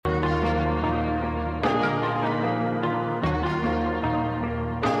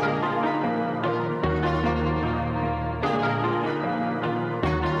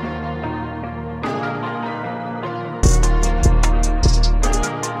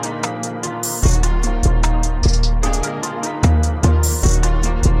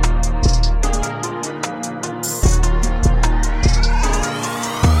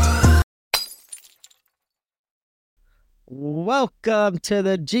Welcome to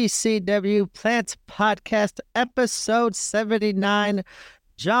the GCW Plants Podcast, episode 79.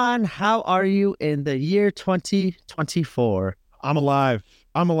 John, how are you in the year 2024? I'm alive.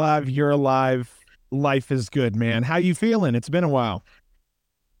 I'm alive. You're alive. Life is good, man. How you feeling? It's been a while.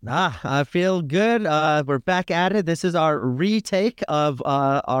 I feel good. We're back at it. This is our retake of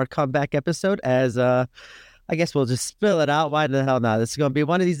our comeback episode as I guess we'll just spill it out. Why the hell not? This is going to be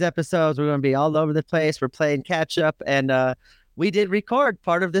one of these episodes. We're going to be all over the place. We're playing catch up, and we did record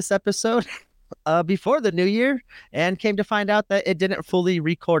part of this episode before the new year, and came to find out that it didn't fully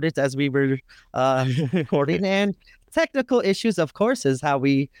record it as we were recording. And technical issues, of course, is how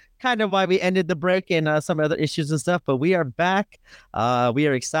we why we ended the break, and some other issues and stuff. But we are back. We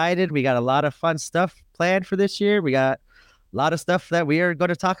are excited. We got a lot of fun stuff planned for this year. We got a lot of stuff that we are going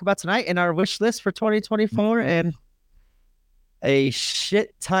to talk about tonight in our wish list for 2024, and a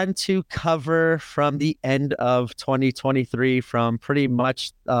shit ton to cover from the end of 2023, from pretty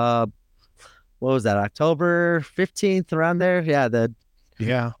much, what was that, October 15th, around there? Yeah, the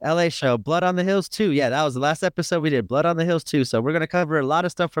LA show, Blood on the Hills 2. Yeah, that was the last episode we did, Blood on the Hills 2. So we're going to cover a lot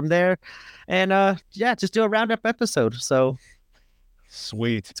of stuff from there, and just do a roundup episode. So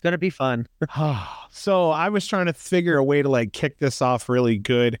sweet. It's going to be fun. So I was trying to figure a way to kick this off really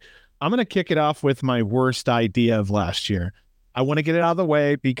good. I'm going to kick it off with my worst idea of last year. I want to get it out of the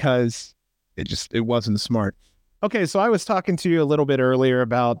way because it wasn't smart. Okay, so I was talking to you a little bit earlier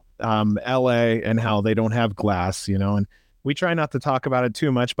about LA and how they don't have glass, and we try not to talk about it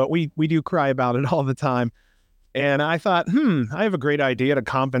too much, but we do cry about it all the time. And I thought, I have a great idea to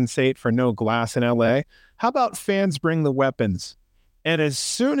compensate for no glass in LA. How about fans bring the weapons? And as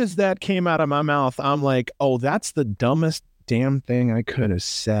soon as that came out of my mouth, I'm like, oh, that's the dumbest damn thing I could have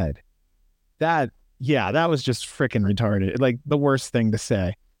said. That was just freaking retarded. Like the worst thing to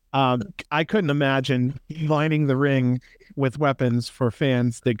say. I couldn't imagine lining the ring with weapons for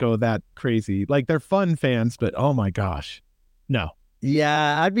fans that go that crazy. Like they're fun fans, but oh my gosh, no.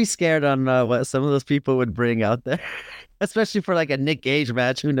 Yeah, I'd be scared on what some of those people would bring out there, especially for like a Nick Gage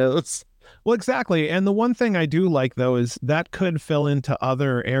match. Who knows? Well, exactly. And the one thing I do like, though, is that could fill into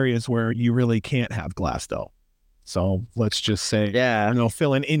other areas where you really can't have glass, though. So let's just say,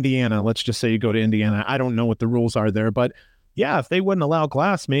 fill in Indiana. Let's just say you go to Indiana. I don't know what the rules are there, but yeah, if they wouldn't allow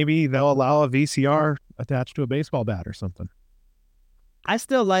glass, maybe they'll allow a VCR attached to a baseball bat or something. I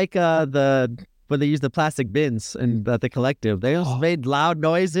still like when they use the plastic bins and the collective. They also made loud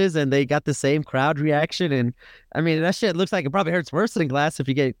noises, and they got the same crowd reaction. And I mean, that shit looks like it probably hurts worse than glass if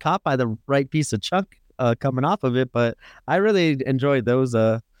you get caught by the right piece of chunk coming off of it. But I really enjoyed those,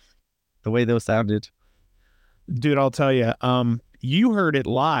 the way those sounded. Dude, I'll tell you, you heard it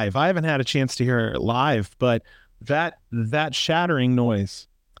live. I haven't had a chance to hear it live, but that shattering noise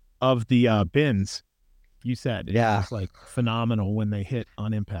of the bins, you said, it's like phenomenal when they hit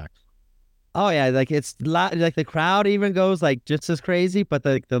on impact. Oh yeah, like it's loud, like the crowd even goes like just as crazy, but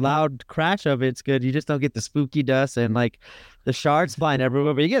the loud crash of it's good. You just don't get the spooky dust and like the shards flying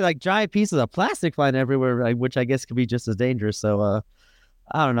everywhere, but you get like giant pieces of plastic flying everywhere, like, which I guess could be just as dangerous. So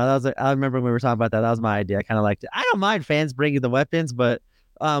I don't know. I remember when we were talking about that. That was my idea. I kind of liked it. I don't mind fans bringing the weapons, but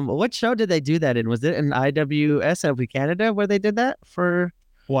what show did they do that in? Was it in IWS of Canada where they did that for?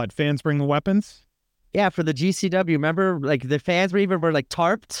 What, fans bring the weapons? Yeah, for the GCW. Remember, like the fans were like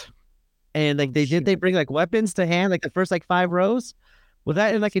tarped. And like they bring like weapons to hand, like the first like 5 rows. Was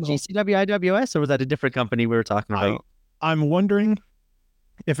that in like a GCW IWS, or was that a different company we were talking about? I'm wondering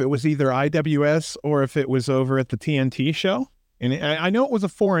if it was either IWS or if it was over at the TNT show. And I know it was a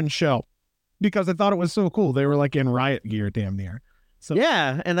foreign show because I thought it was so cool. They were like in riot gear, damn near. So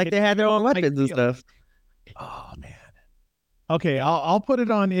yeah, and like they had their own weapons and stuff. Oh man. Okay, I'll put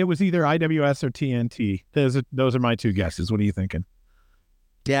it on. It was either IWS or TNT. Those are my 2 guesses. What are you thinking?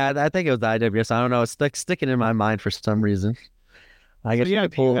 Yeah, I think it was the IWS. I don't know. It's sticking in my mind for some reason. I guess you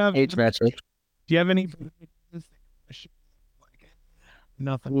pull age matchup. Do you have any?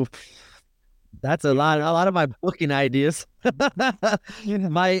 Nothing. Oof. That's a lot of my booking ideas.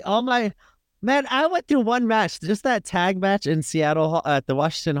 Man, I went through one match, just that tag match in Seattle at the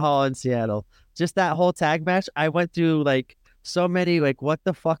Washington Hall in Seattle. Just that whole tag match. I went through like so many like what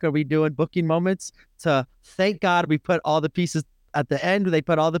the fuck are we doing booking moments to thank God we put all the pieces. At the end, they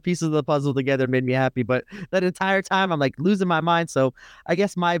put all the pieces of the puzzle together, made me happy. But that entire time, I'm like losing my mind. So I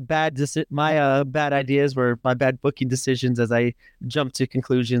guess my bad ideas were my bad booking decisions as I jumped to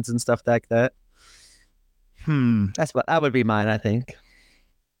conclusions and stuff like that. That would be mine, I think.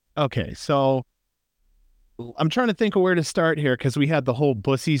 Okay, so I'm trying to think of where to start here because we had the whole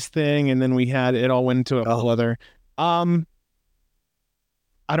Bussies thing, and then it all went into a whole other. I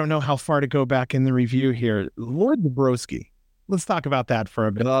don't know how far to go back in the review here. Lord Dabrowski Let's talk about that for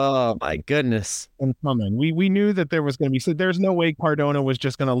a bit. Oh my goodness. Coming. We knew that there was going to be, so there's no way Cardona was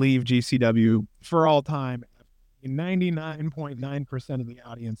just going to leave GCW for all time. 99.9% of the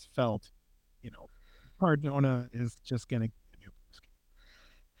audience felt, Cardona is just going to.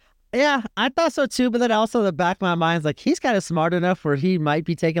 Yeah, I thought so too, but then also the back of my mind's like he's kind of smart enough where he might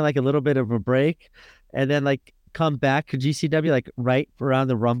be taking like a little bit of a break and then like come back to GCW like right around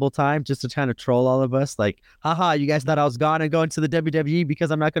the Rumble time just to kind of troll all of us. Like, haha, you guys thought I was gone and going to the WWE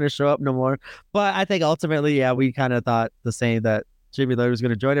because I'm not going to show up no more. But I think ultimately, yeah, we kind of thought the same that Jimmy Lloyd was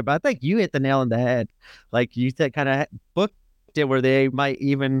going to join it. But I think you hit the nail on the head. Like you said, kind of booked it where they might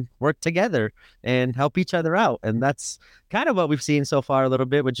even work together and help each other out. And that's kind of what we've seen so far a little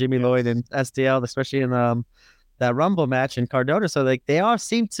bit with Jimmy Lloyd and SDL, especially in that Rumble match in Cardona. So like they all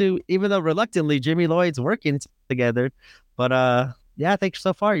seem to, even though reluctantly, Jimmy Lloyd's working together. But yeah, I think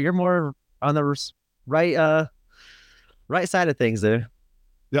so far you're more on the right right side of things there.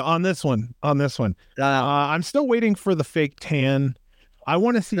 Yeah, on this one. I'm still waiting for the fake tan. I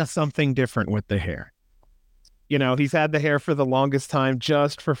want to see something different with the hair. He's had the hair for the longest time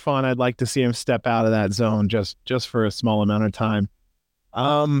just for fun. I'd like to see him step out of that zone just for a small amount of time.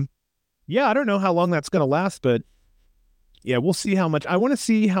 Yeah, I don't know how long that's going to last, but yeah, we'll see how much. I want to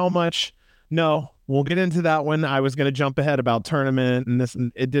see how much. No, we'll get into that one. I was going to jump ahead about tournament and this,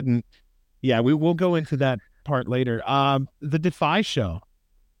 and it didn't. Yeah, we will go into that part later. The Defy show.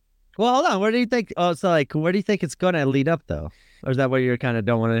 Well, hold on. Where do you think? Oh, so like, where do you think it's going to lead up though? Or is that what you're kind of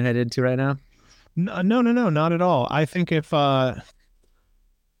don't want to head into right now? No, not at all. I think if I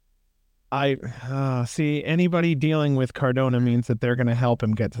see anybody dealing with Cardona means that they're going to help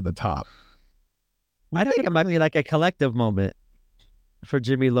him get to the top. I think it might be like a collective moment for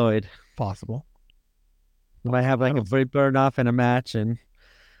Jimmy Lloyd. Possible. We might have like a very burn off in a match and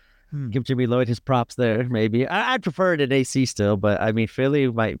give Jimmy Lloyd his props there. Maybe I'd prefer it in AC still, but I mean Philly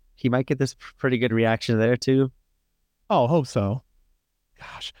might get this pretty good reaction there too. Oh, hope so.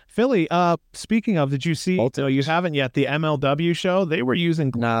 Gosh, Philly. Speaking of, did you see? No, you haven't yet. The MLW show. They were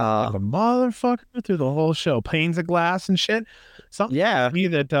using like a motherfucker through the whole show, panes of glass and shit. Something to me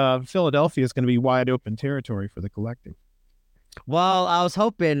that Philadelphia is going to be wide open territory for the collective. Well, I was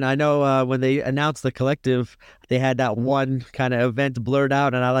hoping. I know when they announced the collective, they had that one kind of event blurred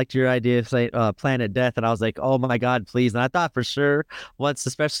out, and I liked your idea of say Planet Death, and I was like, oh my god, please! And I thought for sure once,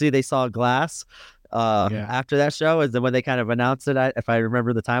 especially they saw glass. After that show is when they kind of announced it, if I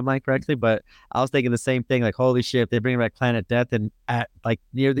remember the timeline correctly. But I was thinking the same thing, like holy shit, they bring back Planet Death and at like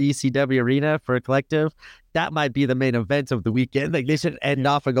near the ECW arena for a collective, that might be the main event of the weekend. Like they should end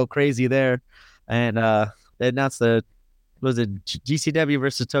off and go crazy there. And they announced GCW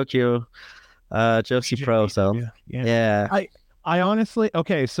versus Tokyo Joshi Pro. So yeah. I honestly,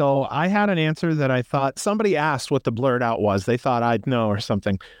 okay, so I had an answer that I thought somebody asked what the blurred out was. They thought I'd know or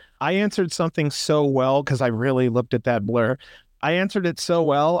something. I answered something so well because I really looked at that blur. I answered it so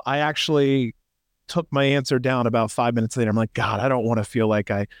well. I actually took my answer down about 5 minutes later. I'm like, God, I don't want to feel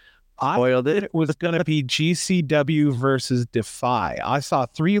like I spoiled it. It was going to be GCW versus Defy. I saw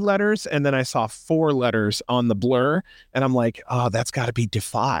 3 letters and then I saw 4 letters on the blur. And I'm like, oh, that's got to be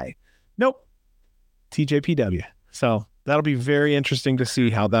Defy. Nope. TJPW. So that'll be very interesting to see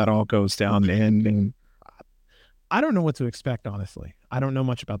how that all goes down. And I don't know what to expect, honestly. I don't know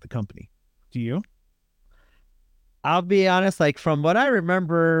much about the company. Do you? I'll be honest, like from what I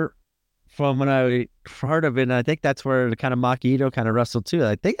remember from when I heard of it, and I think that's where the kind of Maki Ito kind of wrestled too.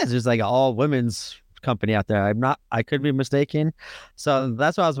 I think that's just like all women's company out there. I could be mistaken. So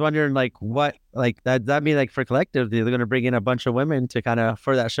that's why I was wondering, like, what, like that mean like for collective, they're going to bring in a bunch of women to kind of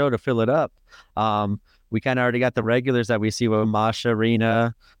for that show to fill it up. We kind of already got the regulars that we see with Masha,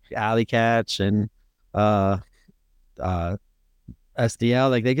 Rena, Alley Catch, and SDL.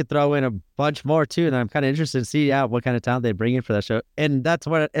 Like they could throw in a bunch more too, and I'm kind of interested to see what kind of talent they bring in for that show. And that's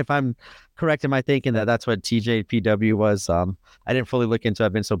what, if I'm correct in my thinking, that's what TJPW was. I didn't fully look into it.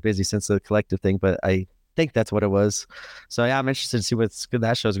 I've been so busy since the collective thing, but I think that's what it was. So yeah, I'm interested to see what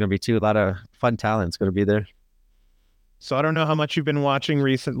that show is going to be too. A lot of fun talent's going to be there. So I don't know how much you've been watching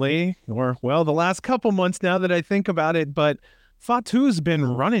recently, or well, the last couple months now that I think about it, but Fatu's been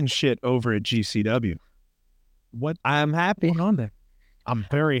running shit over at GCW. What? I'm happy on there. I'm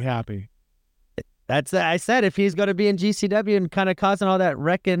very happy. I said if he's going to be in GCW and kind of causing all that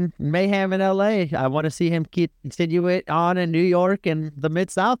wrecking mayhem in LA, I want to see him continue it on in New York and the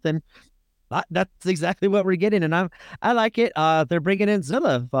Mid-South, and that's exactly what we're getting. And I like it. They're bringing in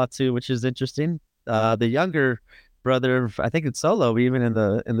Zilla Fatu, which is interesting. The younger brother, I think it's Solo, even in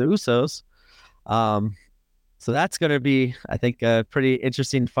the Usos. So that's going to be, I think, a pretty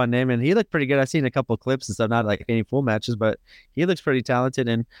interesting, fun name. And he looked pretty good. I've seen a couple of clips and stuff, not like any full matches, but he looks pretty talented.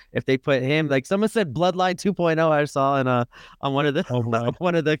 And if they put him, like someone said, Bloodline 2.0, I saw in on one of the Oh my.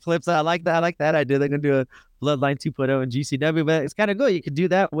 one of the clips. I like that. I like that idea. They're going to do a Bloodline 2.0 in GCW, but it's kind of good. You could do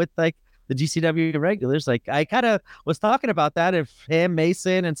that with like the GCW regulars. Like I kind of was talking about that. If him,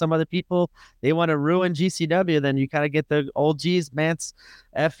 Mason, and some other people they want to ruin GCW, then you kind of get the old G's, Mance,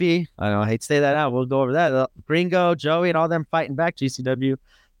 Effie. I don't know, I hate to say that out. We'll go over that. Gringo, Joey, and all them fighting back GCW.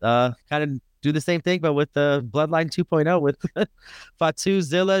 Kind of do the same thing, but with the Bloodline 2.0 with Fatu,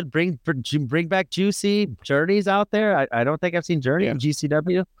 Zilla, bring back Juicy. Journey's out there. I don't think I've seen Journey in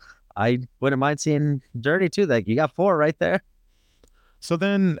GCW. I wouldn't mind seeing Journey too. Like you got 4 right there. So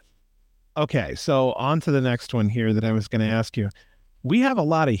then, okay, so on to the next one here that I was going to ask you. We have a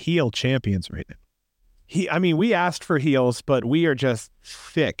lot of heel champions right now. I mean, we asked for heels, but we are just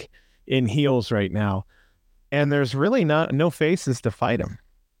thick in heels right now. And there's really no faces to fight them.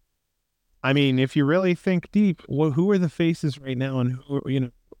 I mean, if you really think deep, well, who are the faces right now? And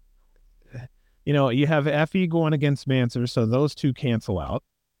who, you have Effie going against Manser, so those two cancel out.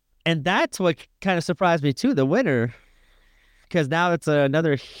 And that's what kind of surprised me too, the winner. Because now it's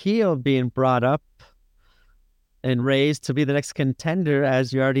another heel being brought up and raised to be the next contender,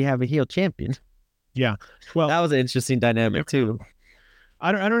 as you already have a heel champion. Yeah, well, that was an interesting dynamic too.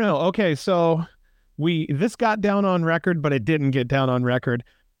 I don't know. Okay, so this got down on record, but it didn't get down on record.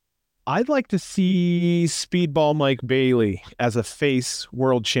 I'd like to see Speedball Mike Bailey as a face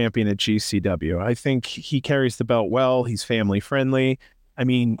world champion at GCW. I think he carries the belt well. He's family friendly. I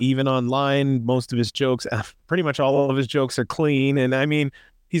mean, even online, most of his jokes, pretty much all of his jokes are clean. And I mean,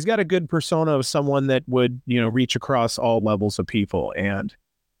 he's got a good persona of someone that would, reach across all levels of people. And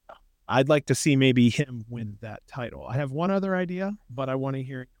I'd like to see maybe him win that title. I have one other idea, but I want to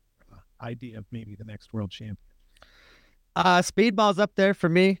hear your idea of maybe the next world champion. Speedball's up there for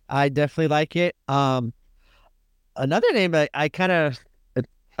me. I definitely like it. Another name that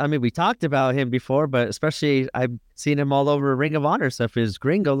we talked about him before, but especially I've seen him all over Ring of Honor stuff is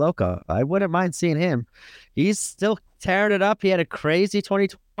Gringo Loco. I wouldn't mind seeing him. He's still tearing it up. He had a crazy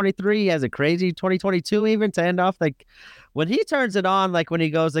 2023. He has a crazy 2022 even to end off. Like when he turns it on, like when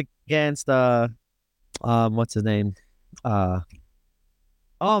he goes against, what's his name?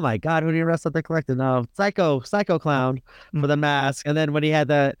 Oh my God, who did he wrestle at the Collective? No, Psycho Clown for the mask. And then when he had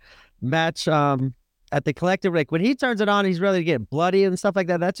that match at the Collective, like when he turns it on, he's ready to get bloody and stuff like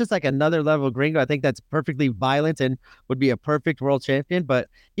that. That's just like another level of Gringo. I think that's perfectly violent and would be a perfect world champion, but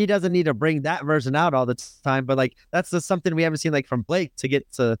he doesn't need to bring that version out all the time. But like that's just something we haven't seen like from Blake to get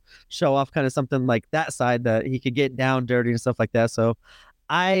to show off kind of something like that side that he could get down dirty and stuff like that. So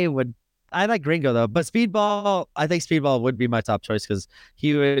I like Gringo though, but Speedball, I think Speedball would be my top choice because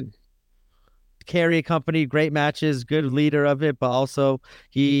he would carry a company, great matches, good leader of it, but also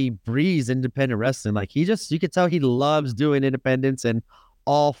he breathes independent wrestling. Like you could tell he loves doing independence and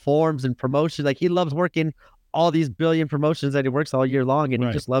all forms and promotion. Like he loves working all these billion promotions that he works all year long, and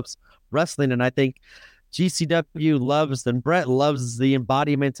he just loves wrestling. And I think GCW loves, and Brett loves the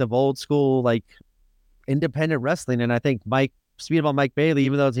embodiment of old school, like independent wrestling. And I think Speedball Mike Bailey,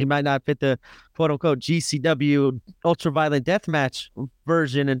 even though he might not fit the quote unquote GCW ultra-violent deathmatch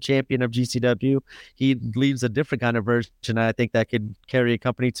version and champion of GCW, he leaves a different kind of version. I think that could carry a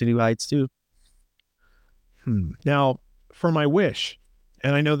company to new heights too. Now, for my wish,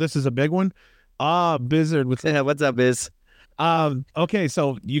 and I know this is a big one. Bizzard, what's up, Biz? Okay,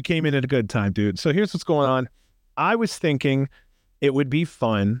 so you came in at a good time, dude. So here's what's going on. I was thinking it would be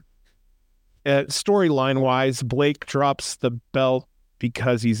fun. Storyline wise, Blake drops the belt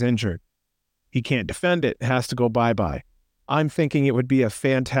because he's injured. He can't defend it, has to go bye-bye. I'm thinking it would be a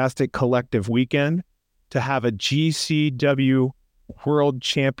fantastic collective weekend to have a GCW World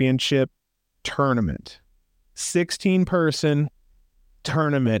Championship tournament. 16-person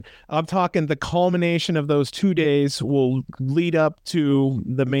tournament. I'm talking the culmination of those 2 days will lead up to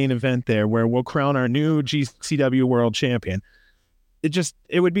the main event there where we'll crown our new GCW World Champion.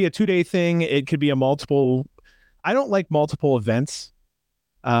 It would be a 2-day thing. It could be I don't like multiple events,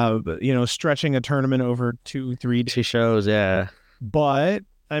 stretching a tournament over 2-3 days. Shows. Yeah. But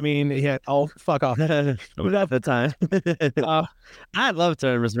I mean, yeah, I'll fuck off. Not the time. I love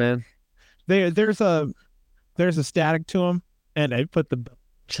tournaments, man. There's a static to them, and I put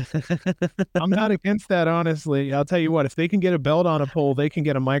I'm not against that, honestly. I'll tell you what, if they can get a belt on a pole, they can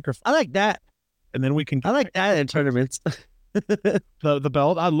get a microphone. I like that. And then we can. I like that in tournaments. the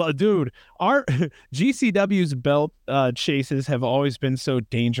belt, I love, dude. Our GCW's belt chases have always been so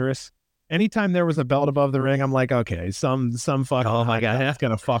dangerous. Anytime there was a belt above the ring, I'm like, okay, some fucking oh my god, it's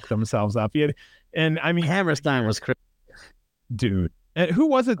gonna fuck themselves up. And I mean, Hammerstein was crazy. dude, and who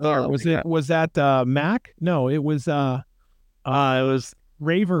was it there? Oh my God. Was that Mac? No, it was It was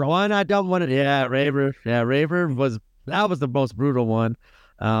Raver. one I don't want to. Yeah, Raver. Yeah, Raver was that was the most brutal one.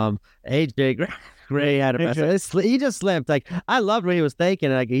 AJ Gray had a mess. AJ. He just slipped. Like I loved what he was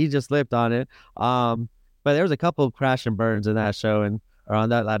thinking. Like he just slipped on it. But there was a couple of crash and burns in that show and or on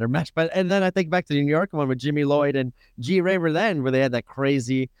that ladder match. But and then I think back to the New York one with Jimmy Lloyd and G Raver then where they had that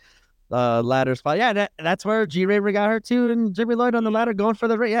crazy ladder spot. Yeah, that's where G Raver got hurt too, and Jimmy Lloyd on the ladder going for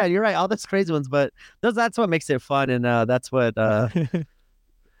the ring. Yeah, you're right. All those crazy ones, but that's what makes it fun, and that's what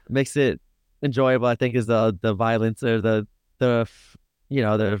makes it enjoyable. I think is the violence or the the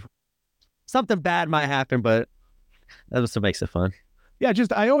something bad might happen, but that's what makes it fun. Yeah,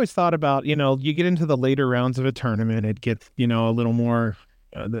 just I always thought about, you get into the later rounds of a tournament, it gets, a little more,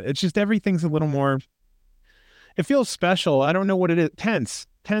 it's just everything's a little more, it feels special. I don't know what it is. Tense.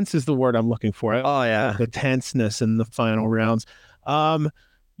 Tense is the word I'm looking for. Oh yeah. The tenseness in the final rounds.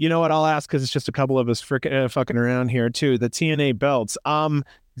 You know what? I'll ask because it's just a couple of us fucking around here too. The TNA belts.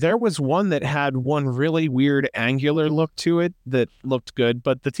 There was one that had one really weird angular look to it that looked good,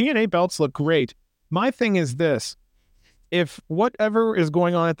 but the TNA belts look great. My thing is this. If whatever is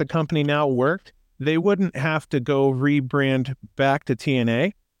going on at the company now worked, they wouldn't have to go rebrand back to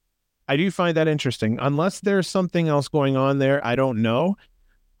TNA. I do find that interesting. Unless there's something else going on there, I don't know.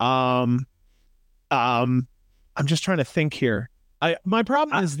 I'm just trying to think here. My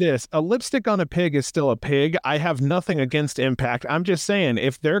problem is this: a lipstick on a pig is still a pig. I have nothing against Impact. I'm just saying,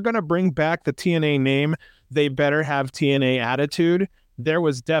 if they're gonna bring back the TNA name, they better have TNA attitude. There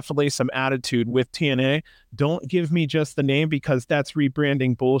was definitely some attitude with TNA. Don't give me just the name because that's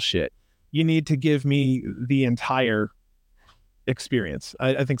rebranding bullshit. You need to give me the entire experience.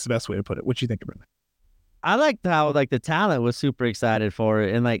 I think it's the best way to put it. What you think about it? I liked how like the talent was super excited for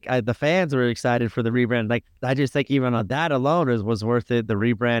it, and like the fans were excited for the rebrand. Like I just think even on that alone was worth it. The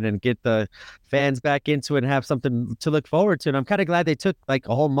rebrand and get the fans back into it and have something to look forward to. And I'm kind of glad they took like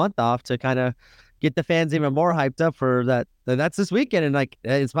a whole month off to kind of get the fans even more hyped up for that. That's this weekend, and like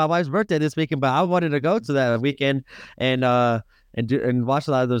it's my wife's birthday this weekend, but I wanted to go to that weekend and watch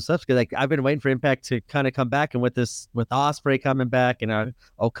a lot of those stuff because like I've been waiting for Impact to kind of come back, and with Ospreay coming back and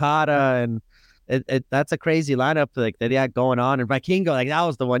Okada and. That's a crazy lineup like that they had going on, and Vikingo, like that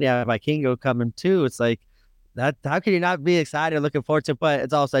was the one. Yeah, Vikingo coming too. It's like that. How can you not be excited, looking forward to it? But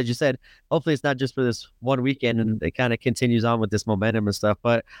it's also, as you said, hopefully it's not just for this one weekend, and it kind of continues on with this momentum and stuff.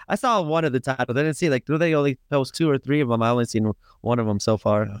 But I saw one of the titles. I didn't see like do they only post 2 or 3 of them? I only seen one of them so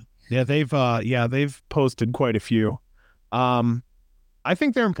far. Yeah, they've posted quite a few. I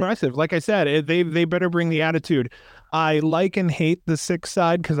think they're impressive. Like I said, they better bring the attitude. I like and hate the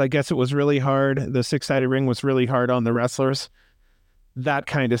 6-side because I guess it was really hard. The 6-sided ring was really hard on the wrestlers. That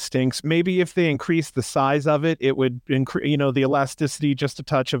kind of stinks. Maybe if they increase the size of it, it would increase, the elasticity, just a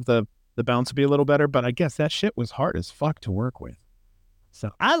touch of the bounce would be a little better. But I guess that shit was hard as fuck to work with.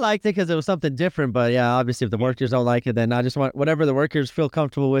 So I liked it because it was something different. But yeah, obviously if the workers don't like it, then I just want whatever the workers feel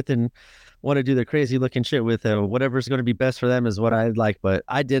comfortable with and want to do the crazy looking shit with. Whatever's going to be best for them is what I like. But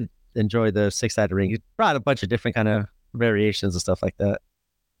I did enjoy the 6-sided ring. It brought a bunch of different kind of variations and stuff like that.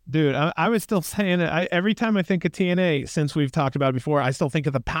 Dude, I was still saying it. Every time I think of TNA, since we've talked about it before, I still think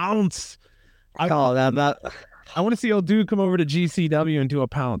of the pounce. I want to see old dude come over to GCW and do a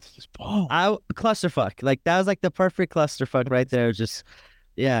pounce. Just clusterfuck. Like that was like the perfect clusterfuck right there. Just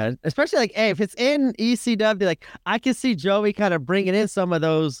yeah, especially like hey, if it's in ECW, like I can see Joey kind of bringing in some of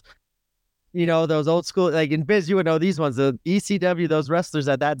those. Those old school, like in Biz, you would know these ones, the ECW, those wrestlers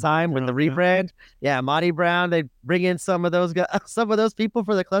at that time with the rebrand. Yeah, Monty Brown, they bring in some of those guys, some of those people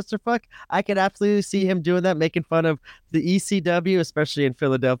for the clusterfuck. I could absolutely see him doing that, making fun of the ECW, especially in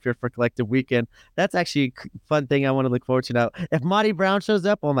Philadelphia for Collective Weekend. That's actually a fun thing I want to look forward to now. If Monty Brown shows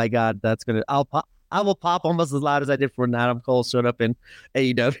up, oh my God, I will pop almost as loud as I did when Adam Cole showed up in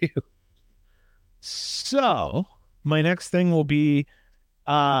AEW. So my next thing will be,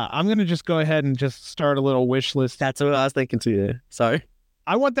 I'm going to just go ahead and just start a little wish list. That's what I was thinking too. Yeah. Sorry.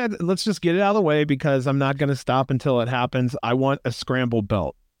 I want that. Let's just get it out of the way because I'm not going to stop until it happens. I want a scrambled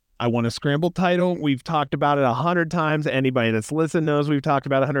belt. I want a scrambled title. We've talked about it 100 times. Anybody that's listened knows we've talked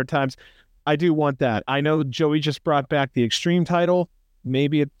about it 100 times. I do want that. I know Joey just brought back the Extreme title.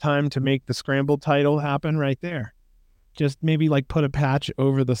 Maybe it's time to make the scrambled title happen right there. Just maybe like put a patch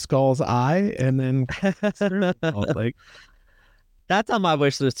over the Skull's eye and then like. That's on my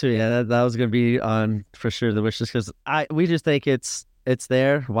wish list too. Yeah, that was gonna be on for sure the wish list because we just think it's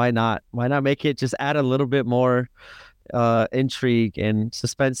there. Why not? Why not make it just add a little bit more intrigue and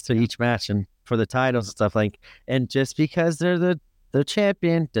suspense to each match and for the titles and stuff like. And just because they're the the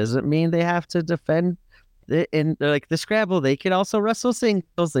champion. Doesn't mean they have to defend it in like the scramble. They can also wrestle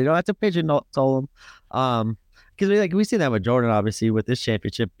singles. They don't have to pigeonhole them. Because we see that with Jordan, obviously, with this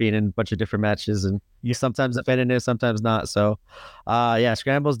championship being in a bunch of different matches and sometimes defending it, sometimes not. So, yeah,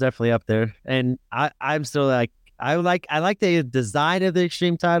 scramble's definitely up there. And I'm still like, I like the design of the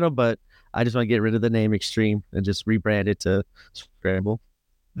Extreme title, but I just want to get rid of the name Extreme and just rebrand it to Scramble.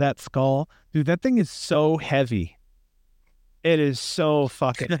 That skull, dude, that thing is so heavy. It is so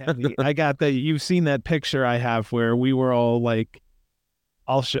fucking heavy. I got that. You've seen that picture I have where we were all like,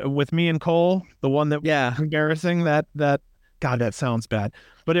 I'll show with me and Cole, the one that was embarrassing. That God, that sounds bad,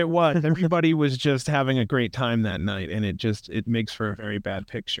 but it was. Everybody was just having a great time that night, and it makes for a very bad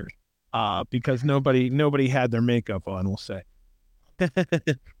picture, because nobody had their makeup on. We'll say,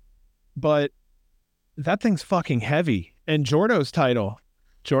 but that thing's fucking heavy. And Jordo's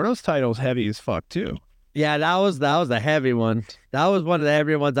title's heavy as fuck too. Yeah, that was a heavy one. That was one of the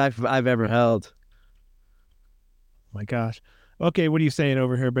heavier ones I've ever held. My gosh. Okay, what are you saying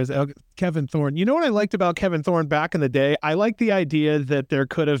over here, Biz? Kevin Thorne. You know what I liked about Kevin Thorne back in the day? I like the idea that there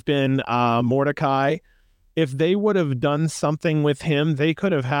could have been Mordecai. If they would have done something with him, they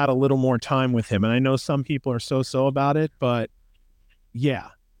could have had a little more time with him. And I know some people are so about it, but yeah.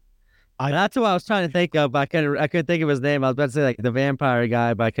 That's what I was trying to think of. But I couldn't think of his name. I was about to say like the vampire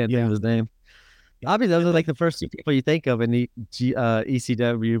guy, but I couldn't think of his name. Obviously, those are like the first two people you think of in the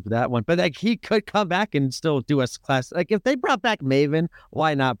ECW, that one. But like he could come back and still do a class. Like if they brought back Maven,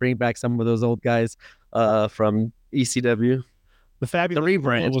 why not bring back some of those old guys from ECW? The Fabulous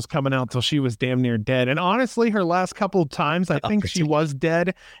rebrand was coming out till she was damn near dead. And honestly, her last couple of times, I think she was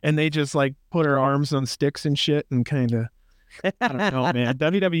dead, and they just like put her arms on sticks and shit and kind of. I don't know, man.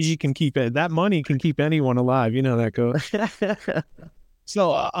 WWE can keep it. That money can keep anyone alive. You know that goes.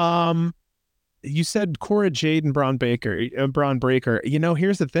 So, you said Cora Jade and Braun Breaker. You know,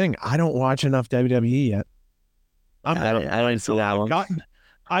 here's the thing. I don't watch enough WWE yet. I don't see that one.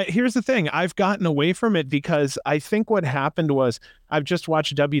 Here's the thing. I've gotten away from it because I think what happened was I've just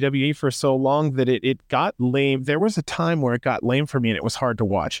watched WWE for so long that it got lame. There was a time where it got lame for me and it was hard to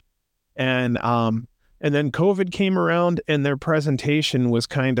watch. And then COVID came around and their presentation was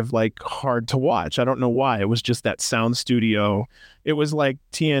kind of like hard to watch. I don't know why. It was just that sound studio. It was like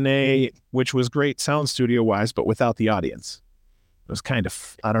TNA, which was great sound studio wise, but without the audience. It was kind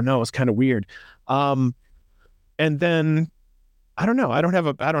of, I don't know, it was kind of weird. And then I don't know. I don't have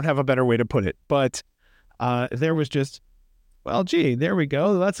a better way to put it, but there was just, well, gee, there we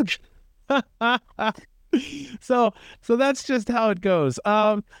go. That's so that's just how it goes.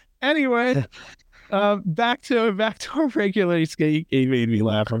 Anyway. Back to our regular skate. It made me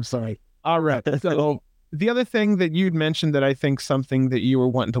laugh. I'm sorry. All right. So the other thing that you'd mentioned that I think something that you were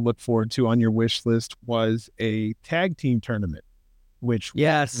wanting to look forward to on your wish list was a tag team tournament, which we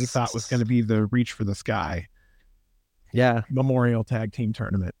thought was going to be the Reach for the Sky. Yeah. Memorial Tag Team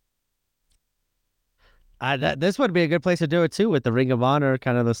Tournament. This would be a good place to do it too, with the Ring of Honor,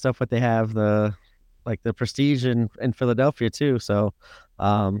 kind of the stuff that they have, the Prestige in Philadelphia too. So,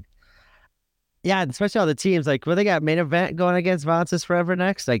 yeah, especially all the teams, like when they got main event going against Violence is Forever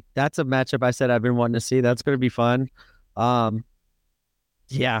next, like that's a matchup I said I've been wanting to see. That's going to be fun.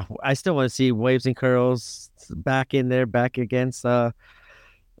 Yeah, I still want to see Waves and Curls back in there, back against Bang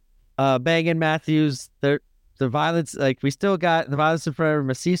and Matthews. The Violence, like we still got the Violence is Forever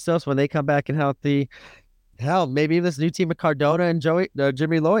Macistos when they come back and healthy. Hell, maybe this new team of Cardona and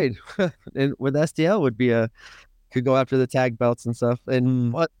Jimmy Lloyd and with STL would be could go after the tag belts and stuff.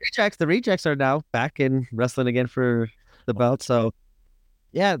 And the rejects are now back in wrestling again for the belt. So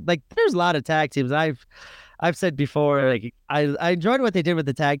yeah, like there's a lot of tag teams. I've said before, like I enjoyed what they did with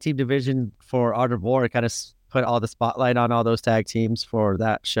the tag team division for Art of War. It kind of put all the spotlight on all those tag teams for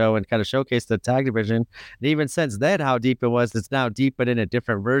that show and kind of showcased the tag division. And even since then, how deep it was, it's now deep, but in a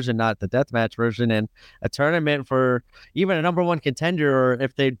different version, not the deathmatch version, and a tournament for even a number one contender, or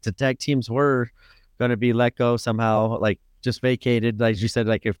if the tag teams were going to be let go somehow, like just vacated, like you said,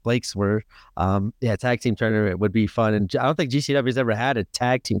 like if Blake's were, tag team tournament would be fun. And I don't think GCW's ever had a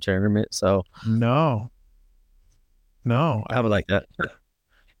tag team tournament, so no, I would like that.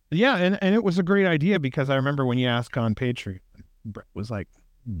 Yeah, and it was a great idea because I remember when you asked on Patreon, Brett was like,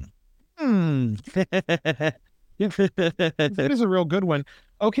 yeah, that is a real good one.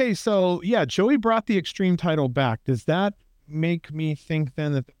 Okay, so yeah, Joey brought the Extreme title back. Does that make me think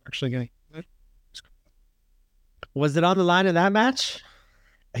then that they're actually going to? Was it on the line in that match?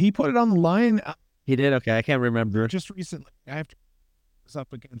 He put it on the line. He did? Okay, I can't remember. Just recently. I have to was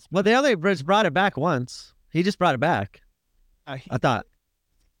up against. Well, they only brought it back once. He just brought it back. I thought.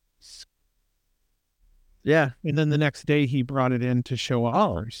 Yeah. And then the next day he brought it in to show off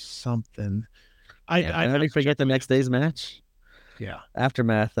Oh, or something. yeah. How did you forget the next day's match? Yeah.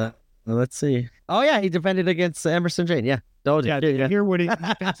 Aftermath. Well, let's see. Oh yeah, he defended against Emerson Jane. Yeah, told you. Yeah. Did you hear what he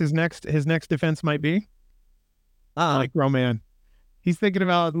thinks his next defense might be? Microman. He's thinking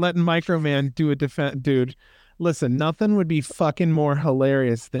about letting Microman do a defense. Dude, listen, nothing would be fucking more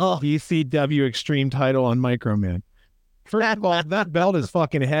hilarious than GCW Extreme title on Microman. First of all, that belt is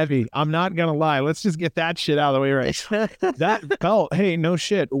fucking heavy. I'm not gonna lie. Let's just get that shit out of the way right. That belt, hey, no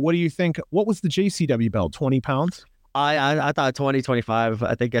shit. What do you think? What was the JCW belt? 20 pounds? I thought 20, 25.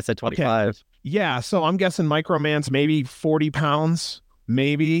 I think I said 25. Okay. Yeah, so I'm guessing Microman's maybe 40 pounds,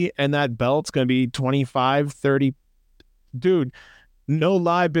 maybe, and that belt's gonna be 25, 30. Dude, no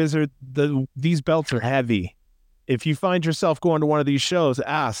lie, Bizzard. These belts are heavy. If you find yourself going to one of these shows,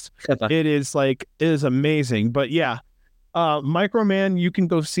 ask. It is amazing. But yeah, Microman, you can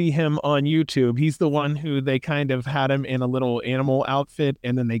go see him on YouTube. He's the one who they kind of had him in a little animal outfit,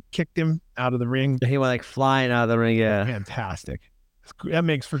 and then they kicked him out of the ring. He went like flying out of the ring. Yeah, fantastic. That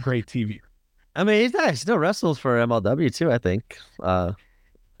makes for great TV. I mean, he still wrestles for MLW too. I think. In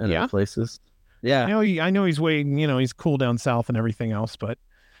other places. Yeah, I know he's waiting. He's cool down south and everything else. But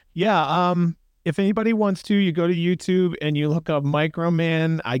yeah, if anybody wants to, you go to YouTube and you look up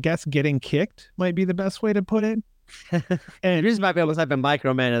Microman. I guess getting kicked might be the best way to put it. And you just might be able to type in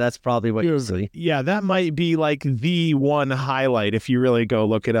Microman, and that's probably what you see. Yeah, that might be like the one highlight if you really go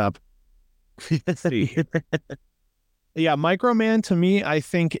look it up. Let's see. Yeah, Microman to me, I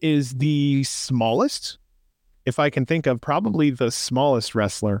think, is the smallest, if I can think of, probably the smallest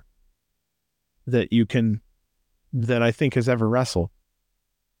wrestler that I think has ever wrestled.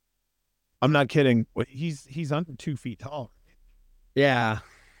 I'm not kidding. He's under 2 feet tall. Yeah.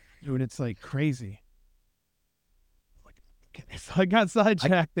 Dude, it's like crazy. So I got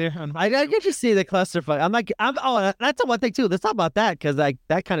sidetracked there. I get to see the clusterfuck. That's the one thing too. Let's talk about that because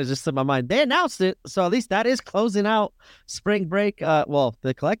that kind of just in my mind. They announced it, so at least that is closing out spring break.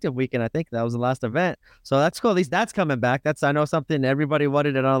 The collective weekend. I think that was the last event, so that's cool. At least that's coming back. I know something everybody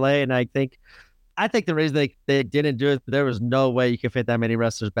wanted in LA, and I think the reason they didn't do it, there was no way you could fit that many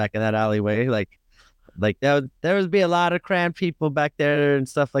wrestlers back in that alleyway. Like there would be a lot of cramped people back there and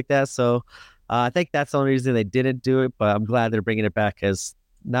stuff like that. So. I think that's the only reason they didn't do it, but I'm glad they're bringing it back because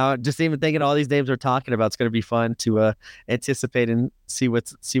now just even thinking all these names we're talking about, it's going to be fun to anticipate and see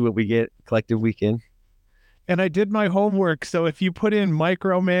what we get collective weekend. And I did my homework. So if you put in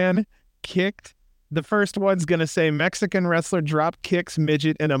Microman kicked, the first one's going to say Mexican wrestler drop kicks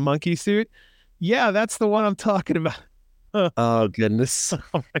midget in a monkey suit. Yeah, that's the one I'm talking about. Oh, goodness.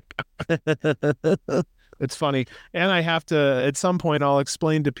 Oh, my God. It's funny. And I have to, at some point, I'll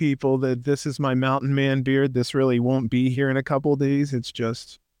explain to people that this is my mountain man beard. This really won't be here in a couple of days. It's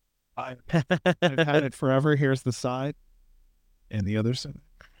just, I've had it forever. Here's the side and the other side.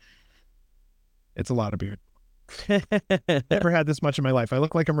 It's a lot of beard. Never had this much in my life. I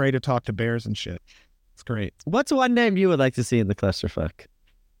look like I'm ready to talk to bears and shit. It's great. What's one name you would like to see in the clusterfuck?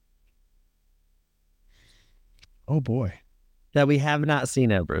 Oh, boy. That we have not seen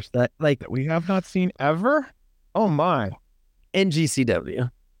ever. That we have not seen ever? Oh, my. In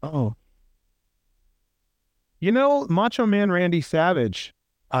GCW. Oh. Macho Man Randy Savage,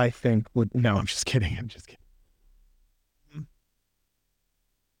 I think would... No, I'm just kidding.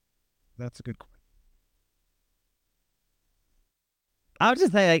 That's a good question. I was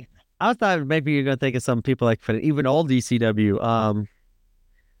just saying, I thought maybe you're going to think of some people like for even old ECW,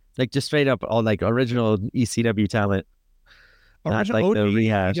 like just straight up all like original ECW talent. Not like the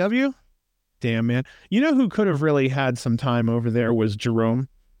rehash. ECW? Damn, man. You know who could have really had some time over there was Jerome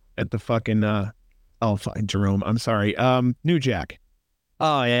at the fucking, Jerome. I'm sorry. New Jack.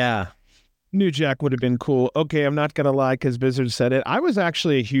 Oh, yeah. New Jack would have been cool. Okay, I'm not going to lie because Bizzard said it. I was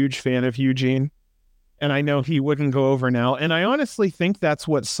actually a huge fan of Eugene, and I know he wouldn't go over now. And I honestly think that's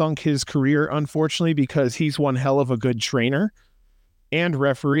what sunk his career, unfortunately, because he's one hell of a good trainer and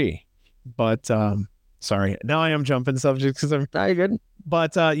referee. But, sorry, now I am jumping subjects because I'm not good.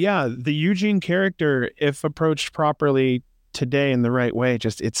 But yeah, the Eugene character, if approached properly today in the right way,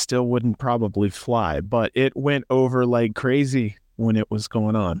 it still wouldn't probably fly. But it went over like crazy when it was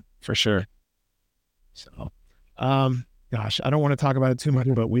going on, for sure. So, gosh, I don't want to talk about it too much,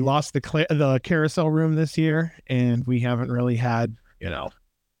 but we lost the carousel room this year, and we haven't really had,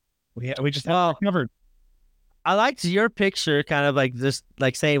 we just haven't recovered. I liked your picture, kind of like just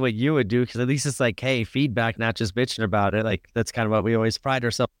like saying what you would do, because at least it's like, hey, feedback, not just bitching about it. Like that's kind of what we always pride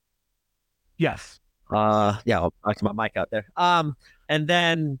ourselves. Yes. Yeah, I'll talk to my mic out there. And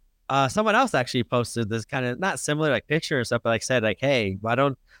then someone else actually posted this kind of not similar like picture or stuff, but like said like, hey, why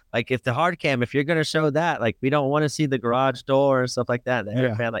don't like if the hard cam, if you're gonna show that, like we don't want to see the garage door and stuff like that. The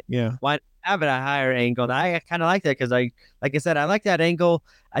Yeah. fan, like, Yeah. why have it a higher angle? And I kind of like that because like I said, I like that angle.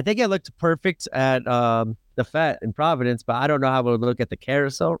 I think it looked perfect at the Fed in Providence, but I don't know how it would look at the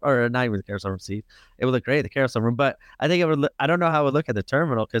carousel or not even the carousel room. See, it would look great at the carousel room, but I think it would. I don't know how it would look at the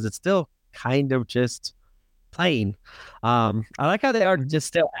terminal because it's still kind of just plain. I like how they are just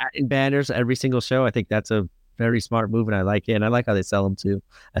still adding banners every single show. I think that's a very smart move, and I like it. And I like how they sell them too.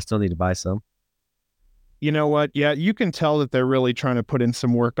 I still need to buy some. You know what? Yeah, you can tell that they're really trying to put in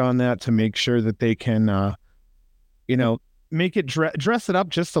some work on that to make sure that they can, you know, make it dress it up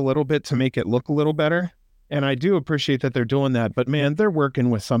just a little bit to make it look a little better. And I do appreciate that they're doing that. But man, they're working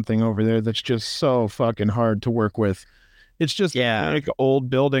with something over there that's just so fucking hard to work with. It's just like an old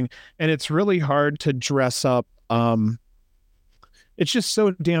building, and it's really hard to dress up. It's just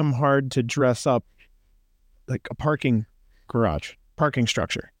so damn hard to dress up like a parking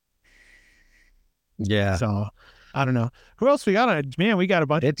structure. Yeah. So I don't know who else we got on it. Man, we got a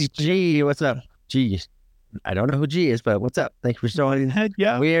bunch of people. G. What's up? G. I don't know who G is, but what's up? Thank you for joining.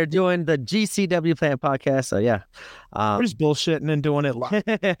 Yeah. We are doing the GCW Plan podcast. So yeah. We're just bullshitting and doing it live.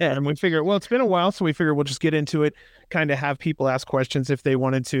 And we figured, well, it's been a while, so we figured we'll just get into it, kind of have people ask questions if they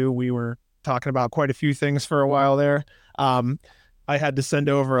wanted to. We were talking about quite a few things for a while there. I had to send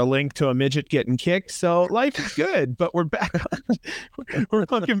over a link to a midget getting kicked, so life is good, but we're back we're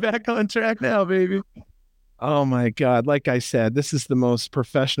looking back on track now, baby. Oh my God. Like I said, this is the most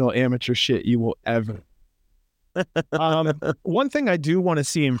professional amateur shit you will ever. One thing I do want to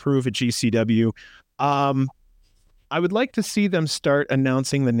see improve at GCW, I would like to see them start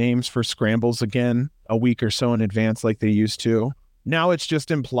announcing the names for scrambles again a week or so in advance like they used to. Now it's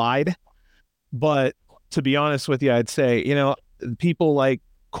just implied, but to be honest with you, I'd say, you know, people like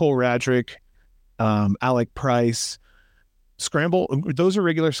Cole Radrick, Alec Price, Scramble, those are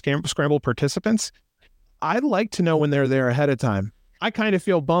regular Scramble participants. I'd like to know when they're there ahead of time. I kind of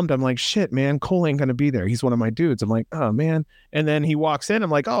feel bummed. I'm like, shit, man, Cole ain't going to be there. He's one of my dudes. I'm like, oh, man. And then he walks in.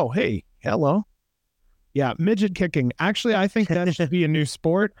 I'm like, oh, hey, hello. Yeah, midget kicking. Actually, I think that should be a new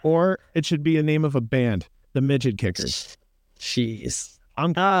sport, or it should be a name of a band, the Midget Kickers. Jeez.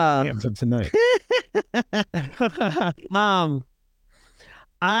 I'm tonight.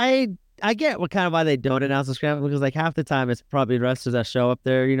 I get what kind of why they don't announce the scramble, because like half the time it's probably wrestlers that show up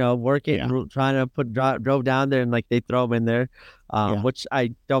there, you know, working, trying to drove down there, and like they throw them in there, which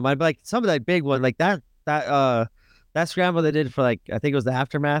I don't mind. But like some of that big one, like that scramble they did for like, I think it was the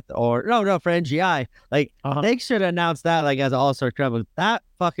Aftermath, or no for NGI. Like they should announce that like as an all-star scramble. That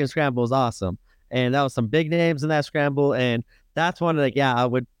fucking scramble is awesome, and that was some big names in that scramble, and that's one like I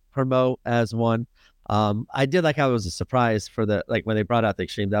would promote as one. I did like how it was a surprise for the, like when they brought out the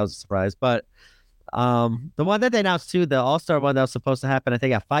Extreme, that was a surprise. But the one that they announced too, the All-Star one that was supposed to happen, I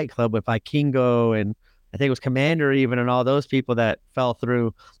think at Fight Club with Vikingo, and I think it was Commander even, and all those people that fell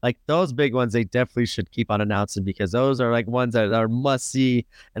through, like those big ones, they definitely should keep on announcing, because those are like ones that are must see.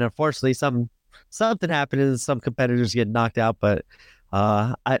 And unfortunately, something happened and some competitors get knocked out. But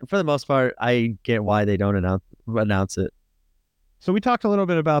for the most part, I get why they don't announce it. So we talked a little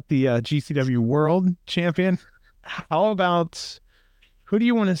bit about the GCW World Champion. How about, who do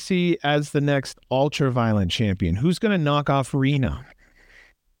you want to see as the next Ultra Violent Champion? Who's going to knock off Rena?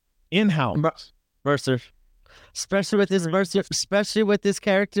 In-house. Mercer. Especially with this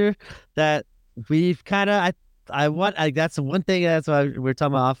character that we've kind of, that's one thing, that's why we're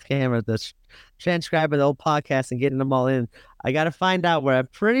talking about off camera, the transcribing the old podcast and getting them all in. I got to find out where I'm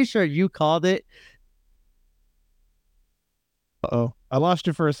pretty sure you called it. Uh-oh. I lost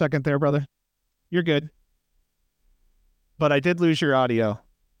you for a second there, brother. You're good. But I did lose your audio.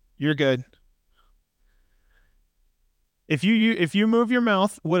 You're good. If you move your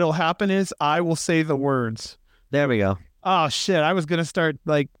mouth, what'll happen is I will say the words. There we go. Oh, shit. I was going to start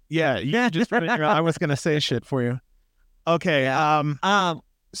like, you just I was going to say shit for you. Okay.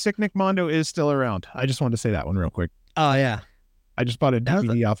 Sick Nick Mondo is still around. I just wanted to say that one real quick. Oh, yeah. I just bought a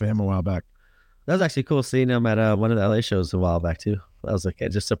DVD off of him a while back. That was actually cool seeing him at one of the LA shows a while back too. That was like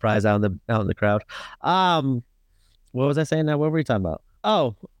just surprised out in the crowd. What was I saying now? What were we talking about?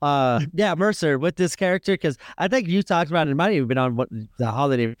 Oh, yeah, Mercer with this character, because I think you talked about it. It might have been on the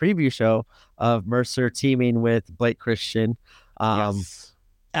holiday preview show of Mercer teaming with Blake Christian. Yes.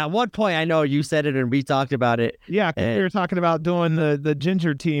 At one point, I know you said it and we talked about it. Yeah, because we were talking about doing the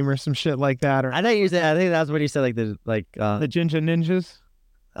Ginger team or some shit like that. Or I think that's what you said, the Ginger Ninjas.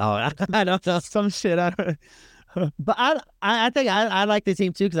 Oh, I don't know. Some shit. But I think I like the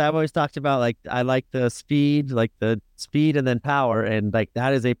team too because I've always talked about like I like the speed and then power, and like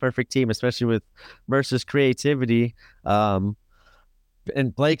that is a perfect team, especially with Mercer's creativity, um,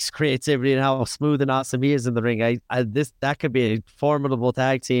 and Blake's creativity and how smooth and awesome he is in the ring. I this that could be a formidable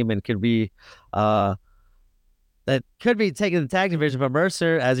tag team and could be, that could be taking the tag division. But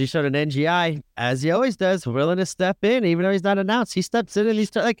Mercer, as he showed in NGI, as he always does, willing to step in, even though he's not announced. He steps in and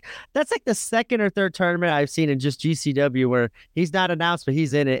he's like, that's like the second or third tournament I've seen in just GCW where he's not announced, but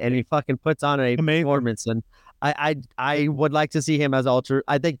he's in it and he fucking puts on a Amazing. performance. And I would like to see him as Ultra.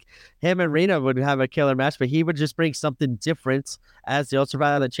 I think him and Rena would have a killer match, but he would just bring something different as the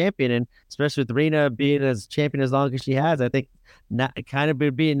Ultraviolet champion. And especially with Rena being as champion as long as she has, I think not, kind of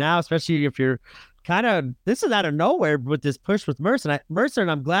would be now, especially if you're kind of, this is out of nowhere with this push with Mercer, and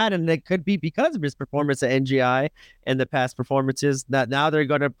I'm glad, and it could be because of his performance at NGI and the past performances that now they're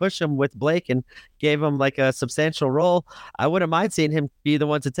going to push him with Blake and gave him like a substantial role. I wouldn't mind seeing him be the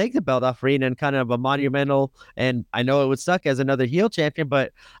one to take the belt off Rena and kind of a monumental. And I know it would suck as another heel champion,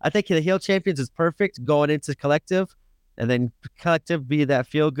 but I think the heel champions is perfect going into Collective. And then Collective be that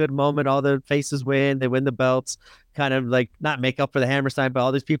feel good moment. All the faces win, they win the belts, kind of like not make up for the Hammerstein, but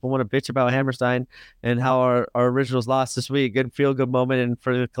all these people want to bitch about Hammerstein and how our originals lost this week. Good feel good moment, and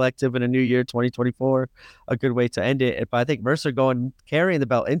for the Collective in a new year, 2024, a good way to end it. But I think Mercer going carrying the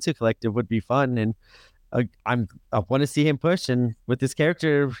belt into Collective would be fun, and I want to see him push, and with his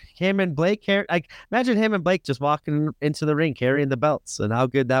character, him and Blake, like imagine him and Blake just walking into the ring carrying the belts, and how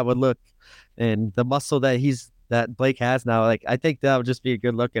good that would look, and the muscle that Blake has now. Like I think that would just be a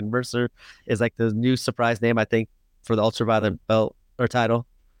good look, and Mercer is like the new surprise name I think for the Ultraviolet belt or title.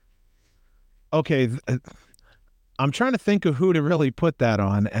 Okay, I'm trying to think of who to really put that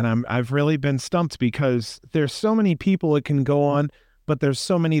on, and I've really been stumped because there's so many people it can go on, but there's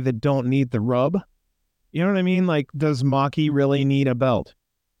so many that don't need the rub. You know what I mean? Like, does Maki really need a belt?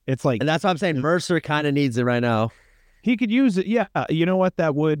 It's like, And that's what I'm saying. Mercer kind of needs it right now. he could use it. Yeah, you know what?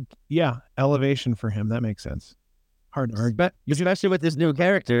 That would, yeah, elevation for him. That makes sense. Hard to argue. Especially with this new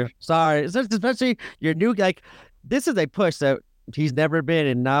character. Sorry, especially your new, like, this is a push that he's never been,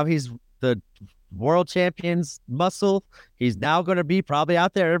 and now he's the world champion's muscle. He's now going to be probably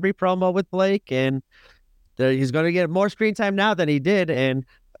out there every promo with Blake, and he's going to get more screen time now than he did. And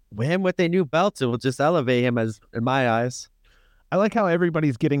him with a new belt, it will just elevate him, as in my eyes. I like how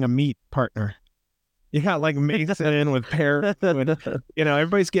everybody's getting a meat partner. You got like Mason with Pear.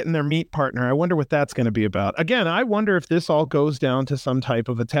 Everybody's getting their meat partner. I wonder what that's going to be about. Again, I wonder if this all goes down to some type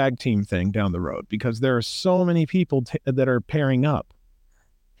of a tag team thing down the road, because there are so many people that are pairing up.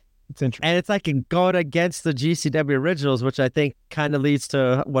 It's interesting. And it's like going against the GCW originals, which I think kind of leads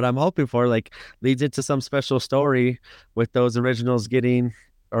to what I'm hoping for, like leads into some special story with those originals getting,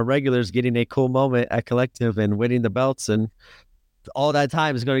 or regulars getting, a cool moment at Collective and winning the belts, and all that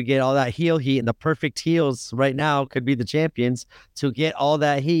time is going to get all that heel heat, and the perfect heels right now could be the champions to get all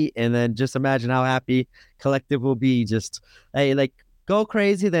that heat. And then just imagine how happy Collective will be. Just, hey, like go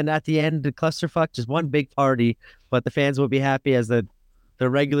crazy. Then at the end, the clusterfuck, just one big party, but the fans will be happy as the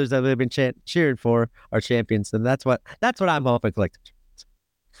regulars that they've been cheering for are champions. And that's what I'm hoping Collective.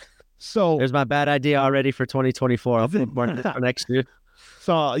 So there's my bad idea already for 2024. I'll think more for next year.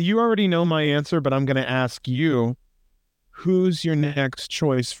 So you already know my answer, but I'm going to ask you, who's your next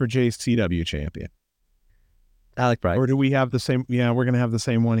choice for JCW champion? Alec Price. Or do we have the same? Yeah, we're going to have the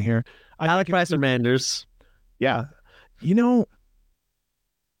same one here. Alec Price or Manders. Yeah.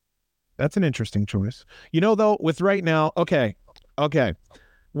 That's an interesting choice. Though, with right now, okay.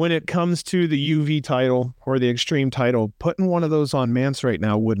 When it comes to the UV title or the Extreme title, putting one of those on Mance right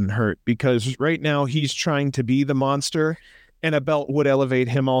now wouldn't hurt, because right now he's trying to be the monster, and a belt would elevate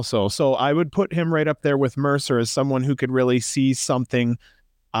him also. So I would put him right up there with Mercer as someone who could really see something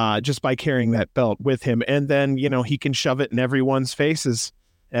just by carrying that belt with him. And then, he can shove it in everyone's faces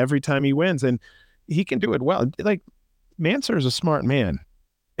every time he wins. And he can do it well. Like, Manser is a smart man.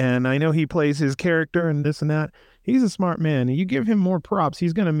 And I know he plays his character and this and that. He's a smart man. And you give him more props,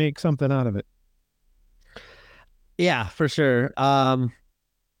 he's going to make something out of it. Yeah, for sure. I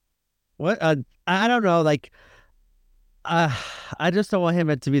don't know, like, I just don't want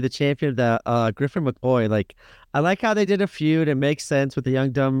him to be the champion that Griffin McCoy. Like, I like how they did a feud. It makes sense with the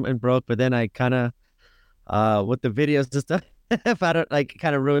Young, Dumb, and Broke, but then I kind of with the videos and stuff, if I don't like,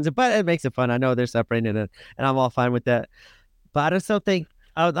 kind of ruins it. But it makes it fun. I know they're separating it, and I'm all fine with that. But I just don't think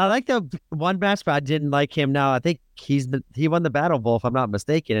I like the one match, but I didn't like him. Now I think he won the Battle Bowl, if I'm not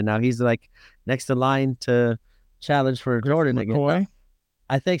mistaken, and now he's like next in line to challenge for Jordan McCoy? again.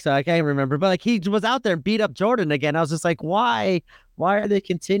 I think so. I can't remember, but like he was out there and beat up Jordan again. I was just like, why? Why are they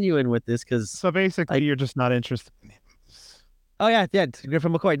continuing with this? Because So basically, like, you're just not interested. oh yeah, yeah,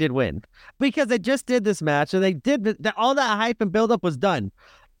 Griffin McCoy did win because they just did this match and they did all that hype and buildup was done.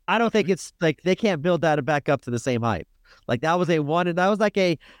 I don't think it's like they can't build that back up to the same hype. Like that was a one, and that was like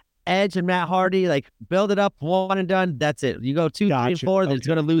a Edge and Matt Hardy, like build it up, one and done. That's it. You go two, three, and Gotcha. four, then it's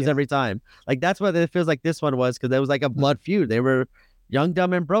Okay. gonna lose Yeah. every time. Like that's what it feels like this one was because it was like a blood feud. They were young,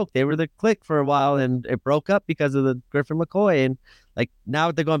 dumb, and broke. They were the clique for a while, and it broke up because of the Griffin McCoy. And like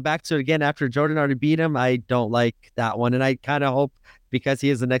now they're going back to it again after Jordan already beat him. I don't like that one, and I kind of hope because he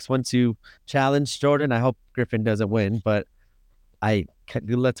is the next one to challenge Jordan. I hope Griffin doesn't win, but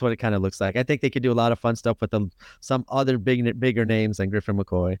that's what it kind of looks like. I think they could do a lot of fun stuff with some other bigger names than Griffin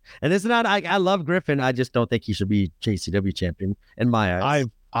McCoy. And it's not. I love Griffin. I just don't think he should be JCW champion in my eyes.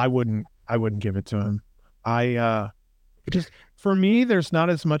 I wouldn't give it to him. Just for me, there's not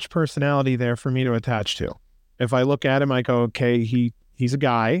as much personality there for me to attach to. If I look at him, I go, okay, he's a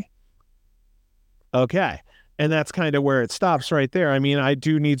guy. Okay. And that's kind of where it stops right there. I mean, I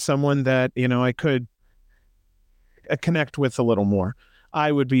do need someone that, I could connect with a little more.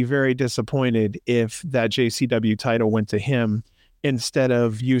 I would be very disappointed if that JCW title went to him instead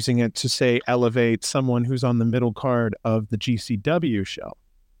of using it to, say, elevate someone who's on the middle card of the GCW show.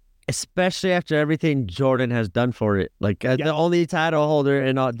 Especially after everything Jordan has done for it. Like the only title holder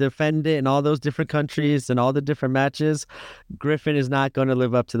and defend it in all those different countries and all the different matches, Griffin is not going to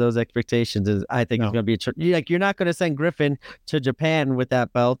live up to those expectations. I think it's going to be like you're not going to send Griffin to Japan with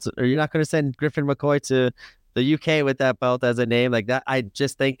that belt, or you're not going to send Griffin McCoy to the UK with that belt as a name like that. I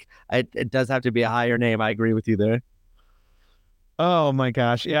just think it does have to be a higher name. I agree with you there. Oh my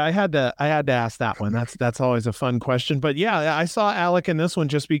gosh. Yeah, I had to ask that one. That's always a fun question. But yeah, I saw Alec in this one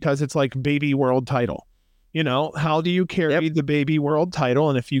just because it's like baby world title. How do you carry the baby world title?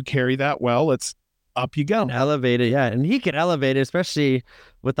 And if you carry that well, it's up you go. And elevate it, yeah. And he can elevate it, especially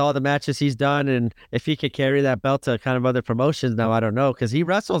with all the matches he's done. And if he could carry that belt to kind of other promotions now, I don't know, because he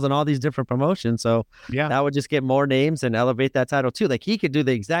wrestles in all these different promotions. So yeah, that would just get more names and elevate that title too. Like he could do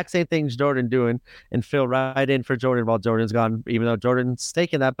the exact same things Jordan doing and fill right in for Jordan while Jordan's gone, even though Jordan's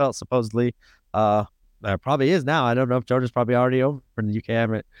taking that belt supposedly. Probably is now. I don't know if Jordan's probably already over in the UK. I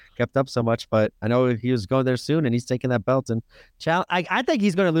haven't kept up so much, but I know he was going there soon, and he's taking that belt and challenge. I think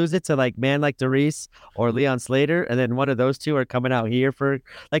he's going to lose it to like Man like Darius or Leon Slater, and then one of those two are coming out here for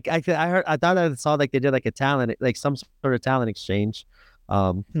like I thought I saw like they did like a talent like some sort of talent exchange.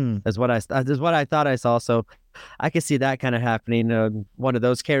 Is what I thought I saw. So I could see that kind of happening. One of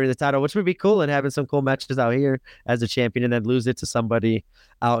those carry the title, which would be cool, and having some cool matches out here as a champion, and then lose it to somebody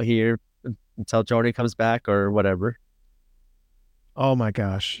out here until Jordan comes back or whatever. Oh my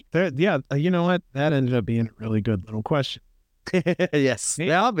gosh. You know what? That ended up being a really good little question. Yes,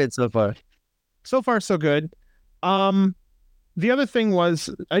 they all been so far. So far, so good. The other thing was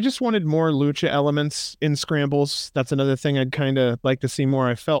I just wanted more lucha elements in scrambles. That's another thing I'd kind of like to see more.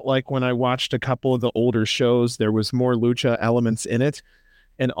 I felt like when I watched a couple of the older shows, there was more lucha elements in it.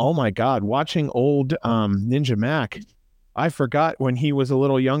 And oh my God, watching old Ninja Mac, I forgot when he was a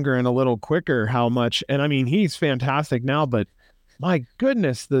little younger and a little quicker how much, and I mean, he's fantastic now, but my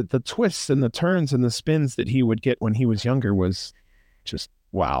goodness, the twists and the turns and the spins that he would get when he was younger was just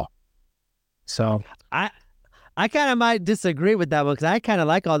wow. So I kind of might disagree with that one because I kind of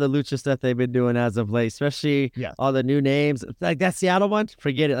like all the lucha stuff they've been doing as of late, especially all the new names. Like that Seattle one,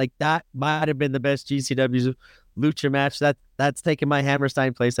 forget it. Like that might have been the best GCW lucha match. That's taking my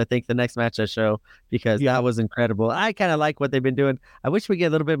Hammerstein place. I think the next match I show because that was incredible. I kind of like what they've been doing. I wish we get a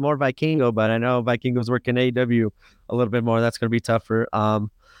little bit more Vikingo, but I know Vikingo's working AEW a little bit more. That's going to be tougher.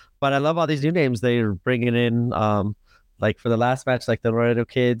 But I love all these new names they're bringing in. Like for the last match, like the Laredo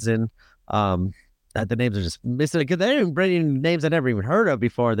Kids and the names are just missing because they're even bringing names I never even heard of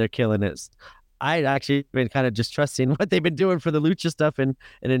before. They're killing it. I actually been kind of just trusting what they've been doing for the lucha stuff and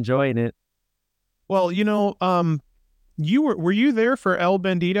enjoying it. Well, were you there for El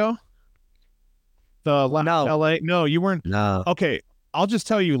Bandito? The last LA? No, you weren't. No. Okay, I'll just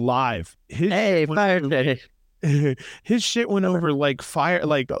tell you live. His shit went over like fire,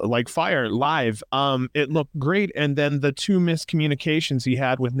 like fire live. It looked great, and then the two miscommunications he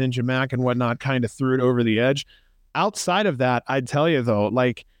had with Ninja Mac and whatnot kind of threw it over the edge. Outside of that, I'd tell you though,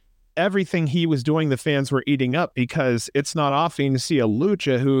 like everything he was doing, the fans were eating up because it's not often to see a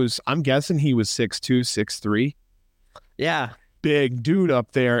lucha who's, I'm guessing he was 6'2", 6'3". Yeah, big dude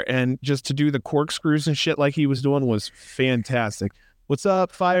up there, and just to do the corkscrews and shit like he was doing was fantastic. What's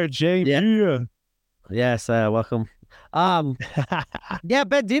up, Fire J? Yeah. Yes, welcome. Um, yeah,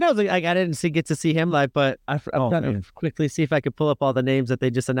 Bandito's like I didn't get to see him live, but I'm Oh trying man. to quickly see if I could pull up all the names that they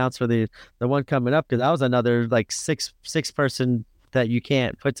just announced for the one coming up because that was another like six person that you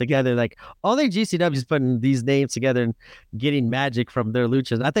can't put together. Like only GCW is putting these names together and getting magic from their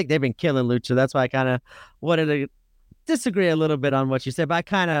luchas. I think they've been killing lucha. That's why I kind of wanted to disagree a little bit on what you said, but I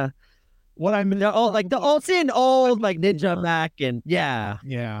kind of What I meant, they're old like the old seeing old like Ninja Mac and yeah.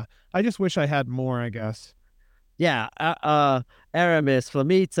 yeah. I just wish I had more, I guess. Yeah, Aramis,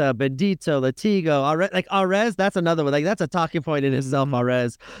 Flamita, Bendito, Latigo, Arez, like Arez, that's another one. Like that's a talking point in itself.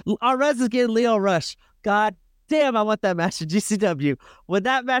 Arez, Arez is getting Leo Rush. God damn, I want that match in GCW. When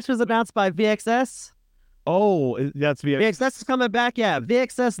that match was announced by VXS, Oh, that's VXS is coming back. Yeah,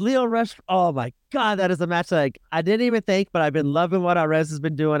 VXS, Leo Rush. Oh my God, that is a match like I didn't even think, but I've been loving what Arez has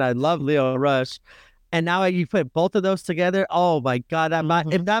been doing. I love Leo Rush. And now you put both of those together. Oh my God, that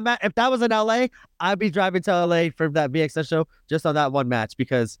might if that was in LA, I'd be driving to LA for that VXS show just on that one match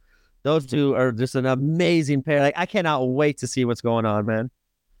because those two are just an amazing pair. Like I cannot wait to see what's going on, man.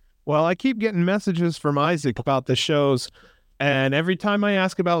 Well, I keep getting messages from Isaac about the shows, and every time I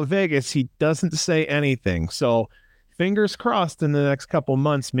ask about Vegas, he doesn't say anything. So, fingers crossed in the next couple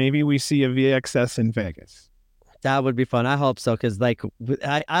months, maybe we see a VXS in Vegas. That would be fun. I hope so because like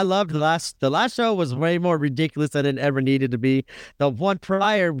I loved the last show was way more ridiculous than it ever needed to be. The one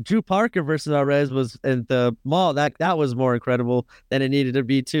prior, Drew Parker versus Arez was in the mall. That was more incredible than it needed to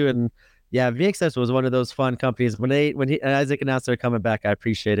be too. And yeah, VXS was one of those fun companies. When Isaac announced they're coming back, I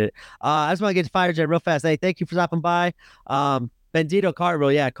appreciate it. I just want to get FireJet real fast. Hey, thank you for stopping by. Bendito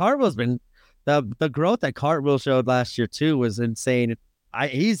Cartwheel. Yeah, Cartwheel's been the growth that Cartwheel showed last year too was insane.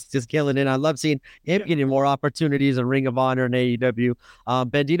 He's just killing it. I love seeing him getting more opportunities in Ring of Honor and AEW.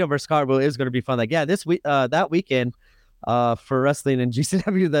 Bendito versus Cartwheel is going to be fun. Like, yeah, this week, that weekend, for wrestling and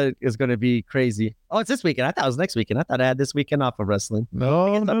GCW, that is going to be crazy. Oh, it's this weekend. I thought it was next weekend. I thought I had this weekend off of wrestling.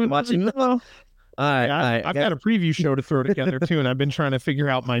 No, watching. no. All right, Yeah, all right. I've got a preview show to throw together too, and I've been trying to figure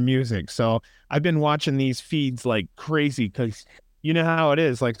out my music. So I've been watching these feeds like crazy because you know how it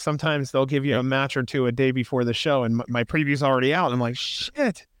is. Like sometimes they'll give you a match or two a day before the show, and my preview's already out. I'm like,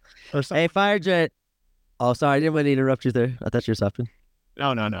 shit. Or Hey, FireJet. Oh, sorry, I didn't want to interrupt you there. I thought you were stopping.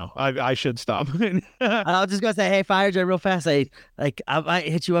 No. I should stop. I was just gonna say, hey, FireJet, real fast. I might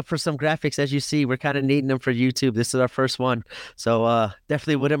hit you up for some graphics. As you see, we're kind of needing them for YouTube. This is our first one, so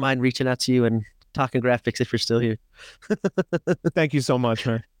definitely wouldn't mind reaching out to you and talking graphics if you're still here. Thank you so much,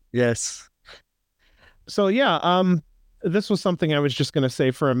 man. Yes. So yeah, this was something I was just going to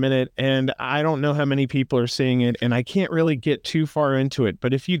say for a minute, and I don't know how many people are seeing it, and I can't really get too far into it.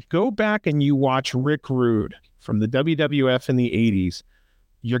 But if you go back and you watch Rick Rude from the WWF in the 80s,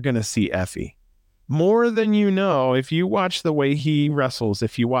 you're going to see Effie. More than you know, if you watch the way he wrestles,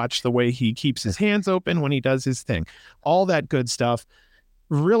 if you watch the way he keeps his hands open when he does his thing, all that good stuff,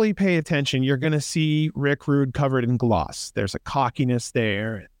 really pay attention. You're going to see Rick Rude covered in gloss. There's a cockiness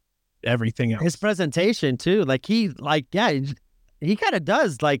there. Everything else. His presentation too, he kind of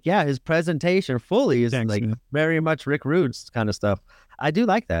does his presentation fully is very much Rick Rude's kind of stuff. I do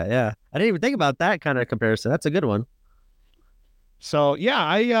like that. Yeah, I didn't even think about that kind of comparison. That's a good one. So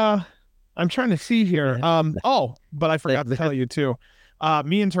yeah, I'm trying to see here. But I forgot to tell you too.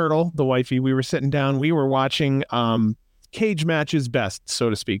 Me and Turtle, the wifey, we were sitting down. We were watching cage matches best,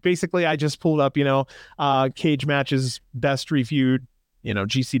 so to speak. Basically, I just pulled up cage matches best reviewed.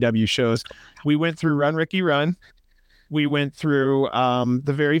 GCW shows. We went through Run Ricky Run. We went through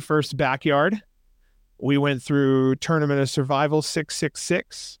the very first Backyard. We went through Tournament of Survival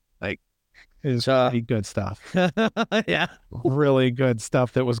 666. It's pretty good stuff. Yeah. Really good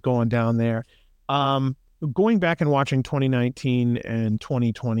stuff that was going down there. Going back and watching 2019 and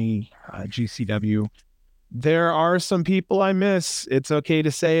 2020 GCW, there are some people I miss. It's okay to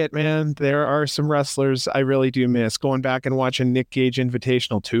say it, man. There are some wrestlers I really do miss. Going back and watching Nick Gage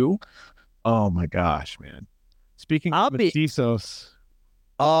Invitational 2. Oh my gosh, man. Speaking of Mestizos.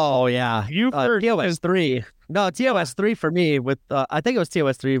 Oh yeah. You've heard TOS 3. No, TOS 3 for me with I think it was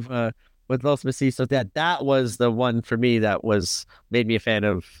TOS 3 with Los Mestizos. That was the one for me that made me a fan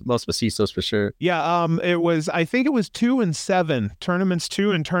of Los Mestizos for sure. Yeah, I think it was 2 and 7. Tournaments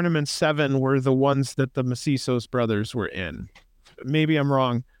 2 and Tournament 7 were the ones that the Mestizos brothers were in. Maybe I'm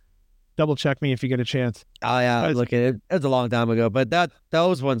wrong. Double check me if you get a chance. Oh yeah, look at it. It was a long time ago, but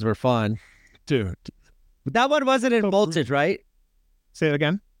those ones were fun. Dude. That one wasn't in Voltage, right? Say it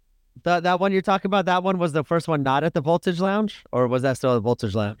again. That one you're talking about, that one was the first one not at the Voltage Lounge? Or was that still at the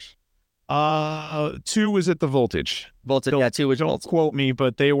Voltage Lounge? 2 was at the Voltage. 2 was. Don't quote me,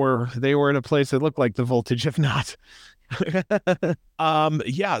 but they were at a place that looked like the Voltage, if not.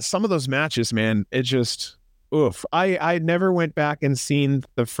 Yeah, some of those matches, man, oof. I never went back and seen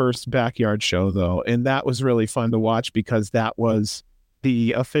the first Backyard show though, and that was really fun to watch because that was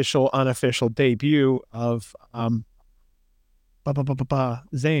the official unofficial debut of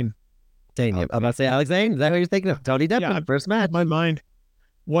Zane. Dang it. I'm about to say Alex Zane. Is that what you're thinking of? Tony Deppen, Yeah, first match. my mind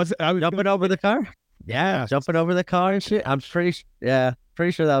was I was Jumping over the car? Yeah, yeah. jumping over the car and shit. I'm pretty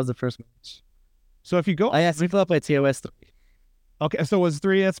sure that was the first match. So if you go, Oh, yeah, we flew up at TOS 3. okay, so it was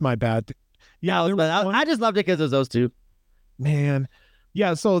three. That's my bad. Yeah, there was one- I just loved it because it was those two. man.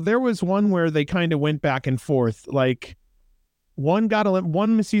 Yeah, so there was one where they kind of went back and forth. Like one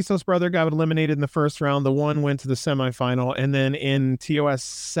Macizo's brother got eliminated in the first round. The one went to the semifinal, and then in TOS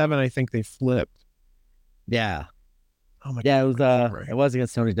 7, I think they flipped. Yeah. Oh my Yeah, God. it was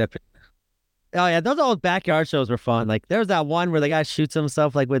against Tony Deppen. Oh yeah, those old backyard shows were fun. Like there was that one where the guy shoots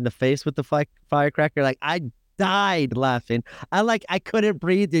himself like in the face with the firecracker. Like I died laughing. I couldn't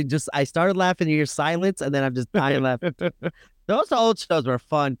breathe. I started laughing to hear silence, and then I'm just dying laughing. Those old shows were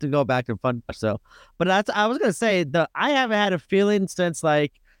fun to go back and fun. So, but I was gonna say I haven't had a feeling since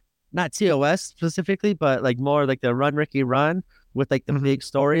like not TOS specifically, but like more like the Run Ricky Run with like the big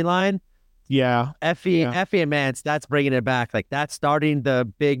storyline. Yeah. Effie and Mance, that's bringing it back. Like that's starting the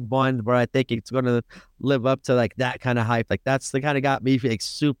big one where I think it's going to live up to like that kind of hype. Like that's the kind of got me like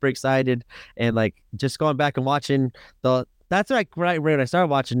super excited and like just going back and watching that's like right when I started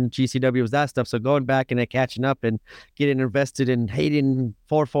watching GCW was that stuff. So going back and catching up and getting invested in hating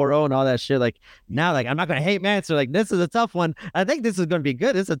 440 and all that shit. Like now, like I'm not gonna hate Manser. Like this is a tough one. I think this is gonna be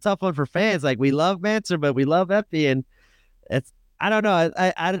good. This is a tough one for fans. Like we love Manser, but we love Effie, and it's I don't know.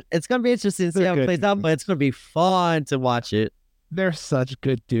 It's gonna be interesting to see how it plays out, but it's gonna be fun to watch it. They're such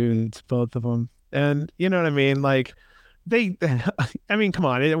good dudes, both of them, and you know what I mean. Like I mean, come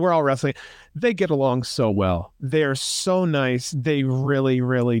on, we're all wrestling. They get along so well. They're so nice. They really,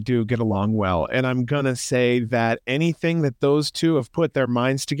 really do get along well. And I'm gonna say that anything that those two have put their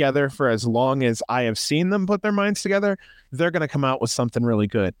minds together for as long as I have seen them put their minds together, they're gonna come out with something really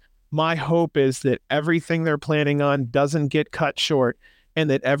good. My hope is that everything they're planning on doesn't get cut short and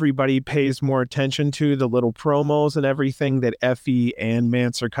that everybody pays more attention to the little promos and everything that Effie and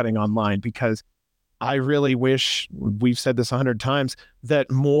Mance are cutting online, because I really wish, we've said this 100 times,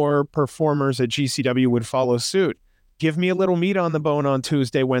 that more performers at GCW would follow suit. Give me a little meat on the bone on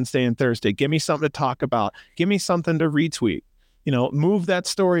Tuesday, Wednesday, and Thursday. Give me something to talk about. Give me something to retweet. You know, move that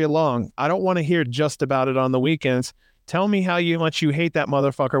story along. I don't want to hear just about it on the weekends. Tell me how much you hate that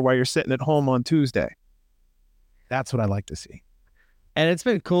motherfucker while you're sitting at home on Tuesday. That's what I like to see. And it's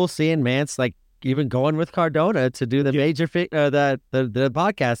been cool seeing Mance like even going with Cardona to do the major the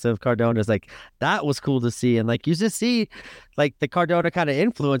podcast of Cardona's. Like that was cool to see, and like you just see like the Cardona kind of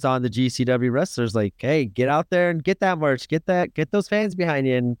influence on the GCW wrestlers. Like, hey, get out there and get that merch, get those fans behind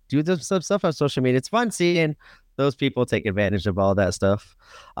you, and do some stuff on social media. It's fun seeing those people take advantage of all that stuff.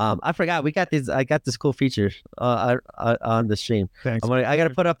 I forgot I got this cool feature on the stream. Thanks. I got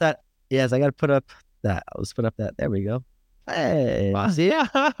to put up that. Yes, I got to put up that. Let's put up that. There we go. Hey, see?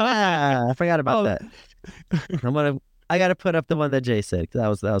 I forgot about that. I got to put up the one that Jay said. That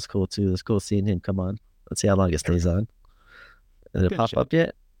was cool too. It was cool seeing him come on. Let's see how long it stays on. Did it pop up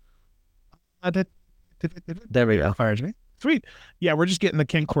yet? There we go. Fires me. Sweet. Yeah, we're just getting the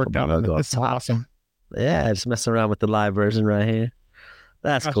kink worked out. This is awesome. Yeah, just messing around with the live version right here.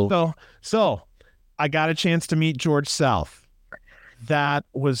 That's cool. So I got a chance to meet George South. That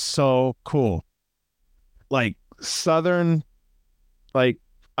was so cool. Like Southern, like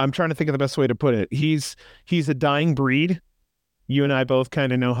I'm trying to think of the best way to put it. He's a dying breed. You and I both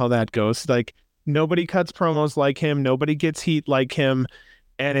kind of know how that goes. Like nobody cuts promos like him. Nobody gets heat like him.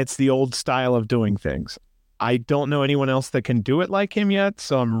 And it's the old style of doing things. I don't know anyone else that can do it like him yet.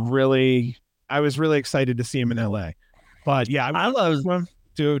 So I was really excited to see him in LA. But yeah, I love him,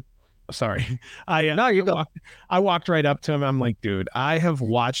 dude. Sorry. I walked right up to him. I'm like, dude, I have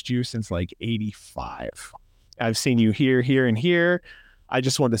watched you since like 85. I've seen you here, and here. I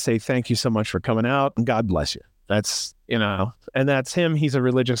just wanted to say thank you so much for coming out and God bless you. That's, and that's him. He's a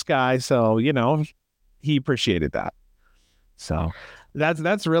religious guy. So, he appreciated that. So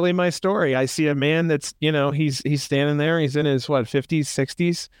that's really my story. I see a man that's, he's standing there. He's in his 50s,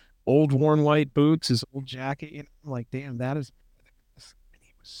 60s, old worn white boots, his old jacket. I'm like, damn, that is. And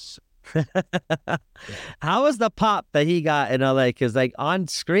he was so How was the pop that he got in LA? Because like on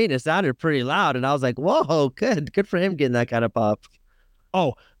screen, it sounded pretty loud, and I was like, "Whoa, good for him getting that kind of pop."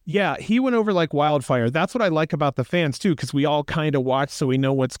 Oh yeah, he went over like wildfire. That's what I like about the fans too, because we all kind of watch, so we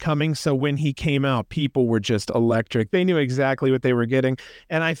know what's coming. So when he came out, people were just electric. They knew exactly what they were getting,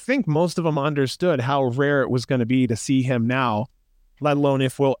 and I think most of them understood how rare it was going to be to see him now. let alone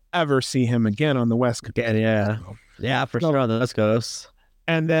if we'll ever see him again on the West Coast. Yeah, for So- sure on the West Coast.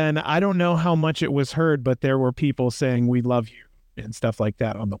 And then I don't know how much it was heard, but there were people saying we love you and stuff like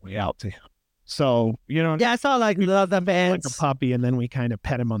that on the way out to him. So, Yeah, I saw like the like a fans. puppy, and then we kind of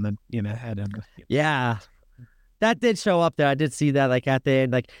pet him on the head. Yeah, that did show up there. I did see that like at the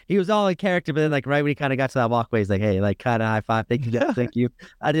end, like he was all in character, but then like right when he kind of got to that walkway, he's like, hey, like kind of high five, thank you, guys, thank you.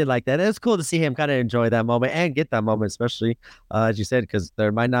 I did like that. It was cool to see him kind of enjoy that moment and get that moment, especially as you said, because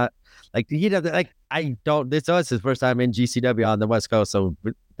there might not like like I don't. This was his first time in GCW on the West Coast, so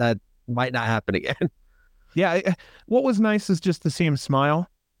that might not happen again. Yeah. What was nice is just to see him smile.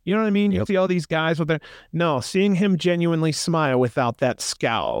 You know what I mean? You Yep. see all these guys with their seeing him genuinely smile without that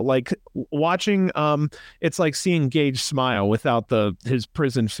scowl. Like watching it's like seeing Gage smile without his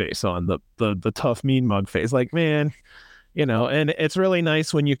prison face on, the tough mean mug face. Like, man, and it's really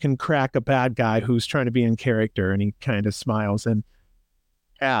nice when you can crack a bad guy who's trying to be in character and he kind of smiles. And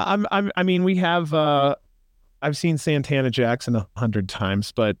yeah, I mean, we have I've seen Santana Jackson 100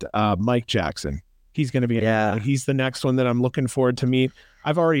 times, but Mike Jackson, he's going to be he's the next one that I'm looking forward to meet.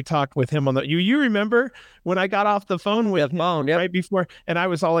 I've already talked with him on the you remember when I got off the phone with him right before, and I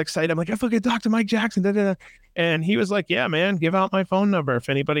was all excited. I'm like, I fucking talked to Mike Jackson. Da, da, da. And he was like, yeah, man, give out my phone number. If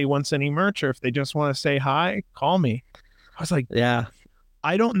anybody wants any merch or if they just want to say hi, call me. I was like, Yeah.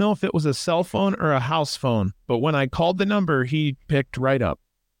 I don't know if it was a cell phone or a house phone, but when I called the number, he picked right up.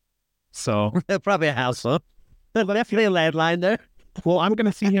 So Probably a house phone. Definitely a landline there. well, I'm going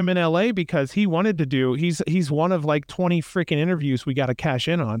to see him in LA because he wanted to do, he's one of like 20 freaking interviews we got to cash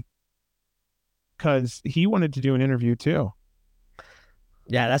in on because he wanted to do an interview too.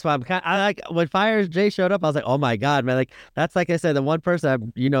 Yeah, that's why I like when Fire Jay showed up. I was like, oh my god, man! Like that's like I said, the one person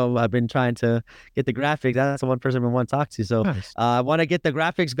I've been trying to get the graphics. That's the one person I want to talk to. So Nice. I want to get the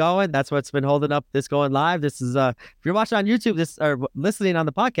graphics going. That's what's been holding up this going live. This is if you're watching on YouTube, this or listening on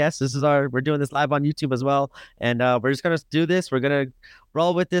the podcast, this is we're doing this live on YouTube as well, and we're just gonna do this. We're gonna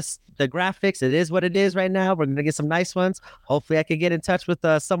roll with this. The graphics, it is what it is right now. We're gonna get some nice ones. Hopefully, I can get in touch with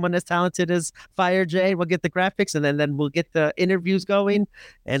someone as talented as Fire Jay. We'll get the graphics, and then we'll get the interviews going.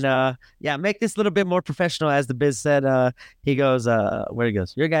 And make this a little bit more professional, as the Biz said. He goes, where he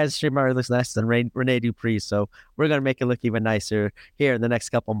goes, your guys' stream already looks nicer than Rene Dupree, so we're gonna make it look even nicer here in the next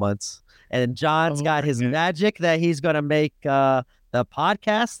couple months. And John's got his magic that he's gonna make the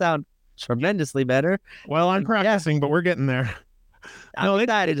podcast sound tremendously better. Well, I'm practicing, but we're getting there. I'm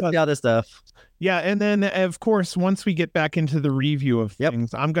excited to see all this stuff. Yeah, and then of course, once we get back into the review of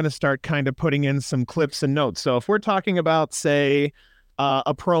things, I'm going to start kind of putting in some clips and notes. So if we're talking about, say,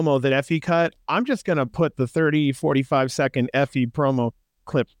 a promo that Effie cut, I'm just going to put the 30, 45-second Effie promo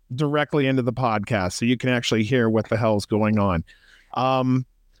clip directly into the podcast so you can actually hear what the hell's going on.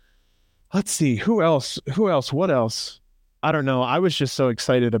 Let's see, who else? What else? I don't know. I was just so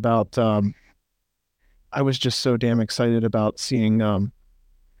excited about I was just so damn excited about seeing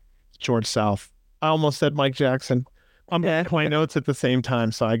George South. I almost said Mike Jackson. I'm at my notes at the same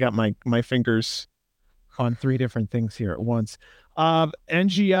time, so I got my fingers on three different things here at once.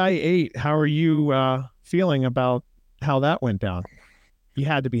 NGI 8, how are you feeling about how that went down? You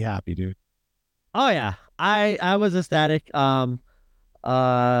had to be happy, dude. Oh yeah, I was ecstatic. I'm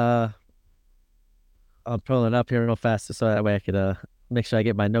pulling it up here real fast so that way I could make sure I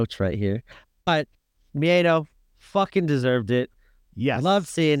get my notes right here. But Miedo fucking deserved it. Yes. Loved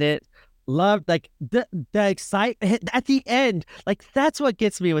seeing it. Loved like the excitement at the end. Like that's what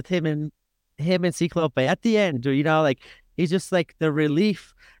gets me with him and Ciclope at the end. Like he's just like the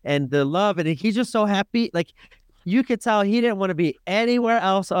relief and the love, and he's just so happy. Like you could tell he didn't want to be anywhere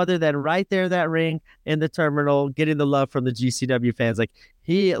else other than right there, that ring in the terminal, getting the love from the GCW fans. Like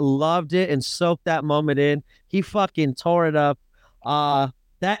he loved it and soaked that moment in. He fucking tore it up.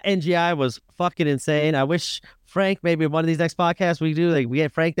 That NGI was fucking insane. I wish Frank, maybe one of these next podcasts we do, like we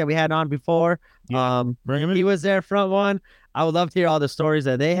had Frank that we had on before. Yeah, bring him in. He was there front one. I would love to hear all the stories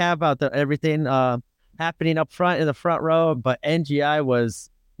that they have about everything happening up front in the front row. But NGI was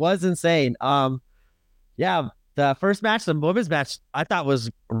insane. The first match, the women's match, I thought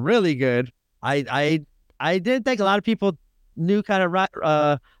was really good. I didn't think a lot of people knew kind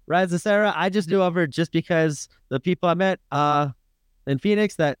of Rise of Sarah. I just knew of her just because the people I met in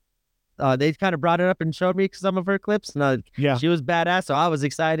Phoenix that they kind of brought it up and showed me some of her clips. And she was badass, so I was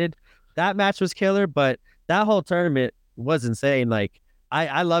excited. That match was killer, but that whole tournament was insane. Like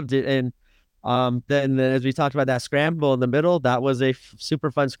I loved it. And then as we talked about that scramble in the middle, that was a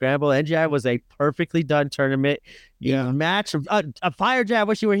super fun scramble. NGI was a perfectly done tournament. Match a Fire Jam. I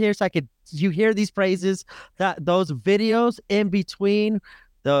wish you were here so you hear these praises, that those videos in between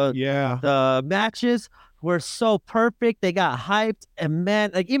the matches. were so perfect. They got hyped, and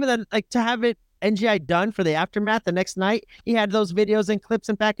man, like even then, like to have it NGI done for the aftermath the next night, he had those videos and clips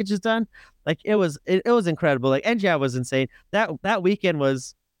and packages done. Like it was incredible. Like NGI was insane. That weekend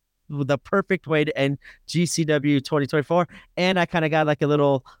was the perfect way to end GCW 2024. And I kind of got like a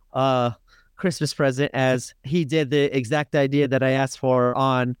little Christmas present as he did the exact idea that I asked for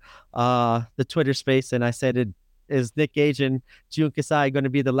on the Twitter space. And I said, is Nick Gage and Jun Kasai going to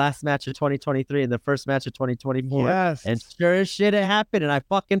be the last match of 2023 and the first match of 2024? Yes. And sure as shit, it happened. And I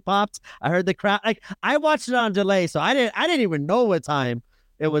fucking popped. I heard the crowd. Like I watched it on delay, so I didn't even know what time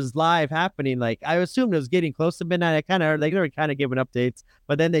it was live happening. Like I assumed it was getting close to midnight. I kind of heard like they were kind of giving updates,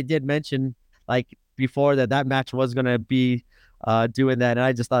 but then they did mention like before that match was going to be doing that. And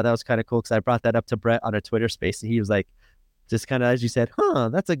I just thought that was kind of cool because I brought that up to Brett on a Twitter space and he was like, just kind of, as you said,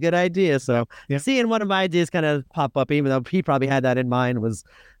 that's a good idea. So seeing one of my ideas kind of pop up, even though he probably had that in mind, was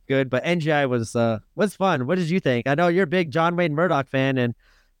good. But NGI was fun. What did you think? I know you're a big John Wayne Murdoch fan, and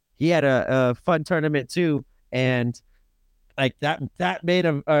he had a fun tournament too. And like that made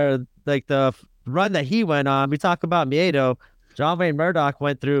him, like the run that he went on. We talk about Miedo. John Wayne Murdoch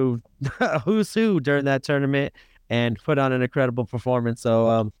went through who's who during that tournament and put on an incredible performance.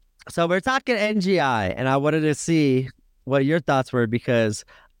 So we're talking NGI, and I wanted to see what your thoughts were, because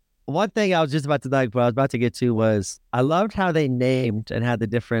one thing I was just about to what I was about to get to was I loved how they named and had the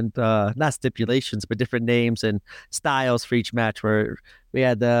different not stipulations but different names and styles for each match, where we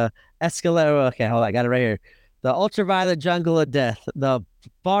had the Escalero, okay, hold on, I got it right here, the Ultraviolet Jungle of Death, the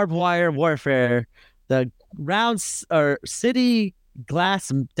Barbed Wire Warfare, the Rounds or City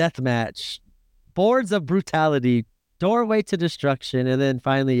Glass Death Match, Boards of Brutality, Doorway to Destruction, and then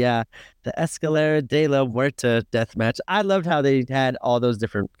finally, the Escalera de la Muerta death match. I loved how they had all those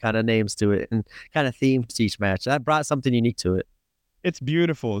different kind of names to it and kind of themes to each match. That brought something unique to it. It's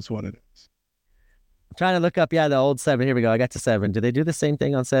beautiful is what it is. I'm trying to look up, the old 7. Here we go. I got to 7. Did they do the same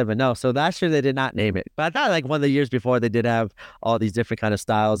thing on 7? No. So last year they did not name it. But I thought like one of the years before they did have all these different kind of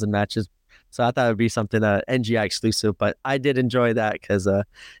styles and matches. So I thought it would be something NGI exclusive. But I did enjoy that because I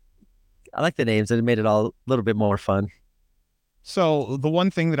like the names and it made it all a little bit more fun. So the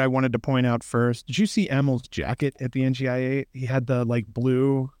one thing that I wanted to point out first, did you see Emel's jacket at the NGIA? He had the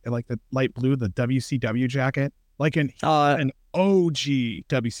blue, like the light blue, the WCW jacket, like an OG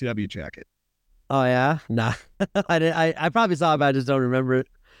WCW jacket. Oh yeah, nah, I probably saw it, but I just don't remember it.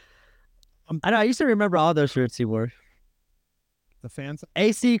 I know I used to remember all those shirts he wore. The fans,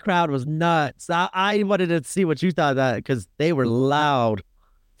 AC crowd was nuts. I wanted to see what you thought of that because they were loud.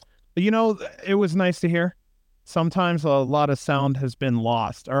 It was nice to hear. Sometimes a lot of sound has been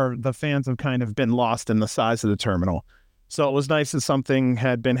lost, or the fans have kind of been lost in the size of the terminal. So it was nice that something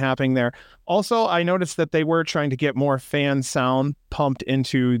had been happening there. Also, I noticed that they were trying to get more fan sound pumped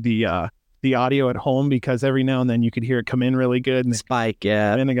into the audio at home, because every now and then you could hear it come in really good. And spike,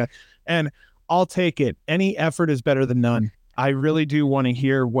 yeah. And I'll take it. Any effort is better than none. I really do want to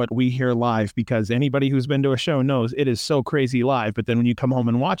hear what we hear live, because anybody who's been to a show knows it is so crazy live. But then when you come home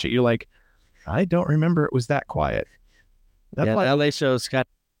and watch it, you're like, I don't remember it was that quiet. LA shows got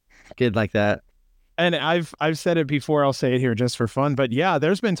good like that. And I've said it before, I'll say it here just for fun. But yeah,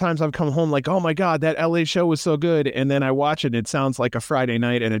 there's been times I've come home like, oh my God, that LA show was so good. And then I watch it, it sounds like a Friday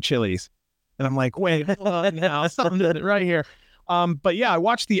night at a Chili's. And I'm like, wait, now something right here. But yeah, I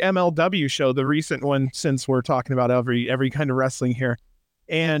watched the MLW show, the recent one, since we're talking about every kind of wrestling here.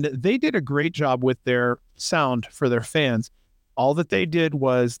 And they did a great job with their sound for their fans. All that they did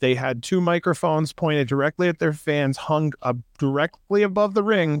was they had 2 microphones pointed directly at their fans, hung up directly above the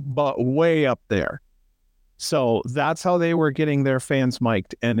ring, but way up there. So that's how they were getting their fans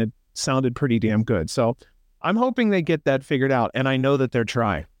mic'd, and it sounded pretty damn good. So I'm hoping they get that figured out, and I know that they're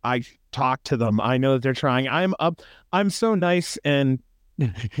trying. I talked to them. I know that they're trying. I'm so nice, and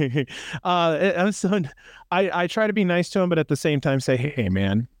I try to be nice to them, but at the same time say, hey,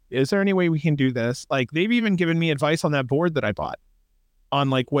 man, is there any way we can do this? Like, they've even given me advice on that board that I bought on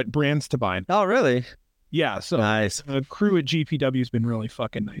like what brands to buy. Oh, really? Yeah. So nice. The crew at GPW has been really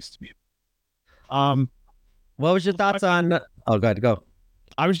fucking nice to me. What was your thoughts on? Oh, go.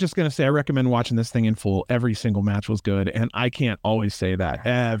 I was just going to say, I recommend watching this thing in full. Every single match was good. And I can't always say that.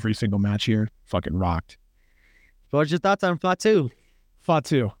 Every single match here fucking rocked. What was your thoughts on Fatu?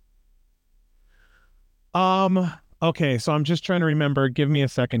 Okay, so I'm just trying to remember. Give me a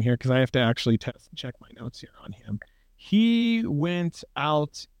second here, because I have to actually check my notes here on him. He went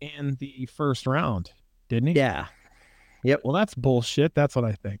out in the first round, didn't he? Yeah. Yep. Well, that's bullshit. That's what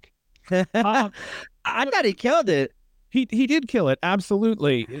I think. I thought he killed it. He did kill it.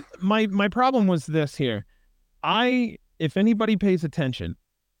 Absolutely. My problem was this here. If anybody pays attention,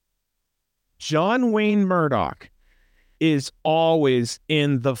 John Wayne Murdoch is always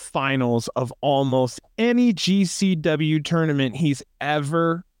in the finals of almost any GCW tournament he's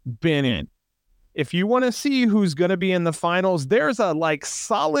ever been in. If you want to see who's going to be in the finals, there's a like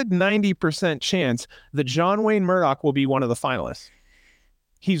solid 90% chance that John Wayne Murdoch will be one of the finalists.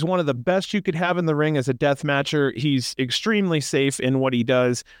 He's one of the best you could have in the ring as a death matcher. He's extremely safe in what he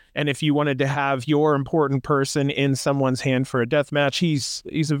does. And if you wanted to have your important person in someone's hand for a death match, he's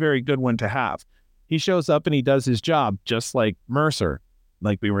a very good one to have. He shows up and he does his job, just like Mercer,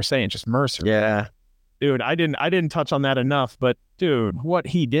 like we were saying, just Mercer. Yeah. Dude, I didn't touch on that enough, but dude, what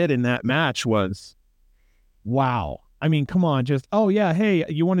he did in that match was wow. I mean, come on, just, oh yeah, hey,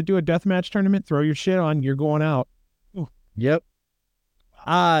 you want to do a death match tournament? Throw your shit on, you're going out. Ooh. Yep.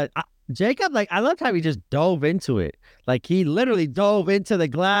 Jacob, like, I loved how he just dove into it. Like, he literally dove into the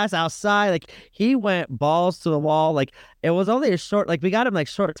glass outside. Like, he went balls to the wall. Like, it was only a short, like, we got him like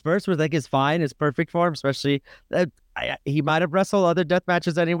short spurts, which like is fine. It's perfect for him, especially he might have wrestled other death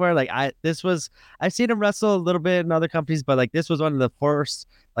matches anywhere. Like, I've seen him wrestle a little bit in other companies, but like, this was one of the first,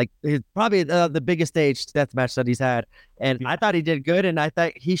 like, probably the biggest stage death match that he's had. And I thought he did good. And I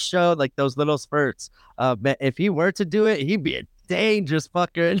thought he showed like those little spurts. If he were to do it, he'd be a dangerous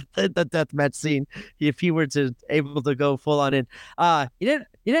fucker in the deathmatch scene if he were to able to go full on in. He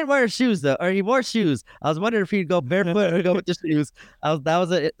didn't wear shoes though, or he wore shoes. I was wondering if he'd go barefoot or go with the shoes.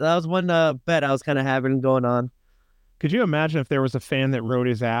 That was one bet I was kind of having going on. Could you imagine if there was a fan that rode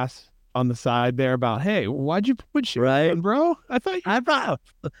his ass on the side there about, hey, why'd you put shoes on, bro?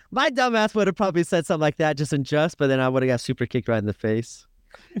 My dumb ass would have probably said something like that just in jest, but then I would have got super kicked right in the face.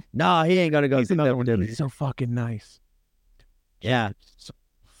 No, he ain't gonna go. He's another one. He's so fucking nice. Yeah. So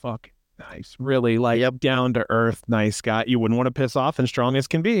fucking nice. Really, like, down to earth, nice guy. You wouldn't want to piss off, and strong as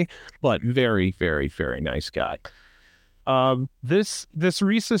can be, but very, very, very nice guy. This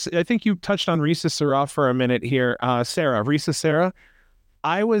Risa, I think you touched on Risa Sarah for a minute here. Risa Sarah.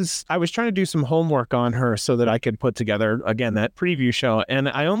 I was trying to do some homework on her so that I could put together, again, that preview show, and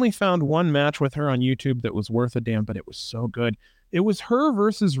I only found one match with her on YouTube that was worth a damn, but it was so good. It was her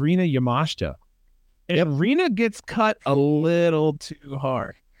versus Rina Yamashita. And Rina gets cut a little too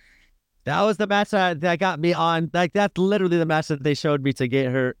hard. That was the match that got me on. Like, that's literally the match that they showed me to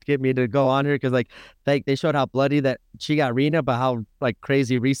get me to go on her, because like they showed how bloody that she got Rina, but how like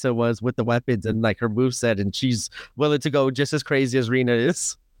crazy Risa was with the weapons and like her moveset, and she's willing to go just as crazy as Rina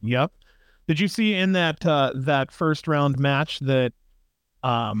is. Yep. Did you see in that first round match that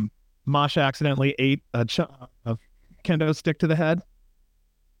Masha accidentally ate a kendo stick to the head?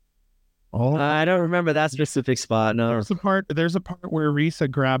 Oh, I don't remember that specific spot. No, there's a part where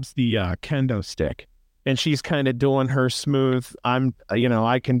Risa grabs the kendo stick, and she's kind of doing her smooth,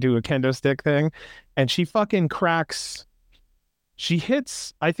 I can do a kendo stick thing, and she fucking cracks.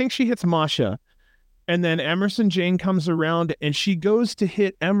 I think she hits Masha, and then Emerson Jane comes around, and she goes to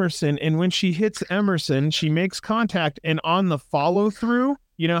hit Emerson, and when she hits Emerson, she makes contact, and on the follow through.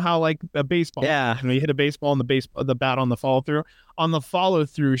 You know how like a baseball, you hit a baseball and the bat on the follow through. On the follow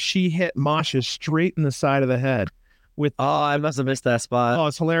through, she hit Masha straight in the side of the head. I must have missed that spot. Oh,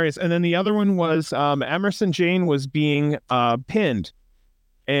 it's hilarious. And then the other one was Emerson Jane was being pinned,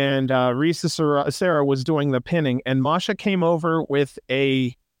 and Risa Sarah was doing the pinning, and Masha came over with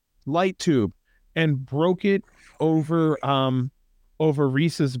a light tube and broke it over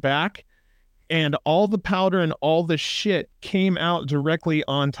Risa's back. And all the powder and all the shit came out directly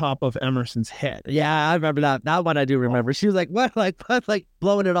on top of Emerson's head. Yeah, I remember that. That one I do remember. She was like, what? Like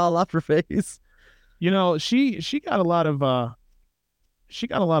blowing it all off her face. You know, she got a lot of love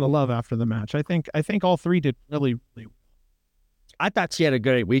after the match. I think all three did really, really well. I thought she had a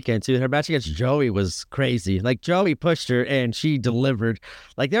great weekend too. Her match against Joey was crazy. Like, Joey pushed her and she delivered.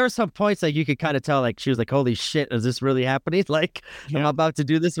 Like, there were some points like you could kind of tell, like, she was like, holy shit, is this really happening? Like, I'm about to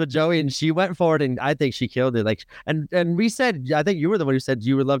do this with Joey, and she went for it, and I think she killed it. Like, and we said, I think you were the one who said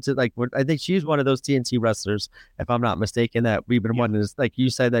you would love to, like, I think she's one of those TNT wrestlers, if I'm not mistaken, that we've been wanting to, like,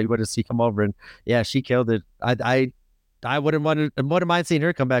 you said that you wanted to see come over, and yeah, she killed it. I wouldn't mind seeing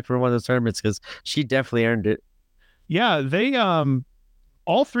her come back for one of those tournaments, because she definitely earned it. Yeah, they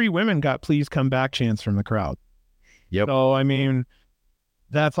all three women got please come back chants from the crowd. Yep. So I mean,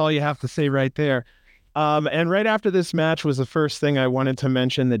 that's all you have to say right there. And right after this match was the first thing I wanted to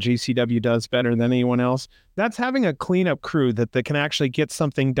mention that GCW does better than anyone else. That's having a cleanup crew that can actually get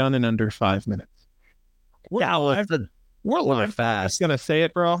something done in under 5 minutes. We're live fast. I'm gonna say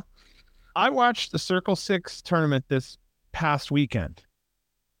it, bro. I watched the Circle 6 tournament this past weekend.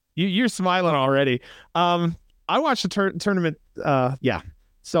 You're smiling already. I watched the tournament.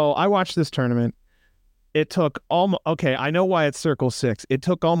 So I watched this tournament. It took almost, okay, I know why it's Circle Six. It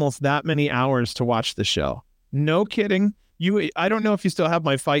took almost that many hours to watch the show. No kidding. I don't know if you still have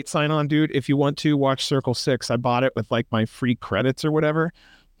my fight sign on, dude. If you want to watch Circle Six, I bought it with like my free credits or whatever.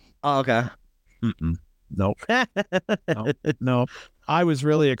 Oh, okay. Mm-mm. Nope. Nope. Nope. I was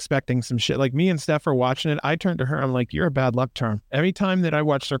really expecting some shit. Like me and Steph are watching it. I turned to her. I'm like, you're a bad luck charm. Every time that I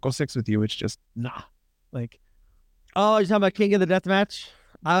watch Circle Six with you, it's just nah. Like, Oh, you're talking about King of the Death Match?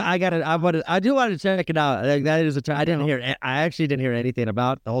 I got it. I do want to check it out. Like, that is I didn't hear. I actually didn't hear anything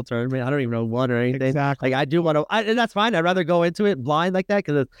about the whole tournament. I don't even know one or anything. exactly. Like I do want to, and that's fine. I'd rather go into it blind like that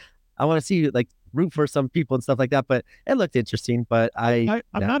because I want to see like root for some people and stuff like that. But it looked interesting. But I'm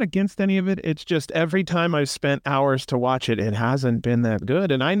not against any of it. It's just every time I've spent hours to watch it, it hasn't been that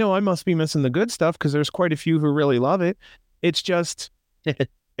good. And I know I must be missing the good stuff because there's quite a few who really love it. It's just,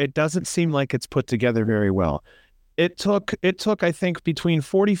 it doesn't seem like it's put together very well. It took, I think, between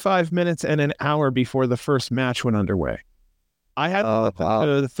 45 minutes and an hour before the first match went underway. I had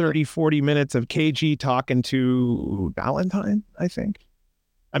wow. 30, 40 minutes of KG talking to Valentine, I think.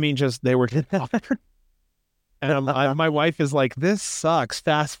 I mean, just they were and my wife is like, this sucks.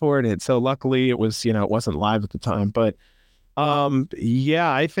 Fast forward it. So luckily it was, it wasn't live at the time. But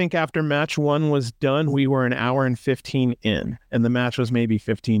yeah, I think after match one was done, we were an hour and 15 in, and the match was maybe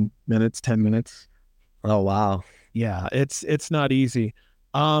 15 minutes, 10 minutes. Oh wow. Yeah, it's not easy.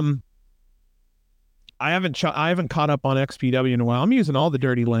 I haven't caught up on XPW in a while. I'm using all the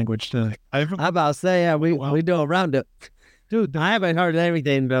dirty language tonight. I haven't. I'm about to say, yeah, we do around it. Dude, I haven't heard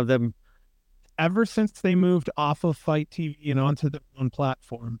anything of them. Ever since they moved off of Fight TV and onto their own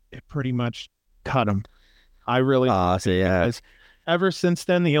platform, it pretty much cut them. I really. So yeah. Ever since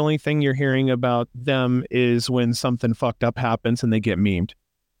then, the only thing you're hearing about them is when something fucked up happens and they get memed.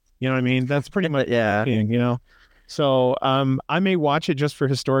 You know what I mean? That's pretty much yeah. So I may watch it just for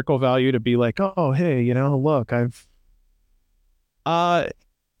historical value to be like, oh hey, look, I've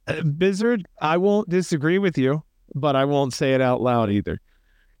Bizzard, I won't disagree with you, but I won't say it out loud either.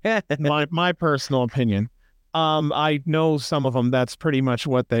 my personal opinion. I know some of them, that's pretty much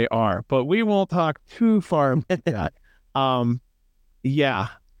what they are, but we won't talk too far about that. Yeah.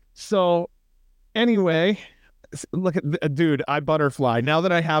 So anyway, look at dude, I butterfly. Now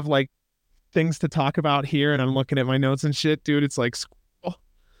that I have like things to talk about here and I'm looking at my notes and shit, dude, it's like I'm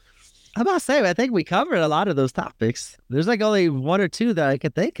about to say, I think we covered a lot of those topics. There's like only one or two that I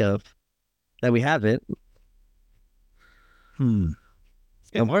could think of that we haven't. The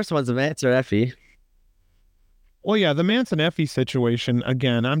worst one's the Manson Effie. Well, yeah, the Manson Effie situation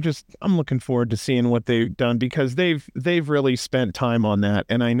again. I'm looking forward to seeing what they've done because they've really spent time on that,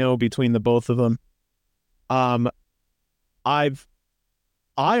 and I know between the both of them, I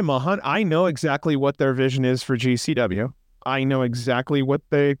know exactly what their vision is for GCW. I know exactly what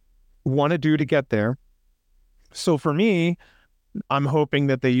they want to do to get there. So for me, I'm hoping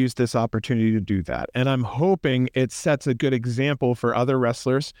that they use this opportunity to do that, and I'm hoping it sets a good example for other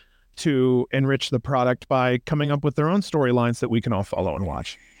wrestlers to enrich the product by coming up with their own storylines that we can all follow and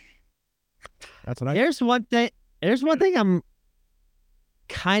watch. That's what Here's one thing I'm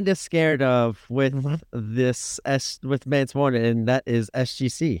kind of scared of with with Mance Warner, and that is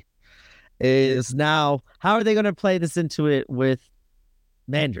SGC. Is now how are they going to play this into it with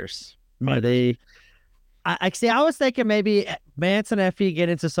Manders? Are they? I see. I was thinking maybe Mance and Effie get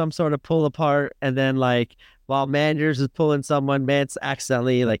into some sort of pull apart, and then like while Manders is pulling someone, Mance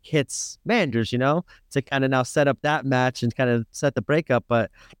accidentally like hits Manders, to kind of now set up that match and kind of set the breakup. But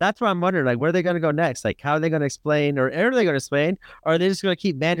that's what I'm wondering, like, where are they going to go next? Like, how are they going to explain, or are they going to explain, or are they just going to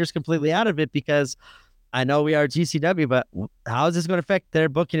keep Manders completely out of it? Because I know we are GCW, but how is this going to affect their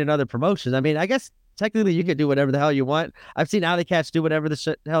booking in other promotions? I mean, I guess technically you could do whatever the hell you want. I've seen Alley Catch do whatever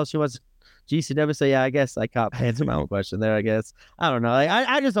the hell she wants. GCW, so yeah, I guess I caught answer my own question there. I guess I don't know. Like,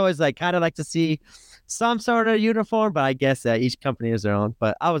 I just always kind of like to see some sort of uniform, but I guess each company is their own.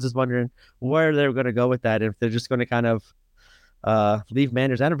 But I was just wondering where they're going to go with that. If they're just going to kind of leave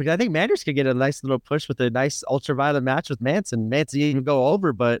Manders out, because I think Manders could get a nice little push with a nice ultraviolet match with Manson. Manson even go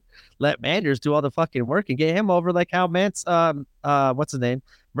over, but let Manders do all the fucking work and get him over, like how what's his name,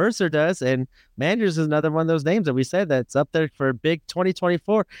 Mercer does. And Manders is another one of those names that we said that's up there for a big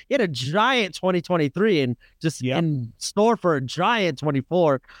 2024. He had a giant 2023 and just in store for a giant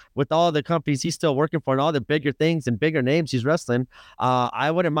 24 with all the companies he's still working for and all the bigger things and bigger names he's wrestling.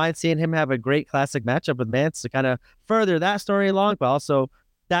 I wouldn't mind seeing him have a great classic matchup with Mance to kind of further that story along, but also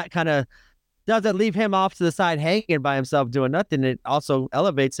that kind of doesn't leave him off to the side hanging by himself doing nothing. It also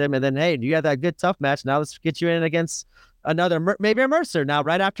elevates him. And then, hey, you got that good tough match. Now let's get you in against maybe a Mercer now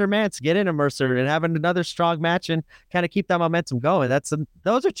right after Mance. Get in a Mercer and having another strong match and kind of keep that momentum going.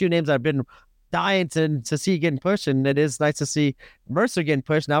 Those are two names I've been dying to see getting pushed, and it is nice to see Mercer getting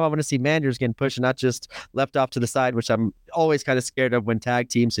pushed. Now I want to see Manders getting pushed and not just left off to the side, which I'm always kind of scared of when tag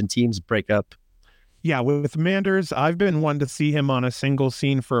teams and teams break up. Yeah, with Manders, I've been one to see him on a single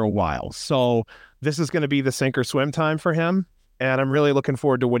scene for a while. So this is going to be the sink or swim time for him. And I'm really looking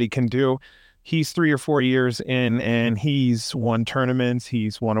forward to what he can do. He's 3 or 4 years in and he's won tournaments,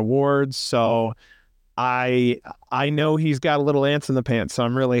 he's won awards. So I know he's got a little ants in the pants. So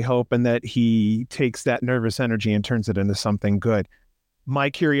I'm really hoping that he takes that nervous energy and turns it into something good.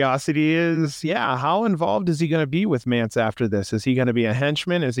 My curiosity is, yeah, how involved is he going to be with Mance after this? Is he going to be a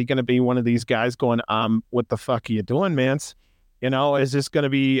henchman? Is he going to be one of these guys going, what the fuck are you doing, Mance? Is this going to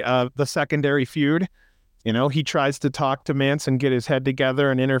be the secondary feud? He tries to talk to Mance and get his head together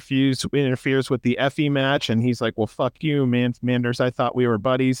and interferes with the Effie match. And he's like, well, fuck you, Manders. I thought we were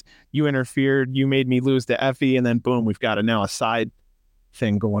buddies. You interfered. You made me lose to Effie. And then boom, we've got a side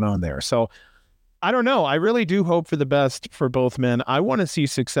thing going on there. So I don't know. I really do hope for the best for both men. I want to see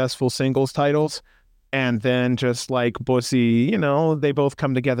successful singles titles and then just like Bussy, they both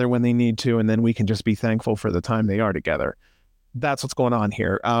come together when they need to, and then we can just be thankful for the time they are together. That's what's going on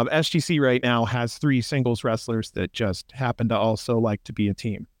here. SGC right now has 3 singles wrestlers that just happen to also like to be a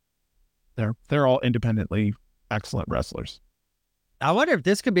team. They're all independently excellent wrestlers. I wonder if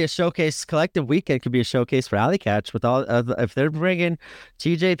this could be a showcase. Collective Weekend could be a showcase for Alley Catch with all. If they're bringing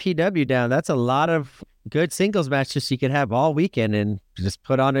TJPW down, that's a lot of good singles matches you could have all weekend and just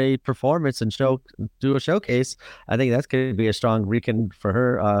put on a performance and do a showcase. I think that's going to be a strong weekend for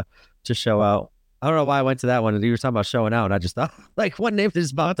her to show out. I don't know why I went to that one. You were talking about showing out, and I just thought, like, what name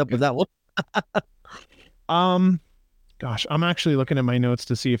just popped up with that one? Gosh, I'm actually looking at my notes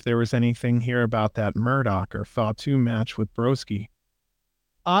to see if there was anything here about that Murdoch or Fatu match with Broski.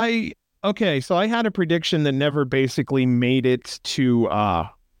 So I had a prediction that never basically made it to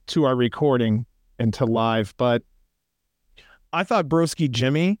our recording and to live, but I thought Broski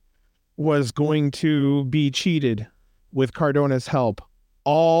Jimmy was going to be cheated with Cardona's help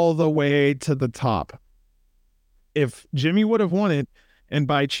all the way to the top. If Jimmy would have won it, and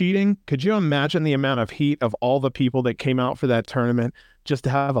by cheating, could you imagine the amount of heat of all the people that came out for that tournament just to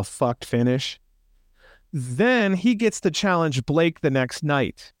have a fucked finish? Then he gets to challenge Blake the next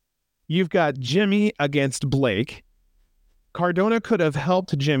night. You've got Jimmy against Blake. Cardona could have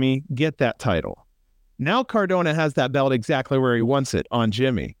helped Jimmy get that title. Now Cardona has that belt exactly where he wants it, on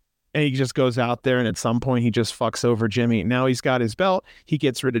Jimmy. And he just goes out there and at some point he just fucks over Jimmy. Now he's got his belt. He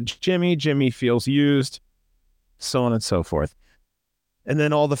gets rid of Jimmy. Jimmy feels used, so on and so forth. And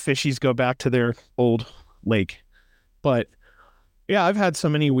then all the fishies go back to their old lake. But yeah, I've had so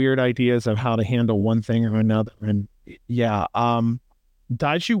many weird ideas of how to handle one thing or another. And yeah, Daiju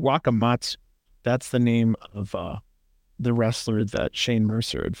Wakamatsu, that's the name of the wrestler that Shane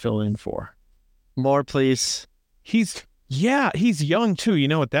Mercer would fill in for. More, please. He's young too. You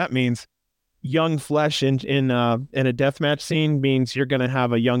know what that means? Young flesh in a deathmatch scene means you're going to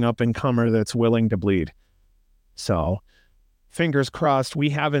have a young up-and-comer that's willing to bleed. So fingers crossed. We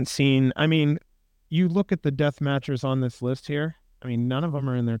haven't seen, you look at the death matchers on this list here. None of them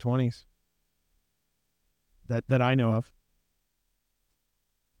are in their 20s that I know of.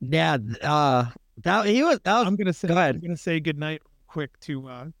 Yeah, I'm gonna say. Go ahead. I'm gonna say goodnight quick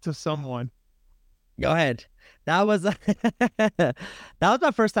to someone. Go ahead. That was that was my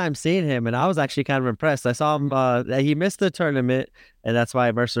first time seeing him, and I was actually kind of impressed. I saw him. He missed the tournament, and that's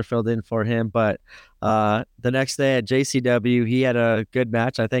why Mercer filled in for him. But the next day at JCW, he had a good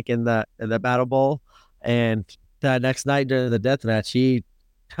match, I think, in the Battle Bowl, and that next night during the death match, he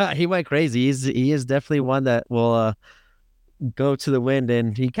went crazy. He is definitely one that will go to the wind,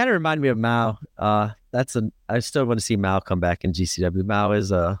 and he kind of reminded me of Mao. I still want to see Mao come back in GCW. Mao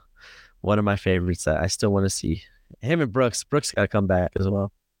is one of my favorites that I still want to see. Him and Brooks. Brooks got to come back as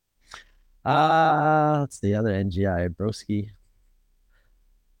well. That's the other NGI, Broski.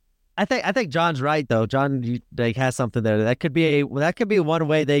 I think John's right though. John has something there. That could be one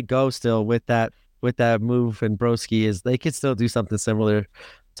way they go still with that move, and Broski is they could still do something similar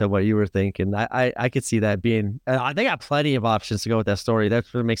to what you were thinking. I could see that being. They got plenty of options to go with that story.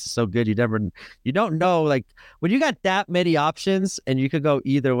 That's what makes it so good. You don't know, like when you got that many options and you could go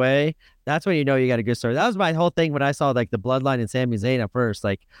either way. That's when you know you got a good story. That was my whole thing when I saw like the Bloodline and Sami Zayn at first.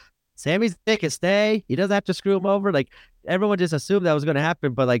 Like Sami Zayn can stay. He doesn't have to screw him over. Like everyone just assumed that was going to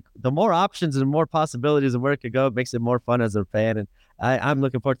happen. But like the more options and more possibilities and where it could go, it makes it more fun as a fan. And I'm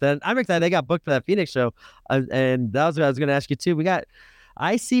looking forward to that. I'm excited they got booked for that Phoenix show. And that was what I was going to ask you too. We got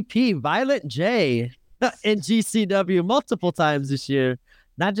ICP Violet J in GCW multiple times this year,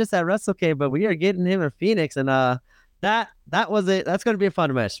 not just at WrestleCade, but we are getting him in Phoenix. And That was it. That's going to be a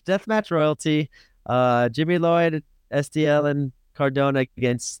fun match. Deathmatch royalty. Jimmy Lloyd, SDL, and Cardona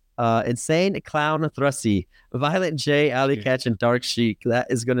against Insane Clown Thrusty, Violent J, Ali Catch, and Dark Sheik. That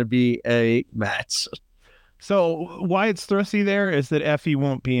is going to be a match. So why it's thrusty there is that Effie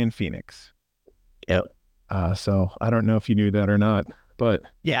won't be in Phoenix. Yep. So I don't know if you knew that or not, but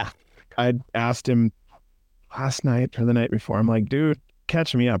Yeah. I asked him last night or the night before. I'm like, dude,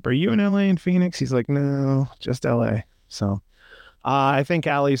 catch me up. Are you in LA and Phoenix? He's like, no, just LA. So I think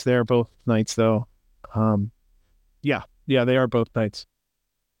Allie's there both nights though. Yeah, they are both nights.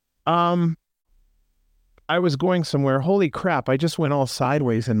 Um, I was going somewhere. Holy crap! I just went all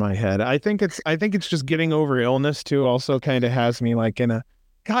sideways in my head. I think it's just getting over illness too. Also, kind of has me like in a.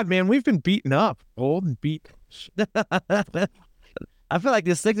 God, man, we've been beaten up, old and beat. I feel like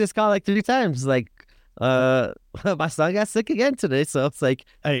this sickness called like 3 times. Like, my son got sick again today, so it's like,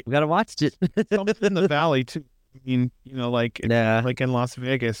 Hey, we gotta watch it. something in the valley too. I mean, Yeah. like in Las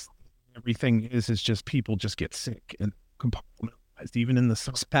Vegas, everything is just people just get sick and compartmentalized. Even in the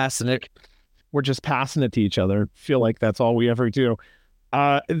summer, Just passing it. we're just passing it to each other. Feel like that's all we ever do.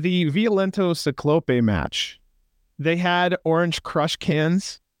 The Violento Ciclope match, they had orange crush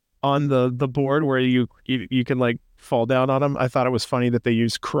cans on the board where you can like fall down on them. I thought it was funny that they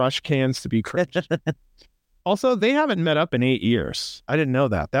used crush cans to be crushed. Also, they haven't met up in 8 years. I didn't know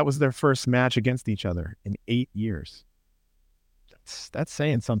that. That was their first match against each other in 8 years. That's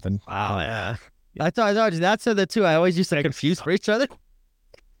saying something. Wow, yeah. I told you that's the two I always used to confuse for each other.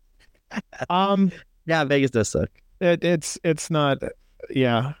 Um, Yeah, Vegas does suck. it's not.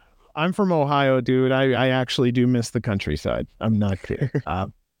 Yeah, I'm from Ohio, dude. I actually do miss the countryside. I'm not kidding.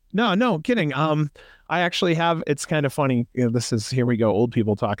 No, kidding. I actually have. It's kind of funny. This is here we go. Old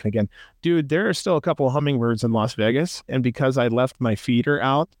people talking again, dude. There are still a couple of hummingbirds in Las Vegas, and because I left my feeder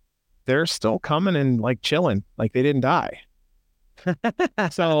out, they're still coming and like chilling, like they didn't die.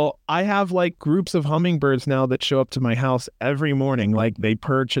 So I have like groups of hummingbirds now that show up to my house every morning. Like they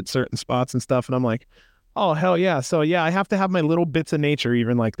perch at certain spots and stuff, and I'm like, oh hell yeah. So yeah, I have to have my little bits of nature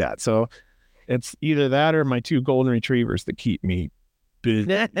even like that. So it's either that or my 2 golden retrievers that keep me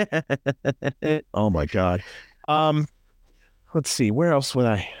busy. Oh my god. Um, let's see. Where else did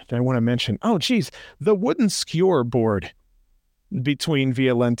I want to mention? Oh geez, the wooden skewer board between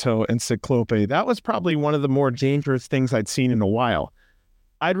Violento and Ciclope. That was probably one of the more dangerous things I'd seen in a while.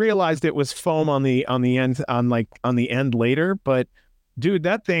 I'd realized it was foam on the end later, but dude,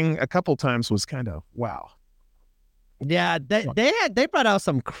 that thing a couple times was kind of wow. Yeah, they brought out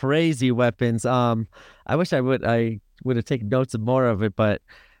some crazy weapons. I wish I would have taken notes of more of it, but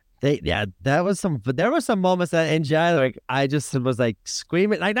there was some moments that NGI like I just was like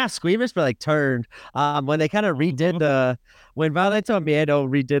screaming, like not squeamish, but like turned. When they kind of redid when Violento and Miedo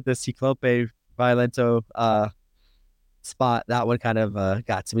redid the Ciclope Violento spot, that one kind of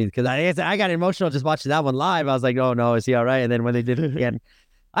got to me because I got emotional just watching that one live. I was like, oh no, is he all right? And then when they did it again,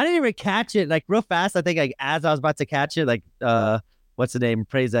 I didn't even catch it like real fast. I think like as I was about to catch it, like what's the name?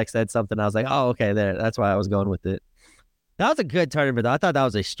 Praise X said something. I was like, oh okay, there. That's why I was going with it. That was a good tournament, though. I thought that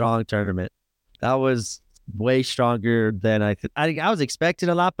was a strong tournament. That was way stronger than I was expecting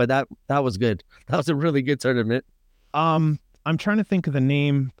a lot, but that was good. That was a really good tournament. I'm trying to think of the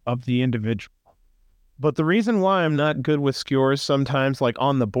name of the individual, but the reason why I'm not good with skewers sometimes, like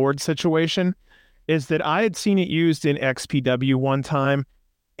on the board situation, is that I had seen it used in XPW one time,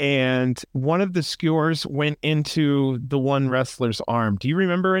 and one of the skewers went into the one wrestler's arm. Do you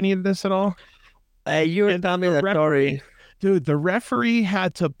remember any of this at all? Hey, you were telling me that story. Dude, the referee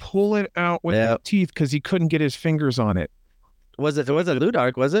had to pull it out with his teeth because he couldn't get his fingers on it. Was it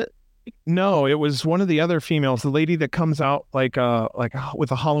Ludark, was it? No, it was one of the other females, the lady that comes out like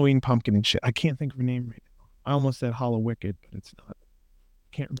with a Halloween pumpkin and shit. I can't think of her name right now. I almost said Hollow Wicked, but it's not.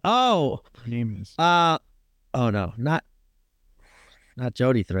 Can't remember Oh. what her name is. Oh no, not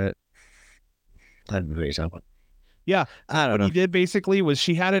Jody Threat. I don't know what you're talking about. Yeah, I don't what know. he did basically was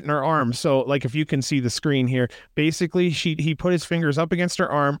she had it in her arm. So like if you can see the screen here, basically he put his fingers up against her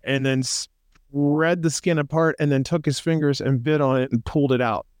arm and then spread the skin apart and then took his fingers and bit on it and pulled it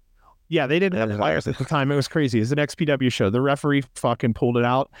out. Yeah, they didn't have pliers at the time. It was crazy. It's an XPW show. The referee fucking pulled it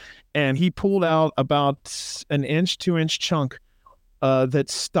out, and he pulled out about an 2-inch chunk that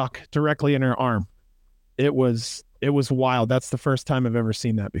stuck directly in her arm. It was wild. That's the first time I've ever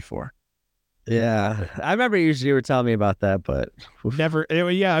seen that before. Yeah, I remember you were telling me about that, but never.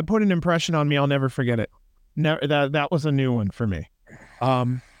 Yeah, it put an impression on me. I'll never forget it. Never, that was a new one for me.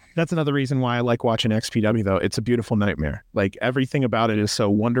 That's another reason why I like watching XPW though. It's a beautiful nightmare. Like everything about it is so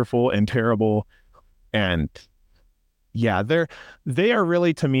wonderful and terrible, and yeah, they are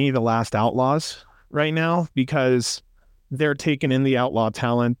really to me the last outlaws right now because they're taking in the outlaw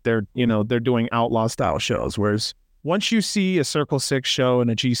talent. They're doing outlaw style shows. Whereas once you see a Circle Six show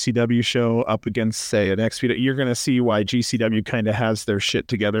and a GCW show up against, say, an XPW, you're going to see why GCW kind of has their shit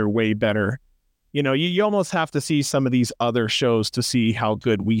together way better. You almost have to see some of these other shows to see how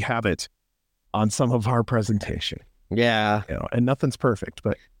good we have it on some of our presentation. Yeah. And nothing's perfect,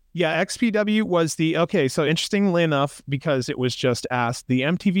 but yeah, XPW was okay. So interestingly enough, because it was just asked, the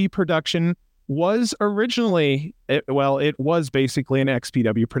MTV production was originally, it was basically an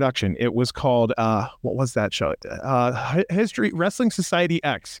XPW production. It was called, what was that show? History Wrestling Society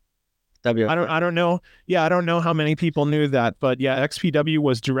X. I don't know. Yeah, I don't know how many people knew that, but yeah, XPW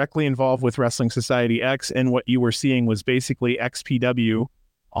was directly involved with Wrestling Society X, and what you were seeing was basically XPW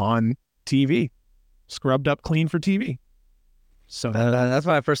on TV, scrubbed up clean for TV. So that's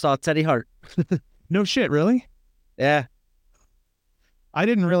when I first saw Teddy Hart. No shit, really? Yeah. I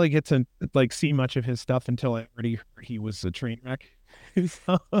didn't really get to see much of his stuff until I already heard he was a train wreck.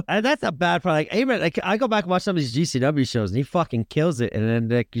 And that's a bad part. Even I go back and watch some of these GCW shows, and he fucking kills it. And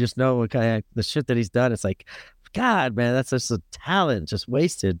then you just know what kind of the shit that he's done. It's like, God, man, that's just a talent just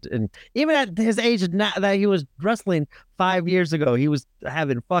wasted. And even at his age, that he was wrestling 5 years ago, he was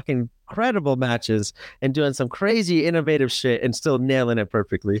having fucking incredible matches and doing some crazy innovative shit and still nailing it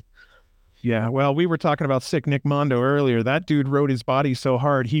perfectly. Yeah, well, we were talking about Sick Nick Mondo earlier. That dude rode his body so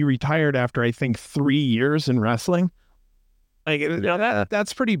hard, he retired after, I think, 3 years in wrestling.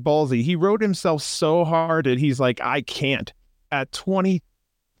 That's pretty ballsy. He rode himself so hard that he's like, I can't. At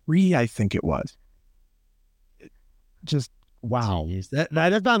 23, I think it was. Just, wow. Jeez. That's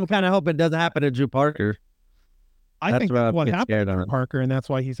what I'm kind of hoping doesn't happen to Drew Parker. I think that's what happened to Parker, and that's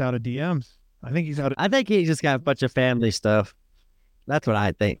why he's out of DMs. I think he just got a bunch of family stuff. That's what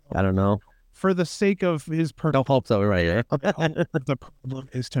I think. I don't know. For the sake of his don't hope so, right? Yeah. The problem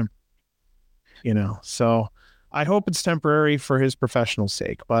is temporary. So I hope it's temporary for his professional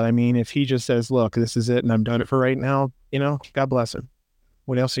sake. But I mean, if he just says, "Look, this is it, and I'm done it for right now," God bless him.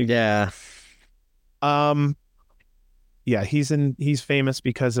 What else? Yeah. Yeah, he's famous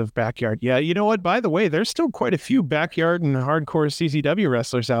because of Backyard. Yeah, you know what? By the way, there's still quite a few Backyard and hardcore CZW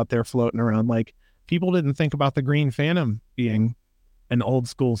wrestlers out there floating around. Like, people didn't think about the Green Phantom being an old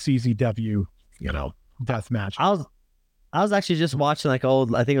school CZW, death match. I was actually just watching I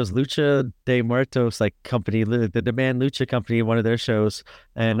think it was Lucha de Muertos company, the Demand Lucha company, one of their shows,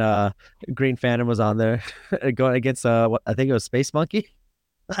 and Green Phantom was on there going against I think it was Space Monkey.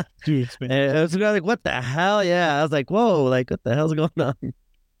 Dude, and it was like, what the hell? Yeah, I was like, whoa, what the hell's going on?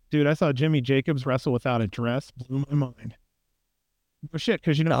 Dude, I saw Jimmy Jacobs wrestle without a dress. Blew my mind. Oh shit,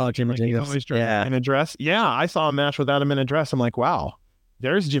 because Jimmy Jacobs always in a dress. Yeah, I saw a match without him in a dress. I'm like, wow,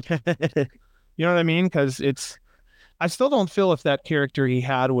 there's Jimmy. You know what I mean? Because I still don't feel if that character he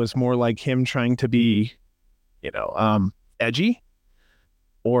had was more like him trying to be, edgy,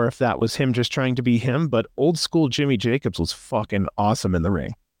 or if that was him just trying to be him. But old school Jimmy Jacobs was fucking awesome in the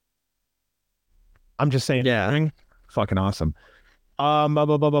ring. I'm just saying, yeah, fucking awesome.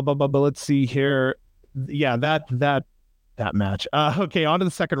 Let's see here. Yeah, that match. Okay, on to the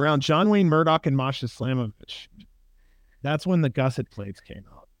second round. John Wayne Murdoch and Masha Slamovich. That's when the gusset plates came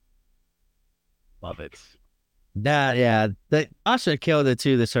out. Love it. Yeah. Masha killed it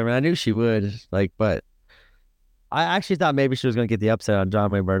too this tournament. I knew she would. But I actually thought maybe she was going to get the upset on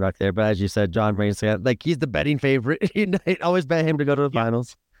John Wayne Murdoch there. But as you said, John Wayne's he's the betting favorite. You'd always bet him to go to the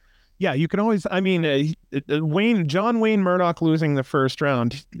finals. Yeah, you can always. I mean, John Wayne Murdoch losing the first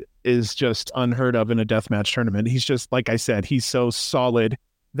round is just unheard of in a deathmatch tournament. He's just, like I said, he's so solid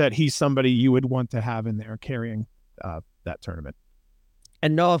that he's somebody you would want to have in there carrying that tournament.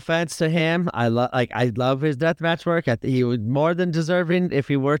 And no offense to him, I love his deathmatch work. I think he was more than deserving if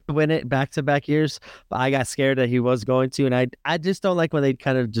he were to win it back-to-back years. But I got scared that he was going to, and I just don't like when they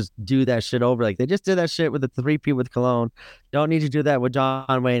kind of just do that shit over. They just did that shit with the 3P with Cologne. Don't need to do that with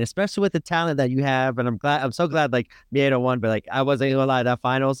John Wayne, especially with the talent that you have. And I'm so glad Miedo won. But I wasn't gonna lie, that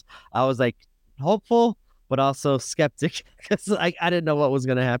finals, I was hopeful, but also skeptic because I didn't know what was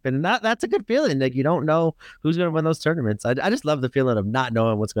going to happen. And that's a good feeling. You don't know who's going to win those tournaments. I just love the feeling of not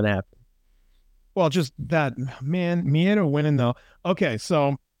knowing what's going to happen. Well, just that, man, Miedo winning though. Okay,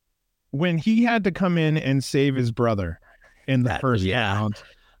 so when he had to come in and save his brother in the first round.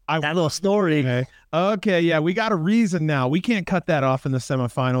 That little story. Okay, yeah, we got a reason now. We can't cut that off in the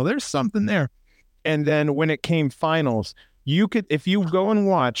semifinal. There's something there. And then when it came finals, you could, if you go and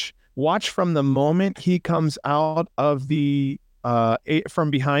watch from the moment he comes out of the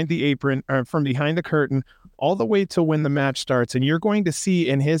from behind the apron or from behind the curtain all the way to when the match starts, and you're going to see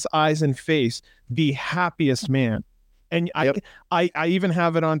in his eyes and face the happiest man And Yep. I even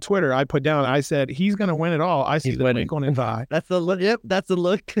have it on Twitter. I put down, I said, he's going to win it all. I see He's the winning. twinkle in his eye. That's the look. Yep, that's the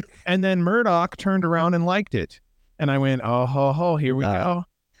look. And then Murdoch turned around and liked it. And I went, oh, ho, ho, here we go.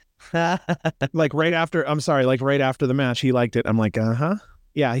 Like right after, I'm sorry, like right after the match, he liked it. I'm like, uh-huh.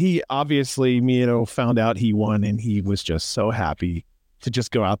 Yeah, he obviously, Miedo found out he won and he was just so happy to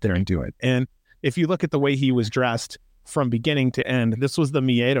just go out there and do it. And if you look at the way he was dressed from beginning to end, this was the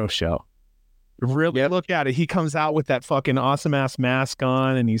Miedo show. Really look at it. He comes out with that fucking awesome ass mask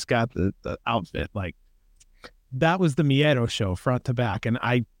on and he's got the outfit. Like that was the Miedo show front to back. And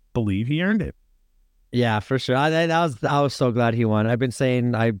I believe he earned it. Yeah, for sure. I was so glad he won. I've been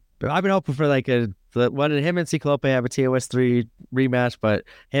saying I've been hoping for like one of him and Ciclope have a TOS 3 rematch, but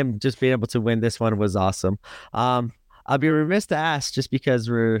him just being able to win this one was awesome. I'll be remiss to ask just because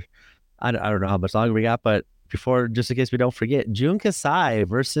I don't know how much longer we got, but before, just in case we don't forget, Jun Kasai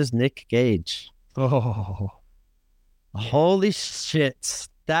versus Nick Gage. Oh, holy shit.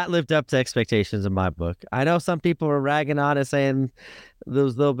 That lived up to expectations in my book. I know some people were ragging on it saying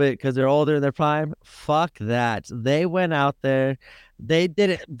those little bit because they're older in their prime. Fuck that. They went out there. They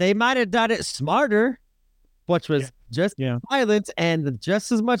did it. They might have done it smarter, which was just violence and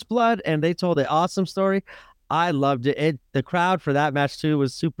just as much blood. And they told an awesome story. I loved it. The crowd for that match too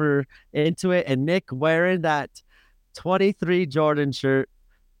was super into it. And Nick wearing that 23 Jordan shirt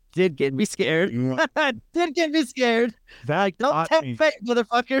did get me scared. Did get me scared. That don't tempt fate,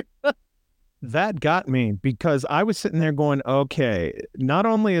 motherfucker. That got me because I was sitting there going, okay, not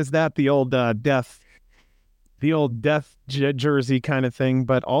only is that the old death jersey kind of thing,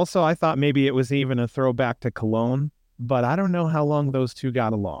 but also I thought maybe it was even a throwback to Cologne. But I don't know how long those two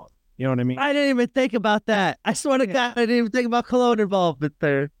got along. You know what I mean? I didn't even think about that. I swear to God, I didn't even think about Cologne involvement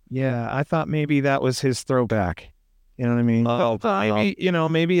there. Yeah, I thought maybe that was his throwback. You know what I mean? Maybe,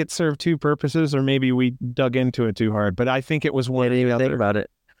 maybe it served two purposes, or maybe we dug into it too hard. But I think it was one. I didn't even think about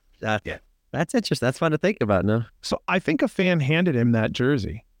it. That's interesting. That's fun to think about, no? So I think a fan handed him that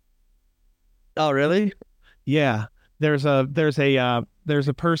jersey. Oh, really? Yeah. There's a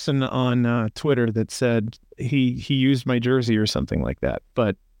person on Twitter that said he used my jersey or something like that.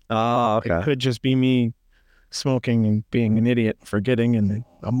 But it could just be me smoking and being an idiot, forgetting, and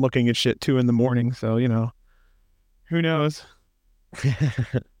I'm looking at shit 2 a.m. So who knows?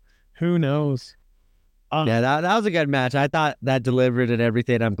 Who knows? Yeah, that was a good match. I thought that delivered and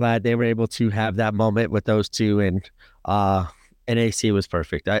everything. I'm glad they were able to have that moment with those two, and AC was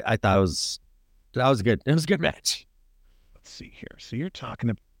perfect. I thought that was good. It was a good match. Let's see here. So you're talking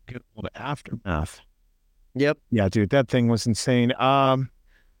about good old Aftermath. Yep. Yeah, dude, that thing was insane.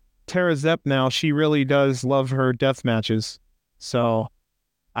 Tara Zepp now, she really does love her death matches. So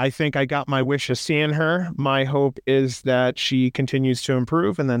I think I got my wish of seeing her. My hope is that she continues to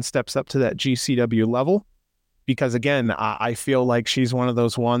improve and then steps up to that GCW level. Because again, I feel like she's one of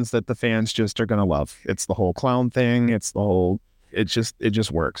those ones that the fans just are going to love. It's the whole clown thing. It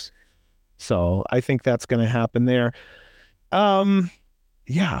just works. So I think that's going to happen there.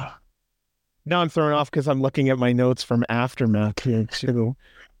 Yeah. Now I'm thrown off because I'm looking at my notes from Aftermath here too.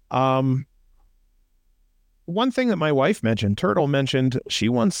 One thing that my wife mentioned, Turtle mentioned, she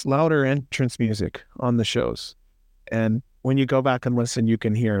wants louder entrance music on the shows. And when you go back and listen, you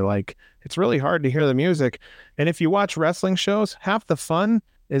can hear, like, it's really hard to hear the music. And if you watch wrestling shows, half the fun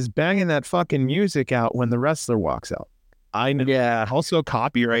is banging that fucking music out when the wrestler walks out. I know. Yeah. Also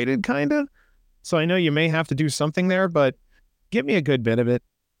copyrighted, kind of. So I know you may have to do something there, but give me a good bit of it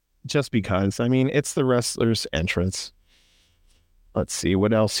just because. I mean, it's the wrestler's entrance. Let's see,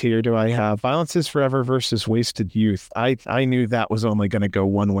 what else here do I have? Violence is Forever versus Wasted Youth. I knew that was only going to go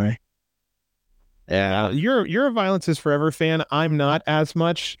one way. Yeah, you're a Violence is Forever fan. I'm not as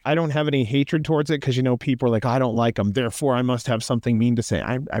much. I don't have any hatred towards it because, people are like, I don't like them, therefore I must have something mean to say.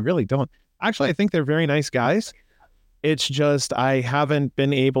 I really don't. Actually, I think they're very nice guys. It's just I haven't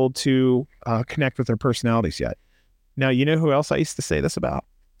been able to connect with their personalities yet. Now, you know who else I used to say this about?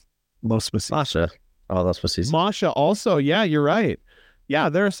 Los Masis. Masha. Oh, Los Masis. Masha also. Yeah, you're right. Yeah,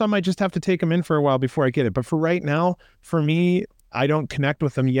 there are some I just have to take them in for a while before I get it. But for right now, for me, I don't connect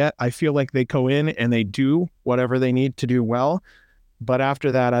with them yet. I feel like they go in and they do whatever they need to do well. But after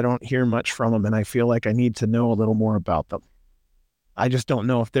that, I don't hear much from them. And I feel like I need to know a little more about them. I just don't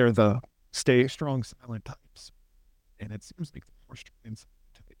know if they're the stay strong silent types. And it seems like the more strong silent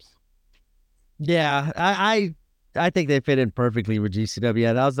types. Yeah, I think they fit in perfectly with GCW.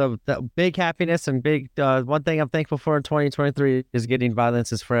 Yeah, that was a big happiness and big one thing I'm thankful for in 2023 is getting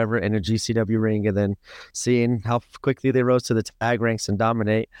Violence is Forever in a GCW ring and then seeing how quickly they rose to the tag ranks and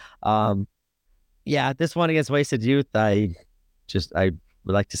dominate. Yeah, this one against Wasted Youth, I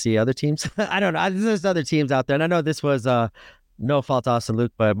would like to see other teams. I don't know. There's other teams out there, and I know this was no fault to Austin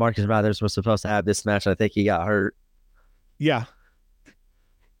Luke, but Marcus Mathers was supposed to have this match. I think he got hurt. Yeah.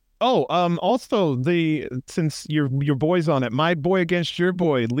 Oh, also since your boy's on it, my boy against your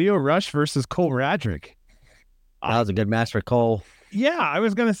boy, Leo Rush versus Cole Radrick. That was a good match for Cole. Yeah, I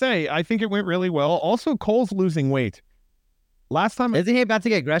was gonna say, I think it went really well. Also, Cole's losing weight. Last time, isn't he about to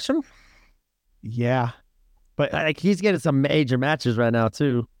get Gresham? Yeah, but like he's getting some major matches right now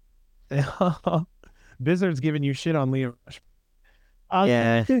too. Blizzard's giving you shit on Leo Rush.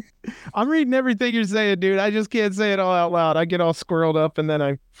 Yeah, I'm reading everything you're saying, dude. I just can't say it all out loud. I get all squirreled up and then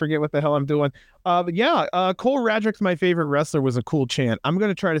I forget what the hell I'm doing. But yeah, Cole Radrick's my favorite wrestler was a cool chant. I'm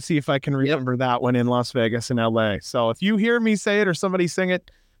going to try to see if I can remember that one in Las Vegas and LA. So if you hear me say it or somebody sing it,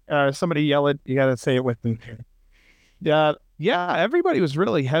 somebody yell it, you got to say it with me. Yeah, everybody was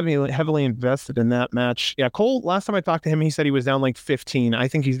really heavily invested in that match. Yeah, Cole, last time I talked to him, he said he was down like 15. I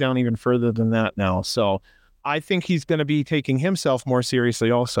think he's down even further than that now. So I think he's going to be taking himself more seriously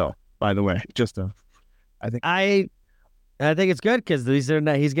also, by the way. I think it's good because he's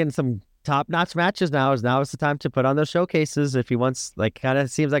getting some top-notch matches now. Now is the time to put on those showcases. If he wants, like, kind of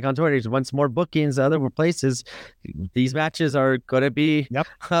seems like on Twitter, he wants more bookings other places. These matches are going to be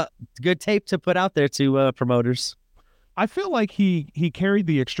good tape to put out there to promoters. I feel like he carried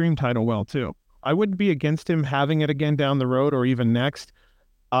the Extreme title well, too. I wouldn't be against him having it again down the road or even next.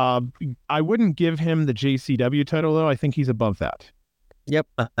 I wouldn't give him the GCW title, though. I think he's above that. Yep,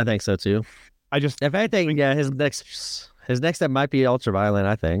 I think so, too. If anything, yeah, his next step might be Ultraviolent,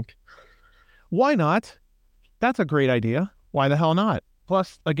 I think. Why not? That's a great idea. Why the hell not?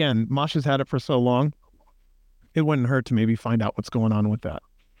 Plus, again, Mosh has had it for so long. It wouldn't hurt to maybe find out what's going on with that.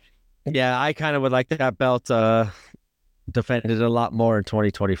 Yeah, I kind of would like that belt defended a lot more in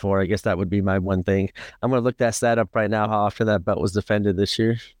 2024. I guess that would be my one thing. I'm going to look that stat up right now, how often that belt was defended this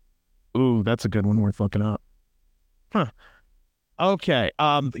year. Ooh, that's a good one worth looking up. Huh. Okay.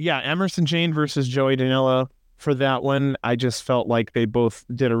 Yeah, Emerson Jane versus Joey Danilo. For that one, I just felt like they both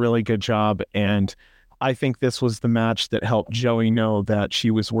did a really good job, and I think this was the match that helped Joey know that she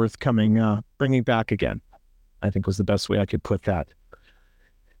was worth bringing back again. I think was the best way I could put that.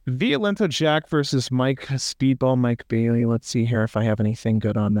 Violento Jack versus Mike Bailey. Let's see here if I have anything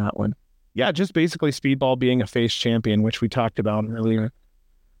good on that one. Yeah, just basically Speedball being a face champion, which we talked about earlier.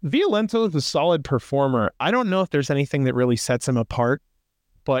 Violento is a solid performer. I don't know if there's anything that really sets him apart,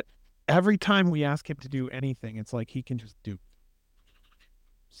 but every time we ask him to do anything, it's like he can just do.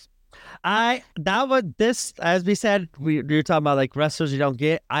 As we said, we were talking about like wrestlers you don't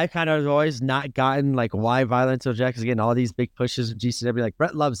get. I kind of always not gotten like why Violento Jack is getting all these big pushes in GCW. Like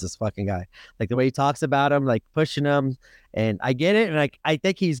Brett loves this fucking guy. Like the way he talks about him, like pushing him, and I get it. And like I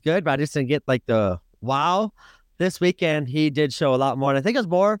think he's good, but I just didn't get like the wow. This weekend he did show a lot more, and I think it was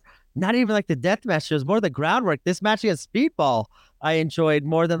more not even like the death match. It was more the groundwork. This match against Speedball I enjoyed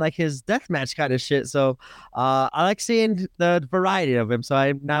more than like his deathmatch kind of shit. So I like seeing the variety of him. So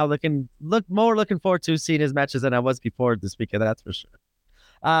I'm now looking forward to seeing his matches than I was before this weekend. That's for sure.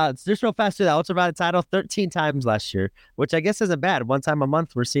 Just real fast to the Ultraviolet title 13 times last year, which I guess isn't bad. One time a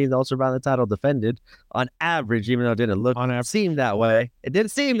month we're seeing the Ultraviolet title defended on average, even though it didn't seem that way. It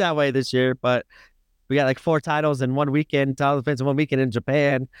didn't seem that way this year, but we got like 4 titles in one weekend, title defense in one weekend in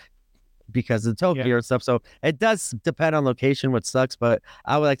Japan because of Tokyo and stuff. So it does depend on location, which sucks, but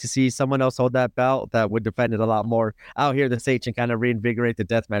I would like to see someone else hold that belt that would defend it a lot more out here this H and kind of reinvigorate the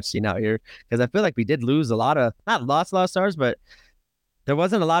deathmatch scene out here. Because I feel like we did lose a lot of, not lost a lot of stars, but there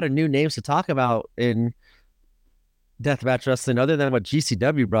wasn't a lot of new names to talk about in deathmatch wrestling other than what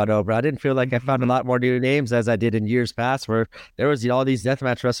GCW brought over. I didn't feel like I found a lot more new names as I did in years past where there was all these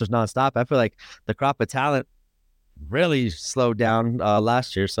deathmatch wrestlers nonstop. I feel like the crop of talent really slowed down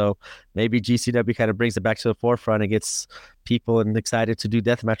last year. So maybe GCW kind of brings it back to the forefront and gets people and excited to do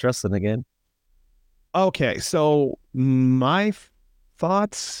deathmatch wrestling again. Okay, so my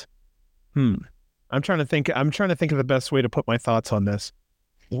thoughts. I'm trying to think of the best way to put my thoughts on this.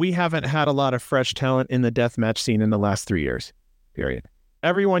 We haven't had a lot of fresh talent in the deathmatch scene in the last 3 years, period.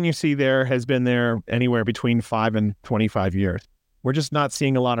 Everyone you see there has been there anywhere between 5 and 25 years. We're just not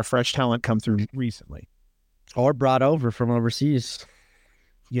seeing a lot of fresh talent come through recently. Or brought over from overseas.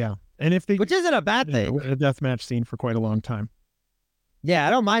 Yeah. Which isn't a bad thing. A deathmatch scene for quite a long time. Yeah, I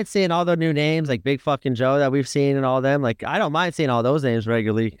don't mind seeing all the new names like Big Fucking Joe that we've seen and all them. Like, I don't mind seeing all those names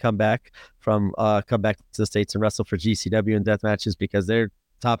regularly come back to the States and wrestle for GCW and death matches because they're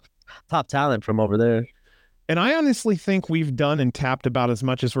top talent from over there. And I honestly think we've done and tapped about as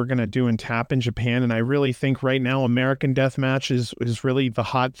much as we're going to do and tap in Japan. And I really think right now American deathmatch is really the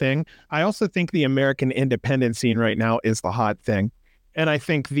hot thing. I also think the American independent scene right now is the hot thing. And I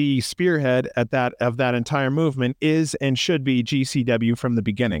think the spearhead of that entire movement is and should be GCW from the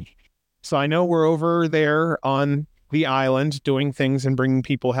beginning. So I know we're over there on the island doing things and bringing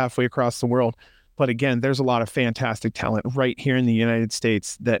people halfway across the world. But again, there's a lot of fantastic talent right here in the United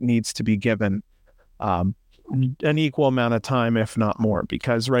States that needs to be given an equal amount of time, if not more,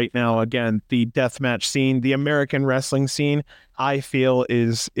 because right now, again, the deathmatch scene, the American wrestling scene, I feel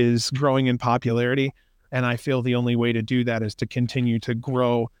is growing in popularity. And I feel the only way to do that is to continue to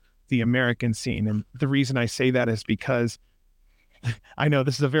grow the American scene. And the reason I say that is because I know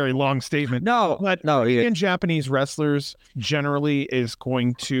this is a very long statement. But in Japanese wrestlers generally is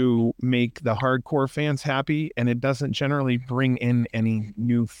going to make the hardcore fans happy, and it doesn't generally bring in any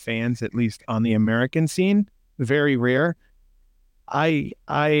new fans, at least on the American scene. Very rare. I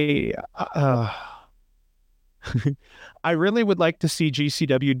really would like to see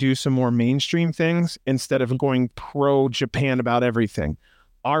GCW do some more mainstream things instead of going pro Japan about everything.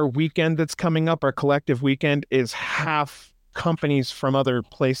 Our weekend that's coming up, our collective weekend, is half companies from other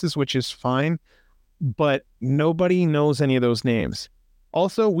places, which is fine, but nobody knows any of those names.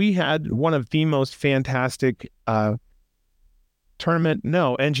 Also, we had one of the most fantastic NGIs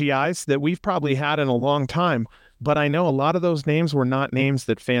that we've probably had in a long time, but I know a lot of those names were not names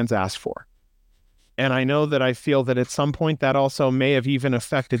that fans asked for. And I know that I feel that at some point that also may have even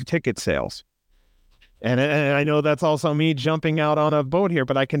affected ticket sales. And I know that's also me jumping out on a boat here,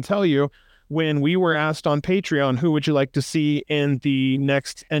 but I can tell you, when we were asked on Patreon, who would you like to see in the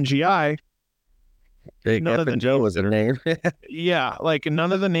next NGI? Big F and Joe was their name. Yeah, like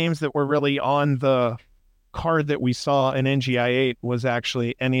none of the names that were really on the card that we saw in NGI 8 was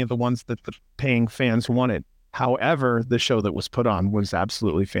actually any of the ones that the paying fans wanted. However, the show that was put on was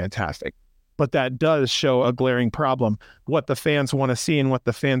absolutely fantastic. But that does show a glaring problem. What the fans want to see and what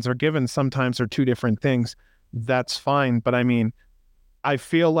the fans are given sometimes are two different things. That's fine. But I mean, I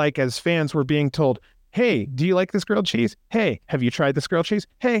feel like as fans, we're being told, hey, do you like this grilled cheese? Hey, have you tried this grilled cheese?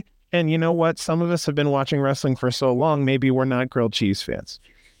 Hey, and you know what? Some of us have been watching wrestling for so long, maybe we're not grilled cheese fans.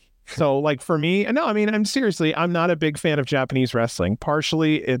 So like for me, no, I mean, I'm not a big fan of Japanese wrestling.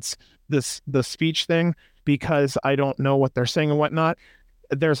 Partially it's the speech thing because I don't know what they're saying and whatnot.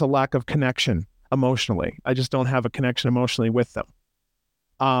 There's a lack of connection emotionally. I just don't have a connection emotionally with them.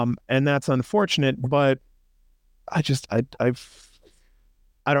 And that's unfortunate, but I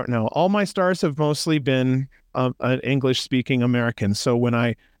don't know. All my stars have mostly been an English-speaking American. So when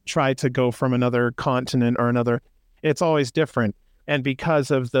I try to go from another continent or another, it's always different. And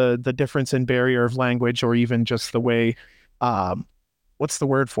because of the difference in barrier of language, or even just the way, what's the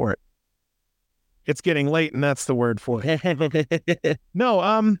word for it? It's getting late, and that's the word for it.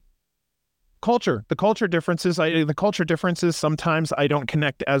 No, culture. The culture differences. Sometimes I don't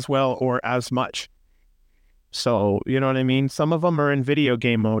connect as well or as much. So, you know what I mean? Some of them are in video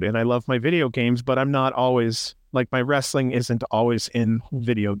game mode, and I love my video games, but I'm not always, like, my wrestling isn't always in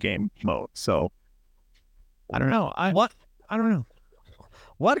video game mode. So, I don't know. I don't know.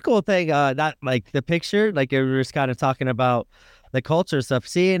 One cool thing, not like the picture, like we were just kind of talking about the culture stuff,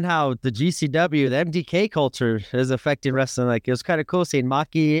 seeing how the GCW, the MDK culture is affecting wrestling. Like it was kind of cool seeing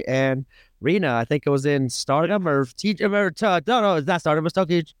Maki and Rina. I think it was in Stardom or no, it's not Stardom. It was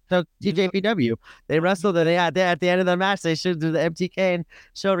TJPW. They wrestled and at the end of the match, they should do the MTK and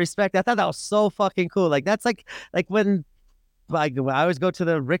show respect. I thought that was so fucking cool. Like that's like when I always go to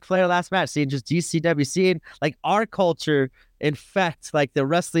the Ric Flair last match, seeing just GCW, seeing like our culture infect like the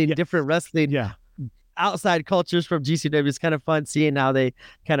wrestling, different wrestling. Yeah. Outside cultures from GCW. Is kind of fun seeing how they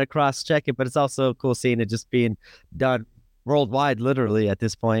kind of cross check it, but it's also cool seeing it just being done worldwide, literally at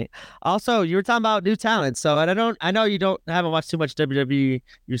this point. Also, you were talking about new talent, so and I know you haven't watched too much WWE,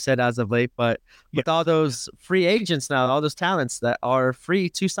 you said as of late, but with all those free agents now, all those talents that are free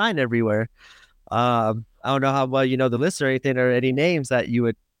to sign everywhere, I don't know how well you know the list or anything, or any names that you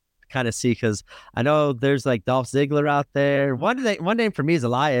would kind of see, because I know there's like Dolph Ziggler out there. One name for me is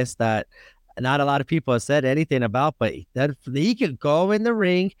Elias that not a lot of people have said anything about, but that he could go in the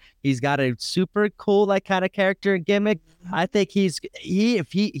ring. He's got a super cool like kind of character and gimmick. I think he is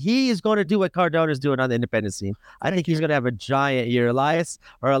going to do what Cardona is doing on the independent scene. I think he's going to have a giant year. Elias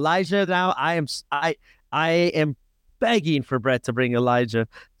or Elijah. Now I am begging for Brett to bring Elijah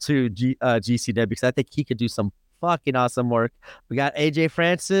to GCW because I think he could do some fucking awesome work. We got AJ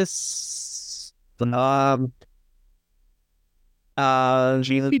Francis.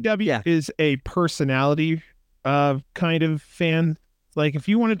 GCW is a personality kind of fan. Like if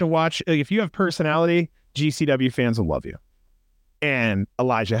you wanted to watch, if you have personality, GCW fans will love you. And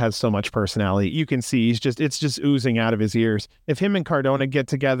Elijah has so much personality. You can see it's just oozing out of his ears. If him and Cardona get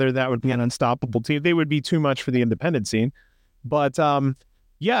together, that would be an unstoppable team. They would be too much for the independent scene. But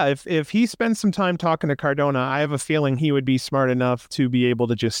yeah, if he spends some time talking to Cardona, I have a feeling he would be smart enough to be able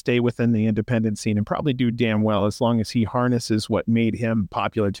to just stay within the independent scene and probably do damn well as long as he harnesses what made him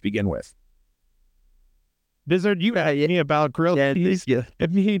popular to begin with. Blizzard, you asked Yeah, me about grilled yeah, cheese. yeah.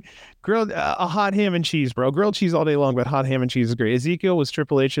 If you grilled a hot ham and cheese, bro, grilled cheese all day long, but hot ham and cheese is great. Ezekiel was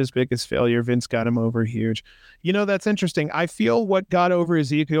Triple H's biggest failure. Vince got him over huge. You know, that's interesting. I feel what got over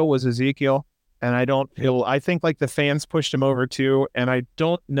Ezekiel was Ezekiel, and I don't feel. I think like the fans pushed him over too, and I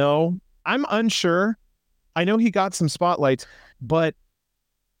don't know. I'm unsure. I know he got some spotlights, but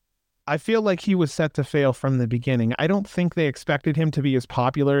I feel like he was set to fail from the beginning. I don't think they expected him to be as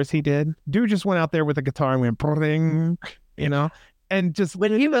popular as he did. Dude just went out there with a guitar and went, "Bring," you know, and just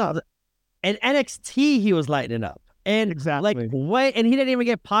When he was in NXT, he was lighting up. And like exactly. wait, and he didn't even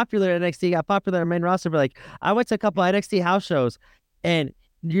get popular in NXT. He got popular in main roster, but like I went to a couple of NXT house shows, and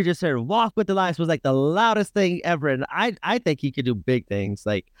you just heard "Walk with the Lions" was like the loudest thing ever. And I think he could do big things.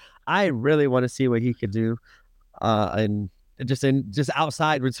 Like I really want to see what he could do, and just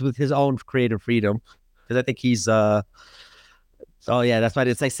outside with his own creative freedom, because I think he's Oh yeah, that's why I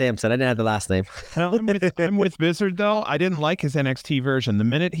didn't say Samson. I didn't have the last name. I'm with Blizzard though. I didn't like his NXT version. The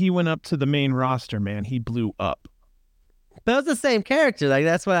minute he went up to the main roster, man, he blew up. But it was the same character. Like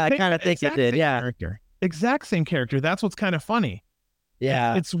that's what I kind of think it did. Yeah, character. Exact same character. That's what's kind of funny.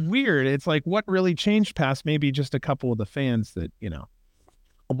 yeah. It's weird. It's like what really changed past maybe just a couple of the fans that, you know.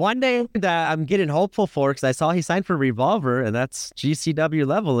 One day that I'm getting hopeful for, because I saw he signed for Revolver, and that's GCW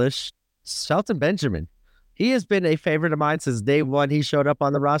level-ish. Shelton Benjamin. He has been a favorite of mine since day one he showed up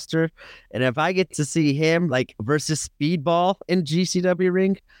on the roster. And if I get to see him like versus Speedball in GCW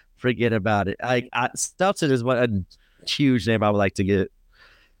ring, forget about it. Shelton is a huge name I would like to get.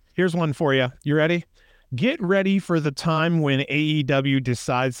 Here's one for you. You ready? Get ready for the time when AEW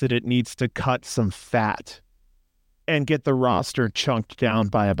decides that it needs to cut some fat and get the roster chunked down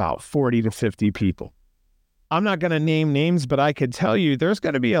by about 40 to 50 people. I'm not going to name names, but I could tell you there's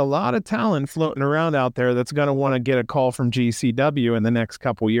going to be a lot of talent floating around out there that's going to want to get a call from GCW in the next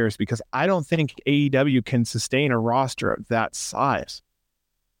couple years, because I don't think AEW can sustain a roster of that size.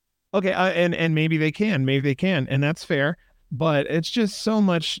 Okay, and maybe they can, and that's fair, but it's just so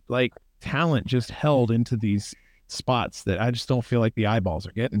much like talent just held into these spots that I just don't feel like the eyeballs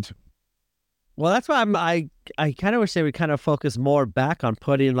are getting to. Well, that's why I kind of wish they would kind of focus more back on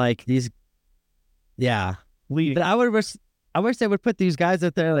putting like these, yeah. Leading. But I wish they would put these guys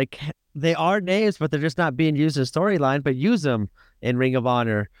out there like they are names, but they're just not being used as storyline. But use them in Ring of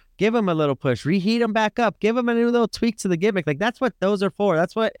Honor. Give them a little push. Reheat them back up. Give them a new little tweak to the gimmick. Like that's what those are for.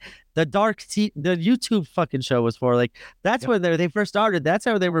 That's what the the YouTube fucking show was for. Like that's when they first started. That's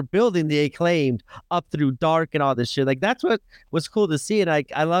how they were building the Acclaimed up through Dark and all this shit. Like that's what was cool to see. And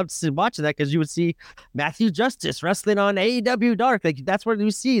I loved watching that, because you would see Matthew Justice wrestling on AEW Dark. Like that's where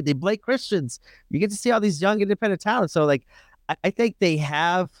you see the Blake Christians. You get to see all these young independent talent. So like I think they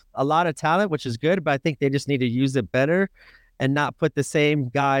have a lot of talent, which is good, but I think they just need to use it better and not put the same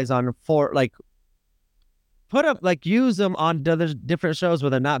guys on use them on other different shows where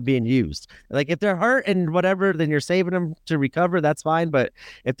they're not being used. Like if they're hurt and whatever, then you're saving them to recover. That's fine. But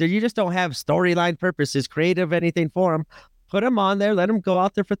if you just don't have storyline purposes, creative, anything for them, put them on there, let them go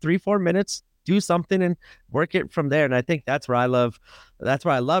out there for 3-4 minutes, do something and work it from there. And I think that's where I loved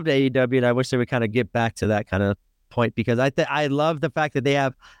AEW. And I wish they would kind of get back to that kind of point, because I love the fact that they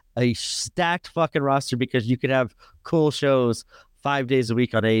have a stacked fucking roster, because you could have cool shows 5 days a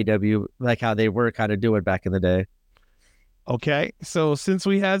week on AEW, like how they were kind of doing back in the day. Okay, so since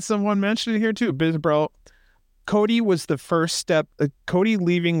we had someone mention it here too, bro, Cody was the first step. Cody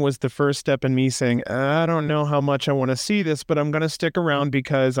leaving was the first step in me saying, I don't know how much I want to see this, but I'm going to stick around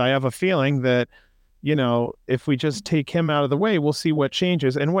because I have a feeling that, you know, if we just take him out of the way, we'll see what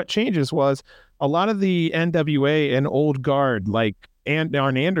changes. And what changes was a lot of the NWA and old guard, like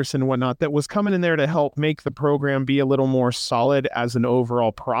Arn Anderson and whatnot, that was coming in there to help make the program be a little more solid as an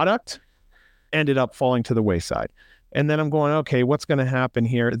overall product, ended up falling to the wayside. And then I'm going, okay, what's going to happen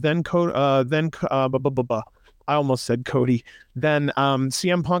here? Then I almost said Cody. Then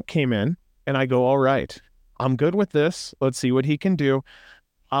CM Punk came in, and I go, all right, I'm good with this. Let's see what he can do.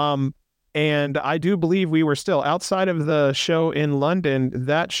 And I do believe we were still outside of the show in London.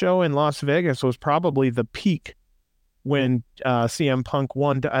 That show in Las Vegas was probably the peak when CM Punk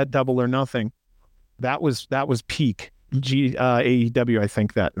won at Double or Nothing. That was peak AEW, I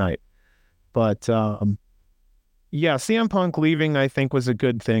think, that night. But yeah, CM Punk leaving, I think, was a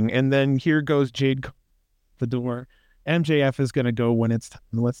good thing. And then here goes Jade the door. MJF is going to go when it's time.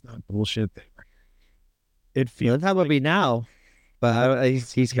 Let's not bullshit there. It feels That's how it would be now. But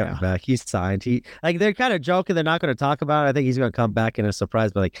he's coming Yeah. back. He's signed. He like they're kind of joking. They're not going to talk about it. I think he's going to come back in a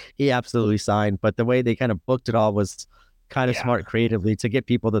surprise. But like he absolutely signed. But the way they kind of booked it all was kind of Yeah. smart creatively to get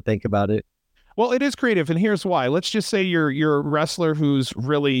people to think about it. Well, it is creative, and here's why. Let's just say your wrestler who's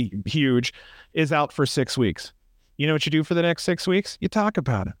really huge is out for 6 weeks. You know what you do for the next 6 weeks? You talk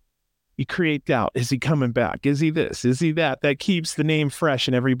about it. You create doubt. Is he coming back? Is he this? Is he that? That keeps the name fresh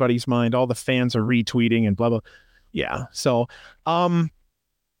in everybody's mind. All the fans are retweeting and blah blah. Yeah. So, um,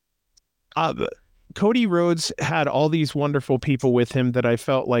 uh, Cody Rhodes had all these wonderful people with him that I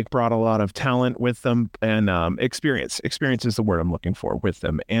felt like brought a lot of talent with them and experience. Experience is the word I'm looking for with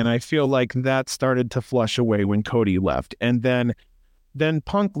them. And I feel like that started to flush away when Cody left. And then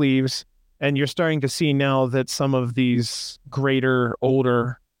Punk leaves, and you're starting to see now that some of these greater,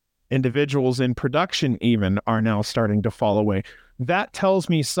 older individuals in production even are now starting to fall away. That tells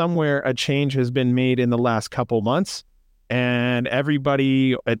me somewhere a change has been made in the last couple months. And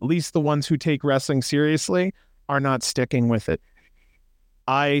everybody, at least the ones who take wrestling seriously, are not sticking with it.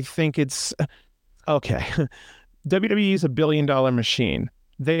 I think it's okay. WWE is a billion-dollar machine.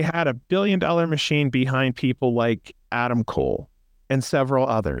 They had a billion-dollar machine behind people like Adam Cole and several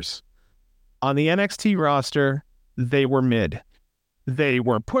others. On the NXT roster, they were mid. They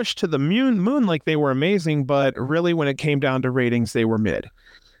were pushed to the moon like they were amazing, but really when it came down to ratings, they were mid.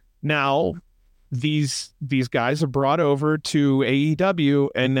 Now, these guys are brought over to AEW,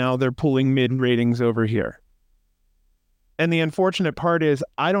 and now they're pulling mid ratings over here. And the unfortunate part is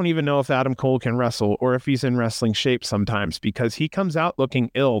I don't even know if Adam Cole can wrestle or if he's in wrestling shape sometimes, because he comes out looking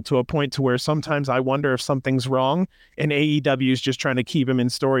ill to a point to where sometimes I wonder if something's wrong and AEW is just trying to keep him in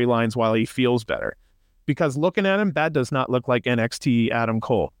storylines while he feels better. Because looking at him, that does not look like NXT Adam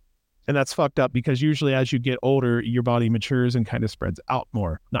Cole. And that's fucked up, because usually as you get older, your body matures and kind of spreads out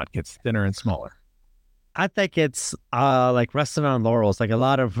more, not gets thinner and smaller. I think it's like resting on laurels. Like a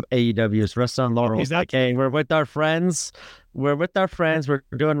lot of AEWs resting on laurels. Like, hey, we're with our friends. We're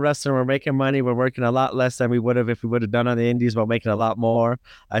doing wrestling. We're making money. We're working a lot less than we would have if we would have done on the indies, but making a lot more.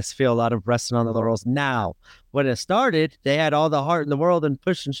 I just feel a lot of resting on the laurels now. When it started, they had all the heart in the world and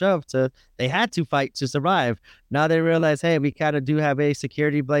push and shove they had to fight to survive. Now they realize, hey, we kind of do have a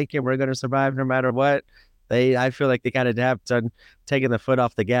security blanket. We're going to survive no matter what. I feel like they kind of have done taking the foot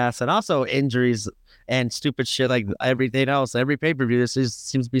off the gas, and also injuries and stupid shit like everything else. Every pay-per-view, this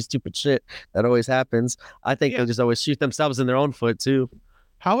seems to be stupid shit that always happens. I think they'll just always shoot themselves in their own foot too.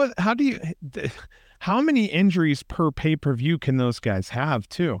 How many injuries per pay-per-view can those guys have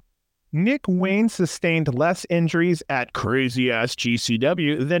too? Nick Wayne sustained less injuries at crazy-ass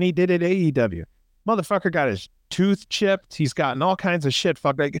GCW than he did at AEW. Motherfucker got his tooth chipped. He's gotten all kinds of shit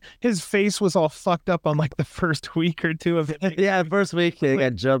fucked. Like his face was all fucked up on like the first week or two of it. Yeah, first week they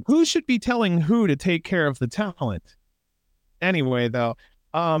got jumped. Who should be telling who to take care of the talent? Anyway, though,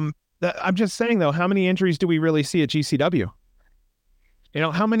 I'm just saying though, how many injuries do we really see at GCW? You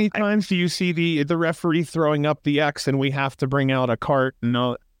know, how many times do you see the referee throwing up the X and we have to bring out a cart?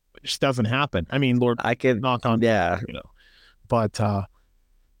 No, it just doesn't happen. I mean, Lord, I can knock on, yeah, you know, but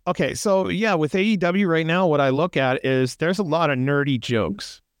okay, so yeah, with AEW right now, what I look at is there's a lot of nerdy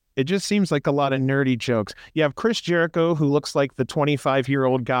jokes. It just seems like a lot of nerdy jokes. You have Chris Jericho, who looks like the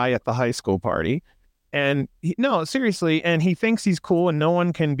 25-year-old guy at the high school party. And no, seriously, and he thinks he's cool, and no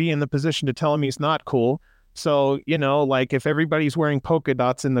one can be in the position to tell him he's not cool. So, you know, like if everybody's wearing polka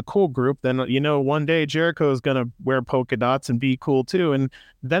dots in the cool group, then, you know, one day Jericho is going to wear polka dots and be cool too. And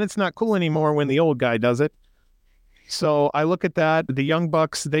then it's not cool anymore when the old guy does it. So I look at that. The Young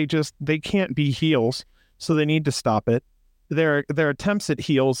Bucks, they can't be heels, so they need to stop it. Their attempts at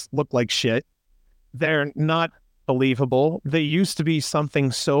heels look like shit. They're not believable. They used to be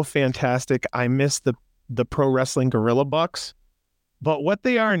something so fantastic. I miss the pro wrestling Gorilla Bucks, but what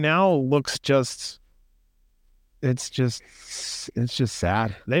they are now looks just. It's just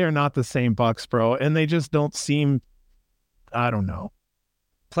sad. They are not the same Bucks, bro, and they just don't seem. I don't know.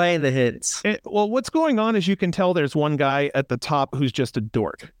 Playing the hits. Well, what's going on is you can tell there's one guy at the top who's just a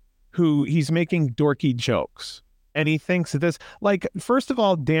dork, who he's making dorky jokes. And he thinks this, like, first of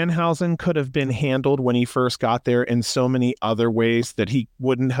all, Danhausen could have been handled when he first got there in so many other ways that he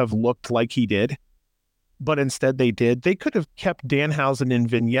wouldn't have looked like he did. But instead they did. They could have kept Danhausen in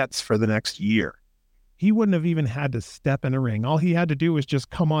vignettes for the next year. He wouldn't have even had to step in a ring. All he had to do was just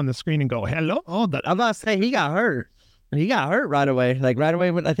come on the screen and go, hello. I'm not saying he got hurt. He got hurt right away. Like right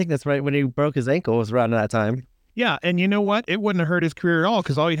away, I think that's right when he broke his ankle was around that time. Yeah, and you know what? It wouldn't have hurt his career at all,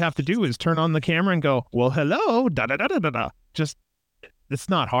 because all he'd have to do is turn on the camera and go, well, hello, da-da-da-da-da-da. Just, it's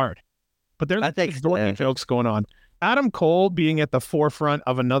not hard. But there's dorky jokes going on. Adam Cole being at the forefront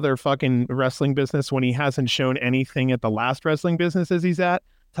of another fucking wrestling business when he hasn't shown anything at the last wrestling businesses he's at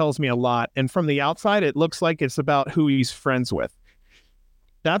tells me a lot. And from the outside, it looks like it's about who he's friends with.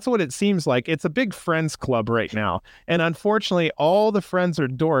 That's what it seems like. It's a big friends club right now. And unfortunately, all the friends are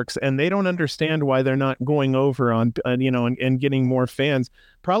dorks and they don't understand why they're not going over on, and getting more fans,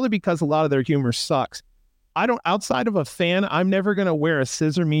 probably because a lot of their humor sucks. I don't, outside of a fan, I'm never going to wear a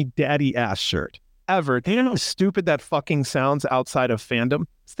scissor me daddy ass shirt ever. Do you know how stupid that fucking sounds outside of fandom?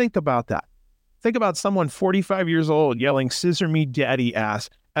 Think about that. Think about someone 45 years old yelling scissor me daddy ass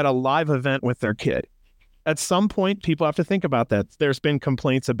at a live event with their kid. At some point, people have to think about that. There's been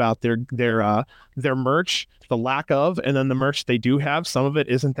complaints about their merch, the lack of, and then the merch they do have, some of it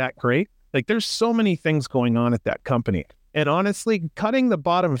isn't that great. Like, there's so many things going on at that company. And honestly, cutting the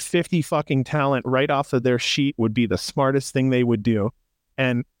bottom 50 fucking talent right off of their sheet would be the smartest thing they would do.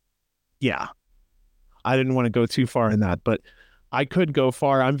 And yeah, I didn't want to go too far in that, but I could go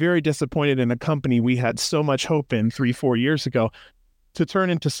far. I'm very disappointed in a company we had so much hope in 3-4 years ago to turn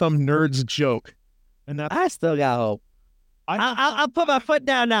into some nerd's joke. And that's, I still got hope. I'll put my foot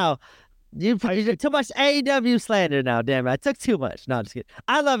down now. You too much AEW slander now. Damn it, I took too much. No, I'm just kidding.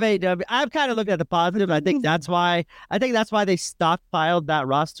 I love AEW. I'm kind of looking at the positive. I think that's why they stockpiled that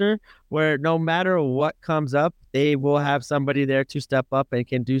roster, where no matter what comes up, they will have somebody there to step up and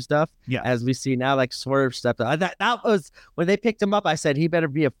can do stuff. Yeah, as we see now, like Swerve stepped up. That was when they picked him up. I said he better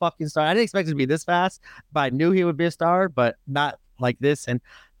be a fucking star. I didn't expect him to be this fast, but I knew he would be a star, but not like this. And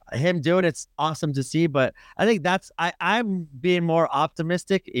him doing it's awesome to see. But I think I'm being more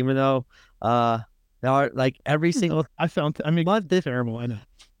optimistic, even though there are like every single month is terrible. I know.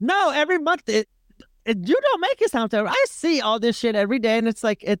 No, every month you don't make it sound terrible. I see all this shit every day, and it's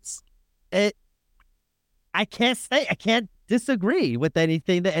like I can't disagree with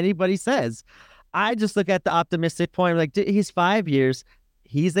anything that anybody says. I just look at the optimistic point. Like, he's 5 years.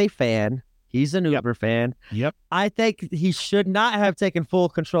 He's a fan. He's an Uber fan. Yep. I think he should not have taken full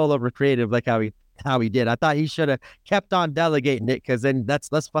control over creative like how he did. I thought he should have kept on delegating it, because then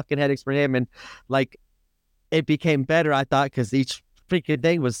that's less fucking headaches for him. And like, it became better, I thought, because each freaking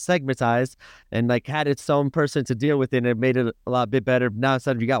thing was segmentized and like had its own person to deal with it, and it made it a lot bit better. Now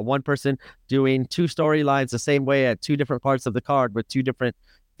instead of you got one person doing two storylines the same way at two different parts of the card with two different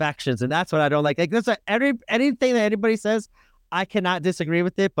factions, and that's what I don't like. Like, that's anything that anybody says, I cannot disagree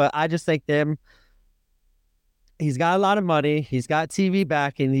with it, but I just think he's got a lot of money, he's got TV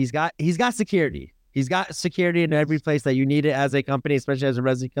backing, he's got security. He's got security in every place that you need it as a company, especially as a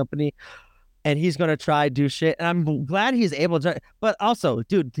wrestling company. And he's going to try do shit. And I'm glad he's able to, but also,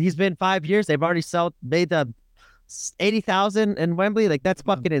 dude, he's been 5 years. They've already made the 80,000 in Wembley. Like, that's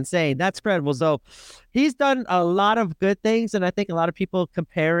fucking insane. That's credible. So he's done a lot of good things. And I think a lot of people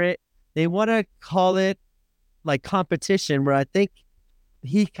compare it. They want to call it like competition, where I think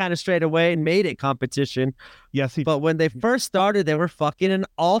he kind of strayed away and made it competition. Yes, but when they first started, they were fucking an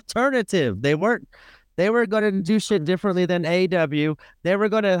alternative. They were going to do shit differently than AEW. They were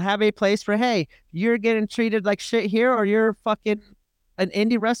going to have a place for, hey, you're getting treated like shit here, or you're fucking an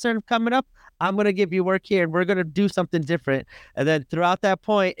indie wrestler coming up. I'm going to give you work here, and we're going to do something different. And then throughout that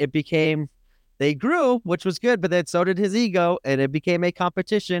point, it became, they grew, which was good, but then so did his ego, and it became a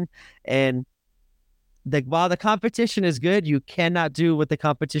competition. And while the competition is good, you cannot do what the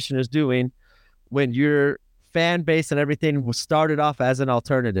competition is doing when your fan base and everything was started off as an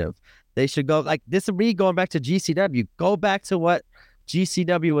alternative. They should go, like, this is me going back to GCW. Go back to what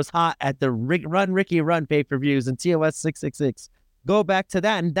GCW was hot at the Ricky Run pay-per-views and TOS 666. Go back to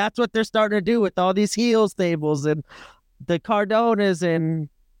that. And that's what they're starting to do with all these heel stables and the Cardonas and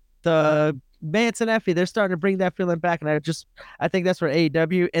the Manson Effie. They're starting to bring that feeling back. And I think that's for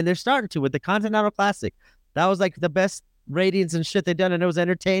AEW. And they're starting to with the Continental Classic. That was like the best ratings and shit they've done, and it was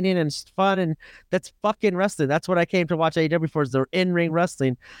entertaining and fun, and that's fucking wrestling. That's what I came to watch AEW for, is their in-ring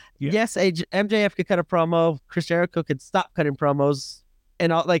wrestling. Yeah. Yes, MJF could cut a promo, Chris Jericho could stop cutting promos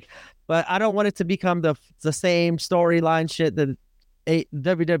and all, like, but I don't want it to become the same storyline shit that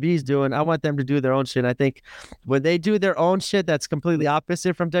WWE's doing. I want them to do their own shit. I think when they do their own shit that's completely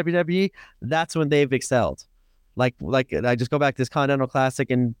opposite from WWE, that's when they've excelled. Like I just go back to this Continental Classic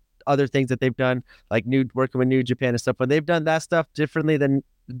and other things that they've done, like working with New Japan and stuff. When they've done that stuff differently than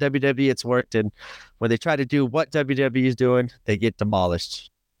WWE, it's worked. And when they try to do what WWE is doing, they get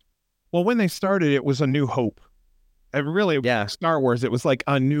demolished. Well, when they started, it was a new hope. And really, yeah, Star Wars, it was like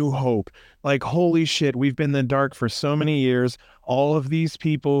a new hope. Like, holy shit, we've been in the dark for so many years. All of these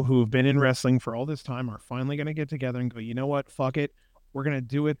people who have been in wrestling for all this time are finally going to get together and go, you know what, fuck it. We're going to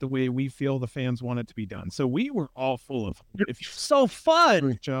do it the way we feel the fans want it to be done. So we were all full of, so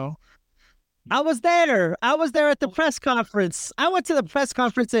fun, Joe. I was there. I was there at the press conference. I went to the press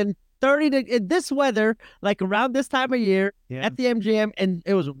conference in in this weather, like around this time of year Yeah. at the MGM, and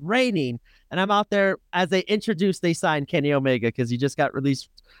it was raining. And I'm out there as they signed Kenny Omega because he just got released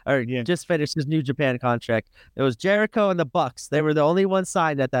or Yeah. just finished his New Japan contract. It was Jericho and the Bucks. They were the only ones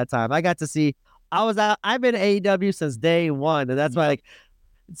signed at that time. I got to see. I was out. I've been AEW since day one, and that's why like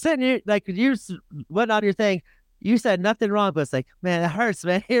sitting here like you went on your thing. You said nothing wrong, but it's like, man, it hurts,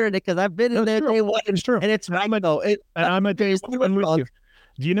 man, hearing it because I've been in there day one. It's true. And it's right though. And I'm a day one with you.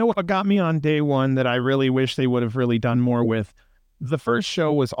 Do you know what got me on day one that I really wish they would have really done more with? The first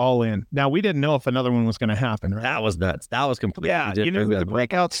show was All In. Now, we didn't know if another one was going to happen, right? That was nuts. That was completely different. You know who the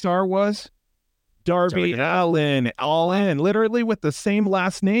breakout star was? Darby Allin. All In, literally with the same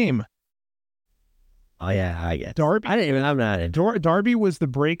last name. Oh, yeah, I get Darby. I'm not in. Darby was the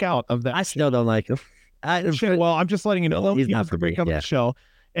breakout of that. I still don't like him. Well, I'm just letting you know. He's not the breakout of the show.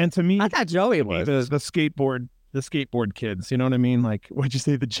 And to me, I thought Joey was. The skateboard kids. You know what I mean? Like, what'd you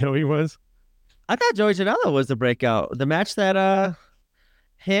say that Joey was? I thought Joey Janela was the breakout. The match that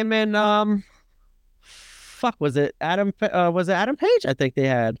him and was it Adam Page? I think they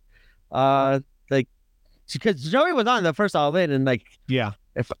had like because Joey was on the first All In and like yeah.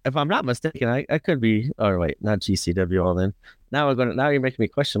 If I'm not mistaken, I could be. Oh wait, not GCW All In. Now you're making me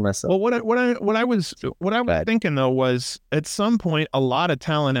question myself. Well, what I was thinking though was at some point a lot of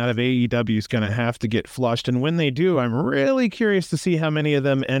talent out of AEW is going to have to get flushed, and when they do, I'm really curious to see how many of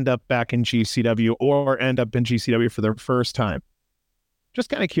them end up back in GCW or end up in GCW for their first time. Just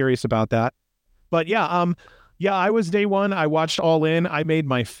kind of curious about that. But yeah, I was day one. I watched All In. I made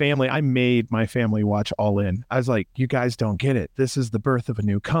my family watch All In. I was like, you guys don't get it. This is the birth of a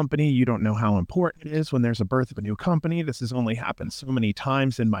new company. You don't know how important it is when there's a birth of a new company. This has only happened so many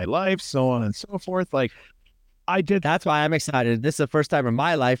times in my life, so on and so forth. Like, I did. That's why I'm excited. This is the first time in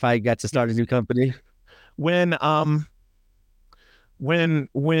my life I got to start a new company. When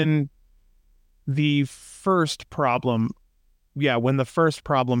the first problem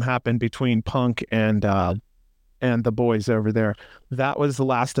happened between Punk and the boys over there, that was the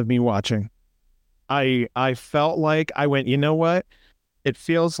last of me watching. I felt like I went, you know what? It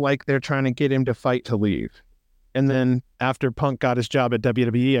feels like they're trying to get him to fight to leave. And then after Punk got his job at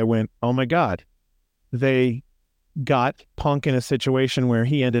WWE, I went, oh my God, they got Punk in a situation where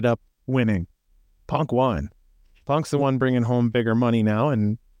he ended up winning. Punk won. Punk's the one bringing home bigger money now.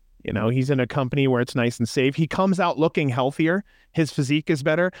 And, you know, he's in a company where it's nice and safe. He comes out looking healthier. His physique is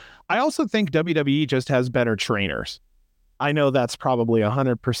better. I also think WWE just has better trainers. I know that's probably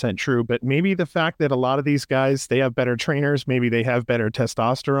 100% true, but maybe the fact that a lot of these guys, they have better trainers, maybe they have better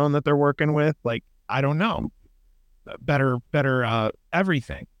testosterone that they're working with. Like, I don't know. Better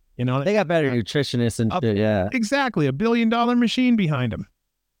everything. You know, they got better nutritionists and shit, yeah. Exactly. $1 billion machine behind them.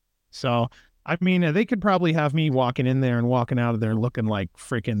 So, I mean, they could probably have me walking in there and walking out of there looking like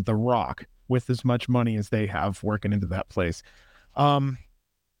freaking The Rock with as much money as they have working into that place.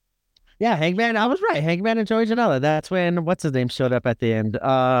 Yeah, Hangman, I was right. Hangman and Joey Janela. That's when what's his name showed up at the end.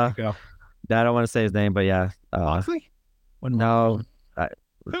 I don't want to say his name, but yeah. Moxley? No.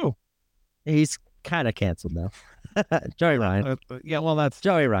 Who? He's kind of canceled now. Joey Ryan. Yeah, well, that's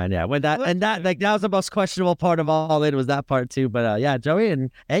Joey Ryan. Yeah, when that was the most questionable part of All In was that part too. But yeah, Joey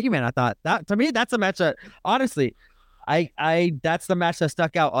and Hangman. I thought that to me that's a match that honestly, I that's the match that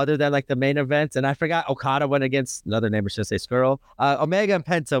stuck out other than like the main event. And I forgot Okada went against another name. I should say Skrull. Omega and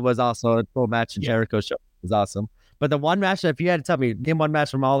Penta was also a cool match. And Jericho show was awesome. But the one match, if you had to tell me name one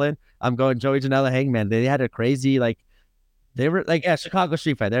match from All In, I'm going Joey Janela Hangman. They had a crazy like. They were like, yeah, Chicago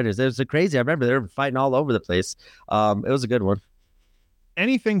Street Fight. There it is. It was a crazy. I remember they were fighting all over the place. It was a good one.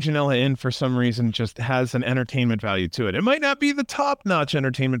 Anything Janela in for some reason just has an entertainment value to it. It might not be the top-notch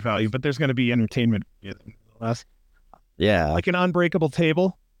entertainment value, but there's going to be entertainment. Yeah, like an unbreakable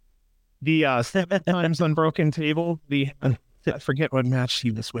table. The 7 times unbroken table. I forget what match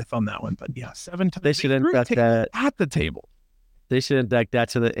he was with on that one, but yeah, 7 times. They should induct that at the table. They should induct that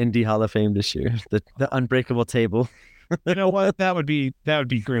to the Indie Hall of Fame this year. The unbreakable table. You know what? That would be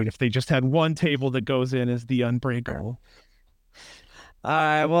great if they just had one table that goes in as the unbreakable. All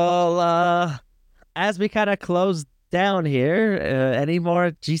right. Well, as we kind of close down here, any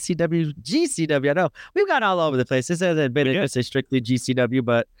more GCW? I know we've gone all over the place. This hasn't been strictly GCW,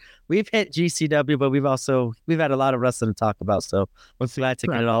 but we've hit GCW, but we've had a lot of wrestling to talk about. So let's glad to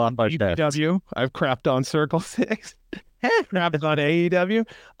get it all off our chest. GCW. I've crapped on Circle 6. Crapped on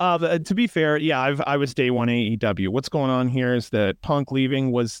AEW. To be fair, yeah, I was day one AEW. What's going on here is that Punk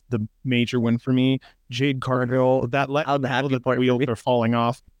leaving was the major win for me. Jade Cargill, that let the wheels are falling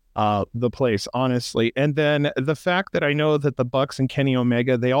off. the place, honestly. And then the fact that I know that the Bucks and Kenny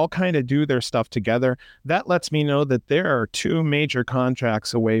Omega, they all kind of do their stuff together, that lets me know that there are two major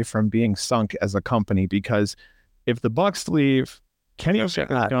contracts away from being sunk as a company. Because if the Bucks leave, Kenny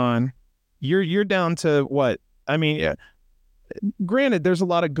Omega's gone, you're down to what? I mean, yeah, granted, there's a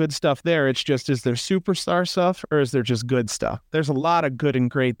lot of good stuff there. It's just, is there superstar stuff or is there just good stuff? There's a lot of good and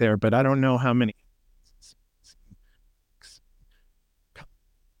great there, but I don't know how many.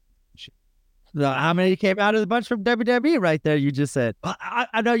 How many came out of the bunch from WWE right there? You just said. Well,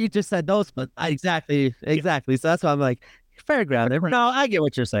 I know you just said those, but exactly. So that's why I'm like, fair ground. No, I get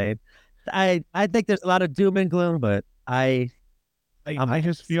what you're saying. I think there's a lot of doom and gloom, but I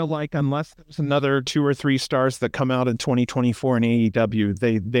just feel like unless there's another 2 or 3 stars that come out in 2024 in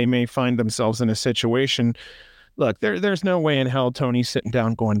AEW, they may find themselves in a situation. Look, there's no way in hell Tony's sitting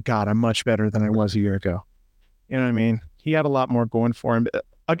down going, God, I'm much better than I was a year ago. You know what I mean? He had a lot more going for him.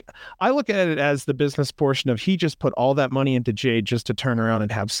 I look at it as the business portion of he just put all that money into Jade just to turn around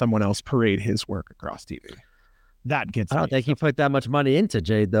and have someone else parade his work across TV. That gets I don't think he put that much money into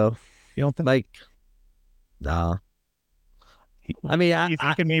Jade, though. You don't think? Like, no. I mean, you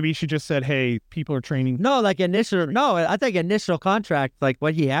thinking maybe he should just said, "Hey, people are training." No, like initial. No, I think initial contract, like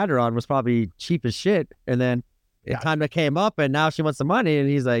what he had her on, was probably cheap as shit. And then the time that came up, and now she wants the money, and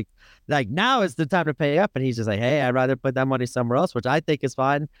he's like now is the time to pay up, and he's just like, hey, I'd rather put that money somewhere else, which I think is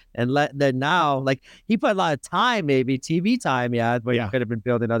fine. And then now, like he put a lot of time, maybe TV time, but he could have been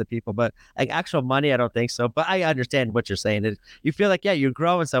building other people, but like actual money, I don't think so. But I understand what you're saying. You feel like you're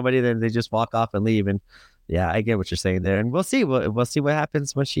growing somebody, then they just walk off and leave, and yeah, I get what you're saying there, and we'll see. We'll see what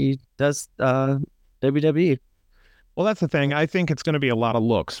happens when she does WWE. Well, that's the thing. I think it's going to be a lot of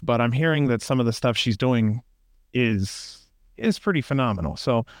looks, but I'm hearing that some of the stuff she's doing is pretty phenomenal.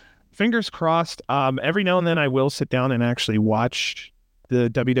 So fingers crossed. Every now and then I will sit down and actually watch the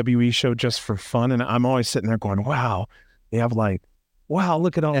WWE show just for fun. And I'm always sitting there going, wow, they have like, wow,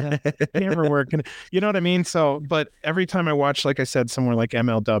 look at all that camera work. And you know what I mean? So, but every time I watch, like I said, somewhere like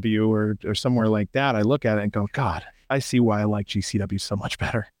MLW or somewhere like that, I look at it and go, God, I see why I like GCW so much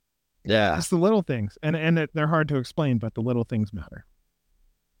better. Yeah. It's the little things. And they're hard to explain, but the little things matter.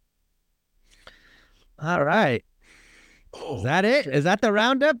 All right. Is that it? Is that the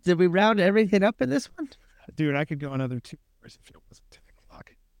roundup? Did we round everything up in this one? Dude, I could go another 2 hours if it wasn't 10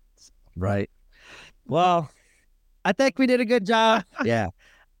 o'clock. Right. Well, I think we did a good job. Yeah.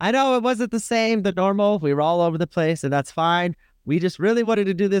 I know it wasn't the normal. We were all over the place, and that's fine. We just really wanted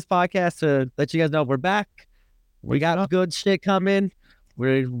to do this podcast to let you guys know we're back. We got good shit coming.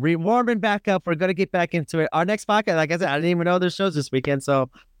 We're warming back up. We're going to get back into it. Our next podcast, like I said, I didn't even know there's shows this weekend, so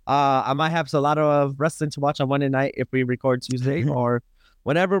I might have a lot of wrestling to watch on Monday night if we record Tuesday or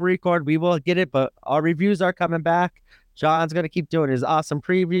whenever we record, we will get it. But our reviews are coming back. John's going to keep doing his awesome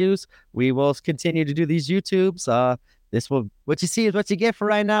previews. We will continue to do these YouTubes. What you see is what you get for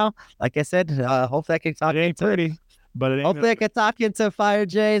right now. Like I said, hopefully I can talk. It ain't pretty, but hopefully I can talk into Fire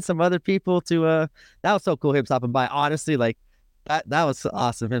J and some other people that was so cool him stopping by. Honestly, like that was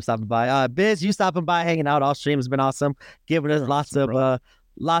awesome him stopping by. Biz, you stopping by, hanging out all stream has been awesome, giving us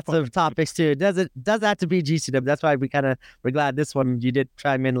lots of topics too. It doesn't have to be GCW. That's why we're glad this one you did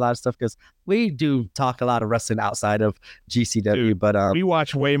chime in a lot of stuff, because we do talk a lot of wrestling outside of GCW. Dude, but we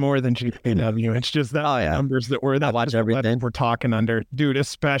watch way more than GCW. It's just that numbers that we're that watch everything we're talking under. Dude,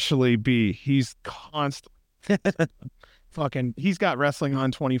 especially B. He's constantly fucking. He's got wrestling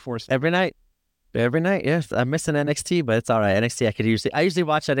on 24/7 every night. Every night, yes. I'm missing NXT, but it's all right. NXT, I usually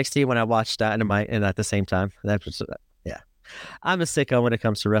watch NXT when I watch Dynamite, and at the same time. I'm a sicko when it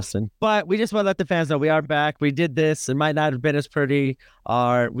comes to wrestling. But we just want to let the fans know we are back. We did this. It might not have been as pretty.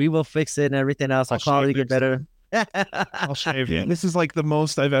 We will fix it and everything else. Our quality get better. I'll shave. Yeah. This is like the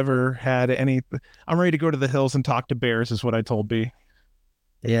most I've ever had I'm ready to go to the hills and talk to bears, is what I told B.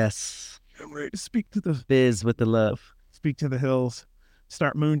 Yes. I'm ready to speak to the Biz with the love. Speak to the hills.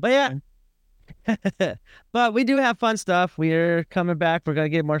 Start moon. But yeah. But we do have fun stuff. We're coming back. We're going to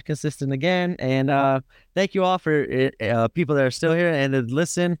get more consistent again. And thank you all for people that are still here and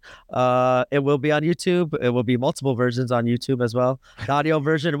listen. It will be on YouTube. It will be multiple versions on YouTube as well. The audio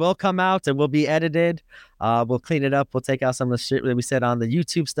version will come out and will be edited. We'll clean it up. We'll take out some of the shit that we said on the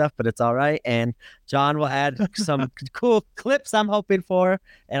YouTube stuff, but it's all right. And John will add some cool clips I'm hoping for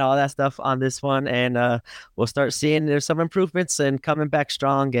and all that stuff on this one. And we'll start seeing there's some improvements and coming back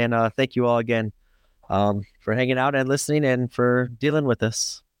strong. And thank you all again for hanging out and listening and for dealing with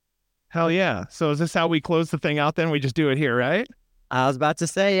us. Hell yeah. So is this how we close the thing out then? We just do it here, right? I was about to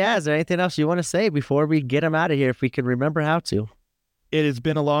say, yeah. Is there anything else you want to say before we get them out of here, if we can remember how to? It has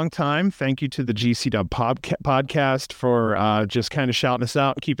been a long time. Thank you to the GCW podcast for just kind of shouting us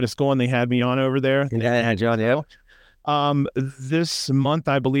out, keeping us going. They had me on over there. Yeah, John. Yeah. This month,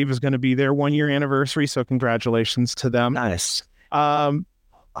 I believe, is going to be their 1 year anniversary. So congratulations to them. Nice.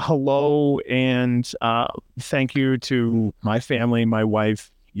 Hello and thank you to my family, my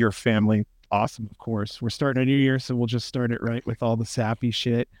wife, your family. Awesome, of course. We're starting a new year, so we'll just start it right with all the sappy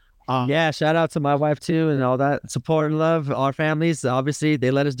shit. Yeah, shout out to my wife too and all that support and love. Our families, obviously,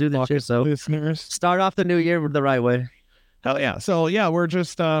 they let us do this shit. So listeners, start off the new year the right way. Hell yeah. So yeah, we're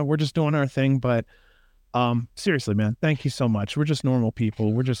just doing our thing, but seriously, man, thank you so much. We're just normal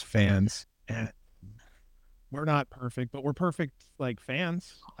people. We're just fans. And we're not perfect, but we're perfect like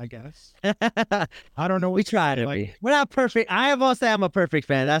fans, I guess. I don't know. We try to be. We're not perfect. I won't say I'm a perfect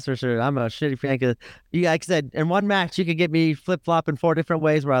fan. That's for sure. I'm a shitty fan because, like I said, in one match, you could get me flip flopping 4 different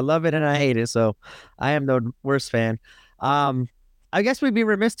ways where I love it and I hate it. So I am the worst fan. I guess we'd be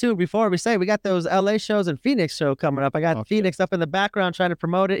remiss too before we say we got those LA shows and Phoenix show coming up. I got Phoenix up in the background trying to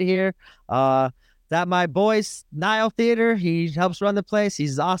promote it here. That my boy's Nile Theater. He helps run the place.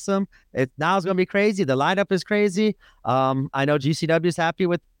 He's awesome. Now's going to be crazy. The lineup is crazy. I know GCW is happy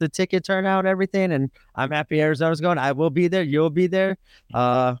with the ticket turnout and everything, and I'm happy Arizona's going. I will be there. You'll be there.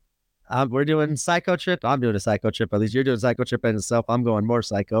 We're doing Psycho Trip. I'm doing a Psycho Trip. At least you're doing Psycho Trip in itself. I'm going more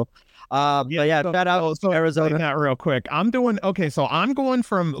Psycho. But yeah, shout out Arizona. That real quick. I'm going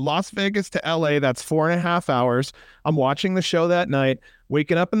from Las Vegas to LA. That's 4.5 hours. I'm watching the show that night,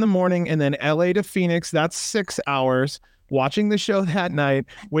 waking up in the morning, and then LA to Phoenix. That's 6 hours. Watching the show that night,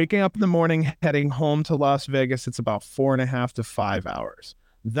 waking up in the morning, heading home to Las Vegas. It's about 4.5 to 5 hours.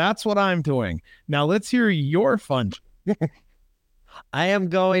 That's what I'm doing. Now let's hear your fun. I am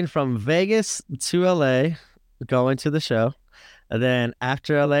going from Vegas to LA, going to the show. And then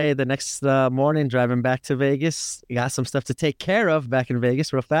after LA, the next morning, driving back to Vegas. Got some stuff to take care of back in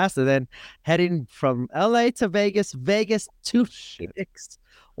Vegas real fast. And then heading from LA to Vegas, Vegas to Phoenix,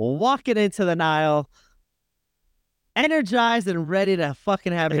 walking into the Nile, energized and ready to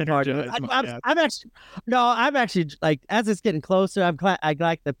fucking have a party. I'm actually like, as it's getting closer, I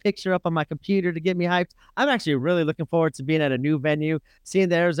like the picture up on my computer to get me hyped. I'm actually really looking forward to being at a new venue, seeing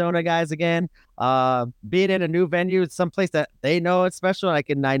the Arizona guys again, being in a new venue. It's someplace that they know it's special. I've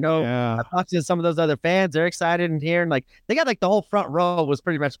talked to some of those other fans. They're excited and hearing like they got like the whole front row was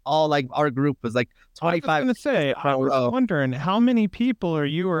pretty much all like our group was like 25. I was gonna say, I was wondering how many people are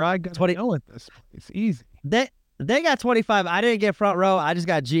you or I gonna know at this place? Easy. They got 25. I didn't get front row. I just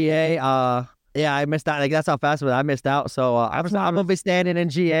got GA. Yeah, I missed out. Like that's how fast I missed out. So I'm gonna be standing in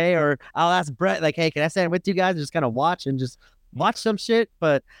GA, or I'll ask Brett like, hey, can I stand with you guys? Just kind of watch some shit.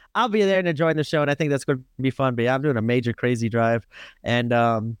 But I'll be there and enjoying the show, and I think that's gonna be fun. But yeah, I'm doing a major crazy drive, and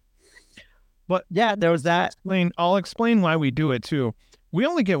but yeah, there was that. I'll explain why we do it too. We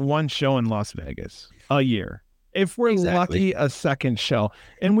only get one show in Las Vegas a year. If we're lucky, a second show,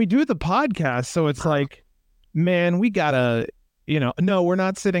 and we do the podcast, so it's like. Man, we gotta, no, we're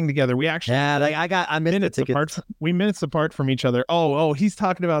not sitting together. We actually, I'm minutes apart. We minutes apart from each other. Oh, he's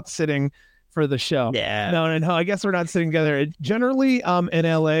talking about sitting for the show. Yeah. No. I guess we're not sitting together. Generally, in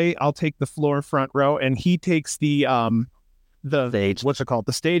LA, I'll take the floor front row, and he takes the stage. What's it called?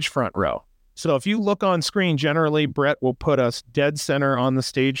 The stage front row. So if you look on screen, generally Brett will put us dead center on the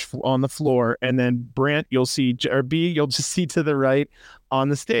stage on the floor, and then Brant you'll just see to the right on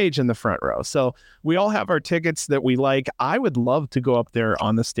the stage in the front row. So we all have our tickets that we like. I would love to go up there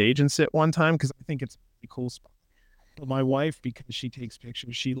on the stage and sit one time because I think it's a pretty cool spot. But my wife, because she takes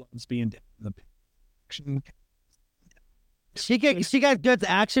pictures, she loves being in the action. She got good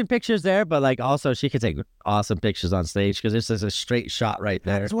action pictures there, but like also she could take awesome pictures on stage because it's just a straight shot right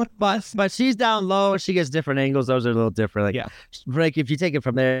there. But she's down low. She gets different angles. Those are a little different. Like if you take it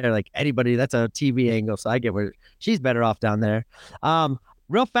from there, like anybody, that's a TV angle. So I get where she's better off down there.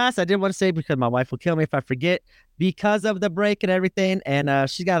 Real fast, I did want to say because my wife will kill me if I forget because of the break and everything. And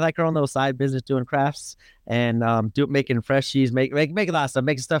she's got like her own little side business doing crafts and making fresh cheese, make a lot of stuff,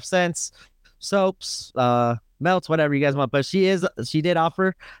 making stuff scents, soaps, melts, whatever you guys want. But she did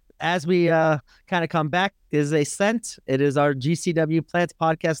offer, as we kind of come back, is a scent. It is our GCW Plants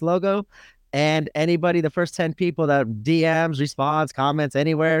Podcast logo. And anybody, the first 10 people that DMs, responds, comments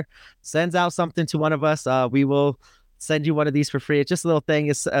anywhere, sends out something to one of us, we will send you one of these for free. It's just a little thing.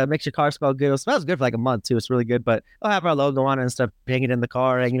 It makes your car smell good. It smells good for like a month too. It's really good. But we'll have our logo on it and stuff, hanging in the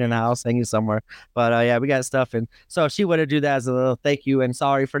car, hanging in the house, hanging somewhere. But yeah, we got stuff. And so she would do that as a little thank you and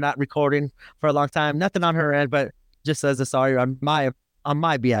sorry for not recording for a long time. Nothing on her end, but just as a sorry on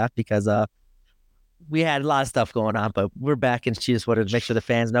my behalf because we had a lot of stuff going on, but we're back, and she just wanted to make sure the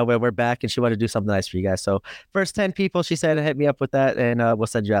fans know where we're back, and she wanted to do something nice for you guys. So first 10 people, she said, hit me up with that, and we'll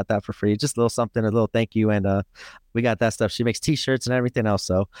send you out that for free. Just a little something, a little thank you, and we got that stuff. She makes t-shirts and everything else.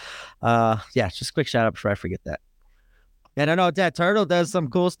 So yeah, just a quick shout out before I forget that. And I know that Turtle does some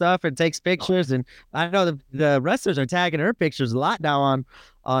cool stuff and takes pictures, and I know the wrestlers are tagging her pictures a lot now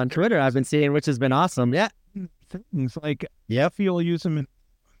on Twitter. I've been seeing, which has been awesome. Yeah, Things like yep. if you'll use them.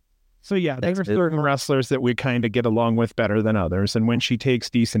 So yeah, there Thanks, are dude. certain wrestlers that we kind of get along with better than others, and when she takes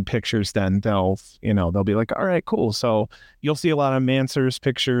decent pictures, then they'll be like, all right, cool. So you'll see a lot of Mansur's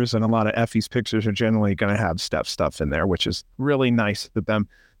pictures, and a lot of Effie's pictures are generally going to have Steph stuff in there, which is really nice of them.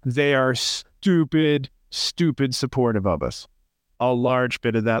 They are stupid supportive of us. A large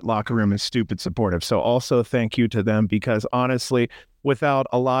bit of that locker room is stupid supportive. So also thank you to them, because honestly, without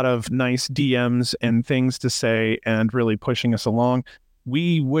a lot of nice DMs and things to say and really pushing us along,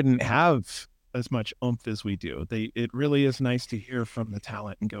 we wouldn't have as much oomph as we do. It really is nice to hear from the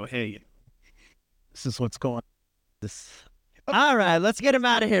talent and go, hey, this is what's going on. All right, let's get him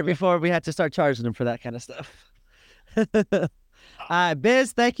out of here before we have to start charging him for that kind of stuff. All right,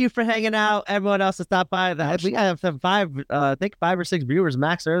 Biz, thank you for hanging out. Everyone else that stopped by. We have some five or six viewers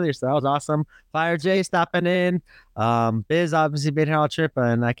max earlier, so that was awesome. Fire J stopping in. Biz obviously been here all trip,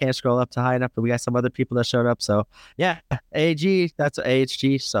 and I can't scroll up to high enough, but we got some other people that showed up. So yeah, AG, that's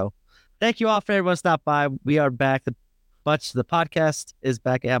AHG. So thank you all for everyone stopped by. We are back. The podcast is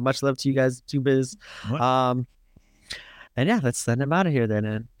back. Yeah, much love to you guys too, Biz. And yeah, let's send him out of here then.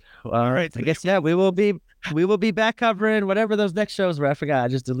 And all right, I guess we will be back covering whatever those next shows were. I forgot. I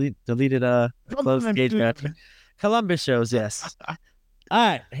just deleted closed engagement. Columbus shows, yes. All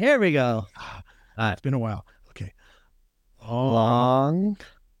right, here we go. All right, it's been a while. Okay. Long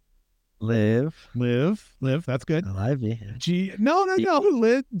live. That's good. Alive. G. No.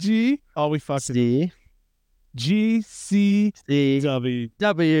 Live. G. Oh, we fucked it. C. GCW.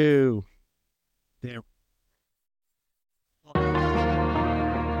 W.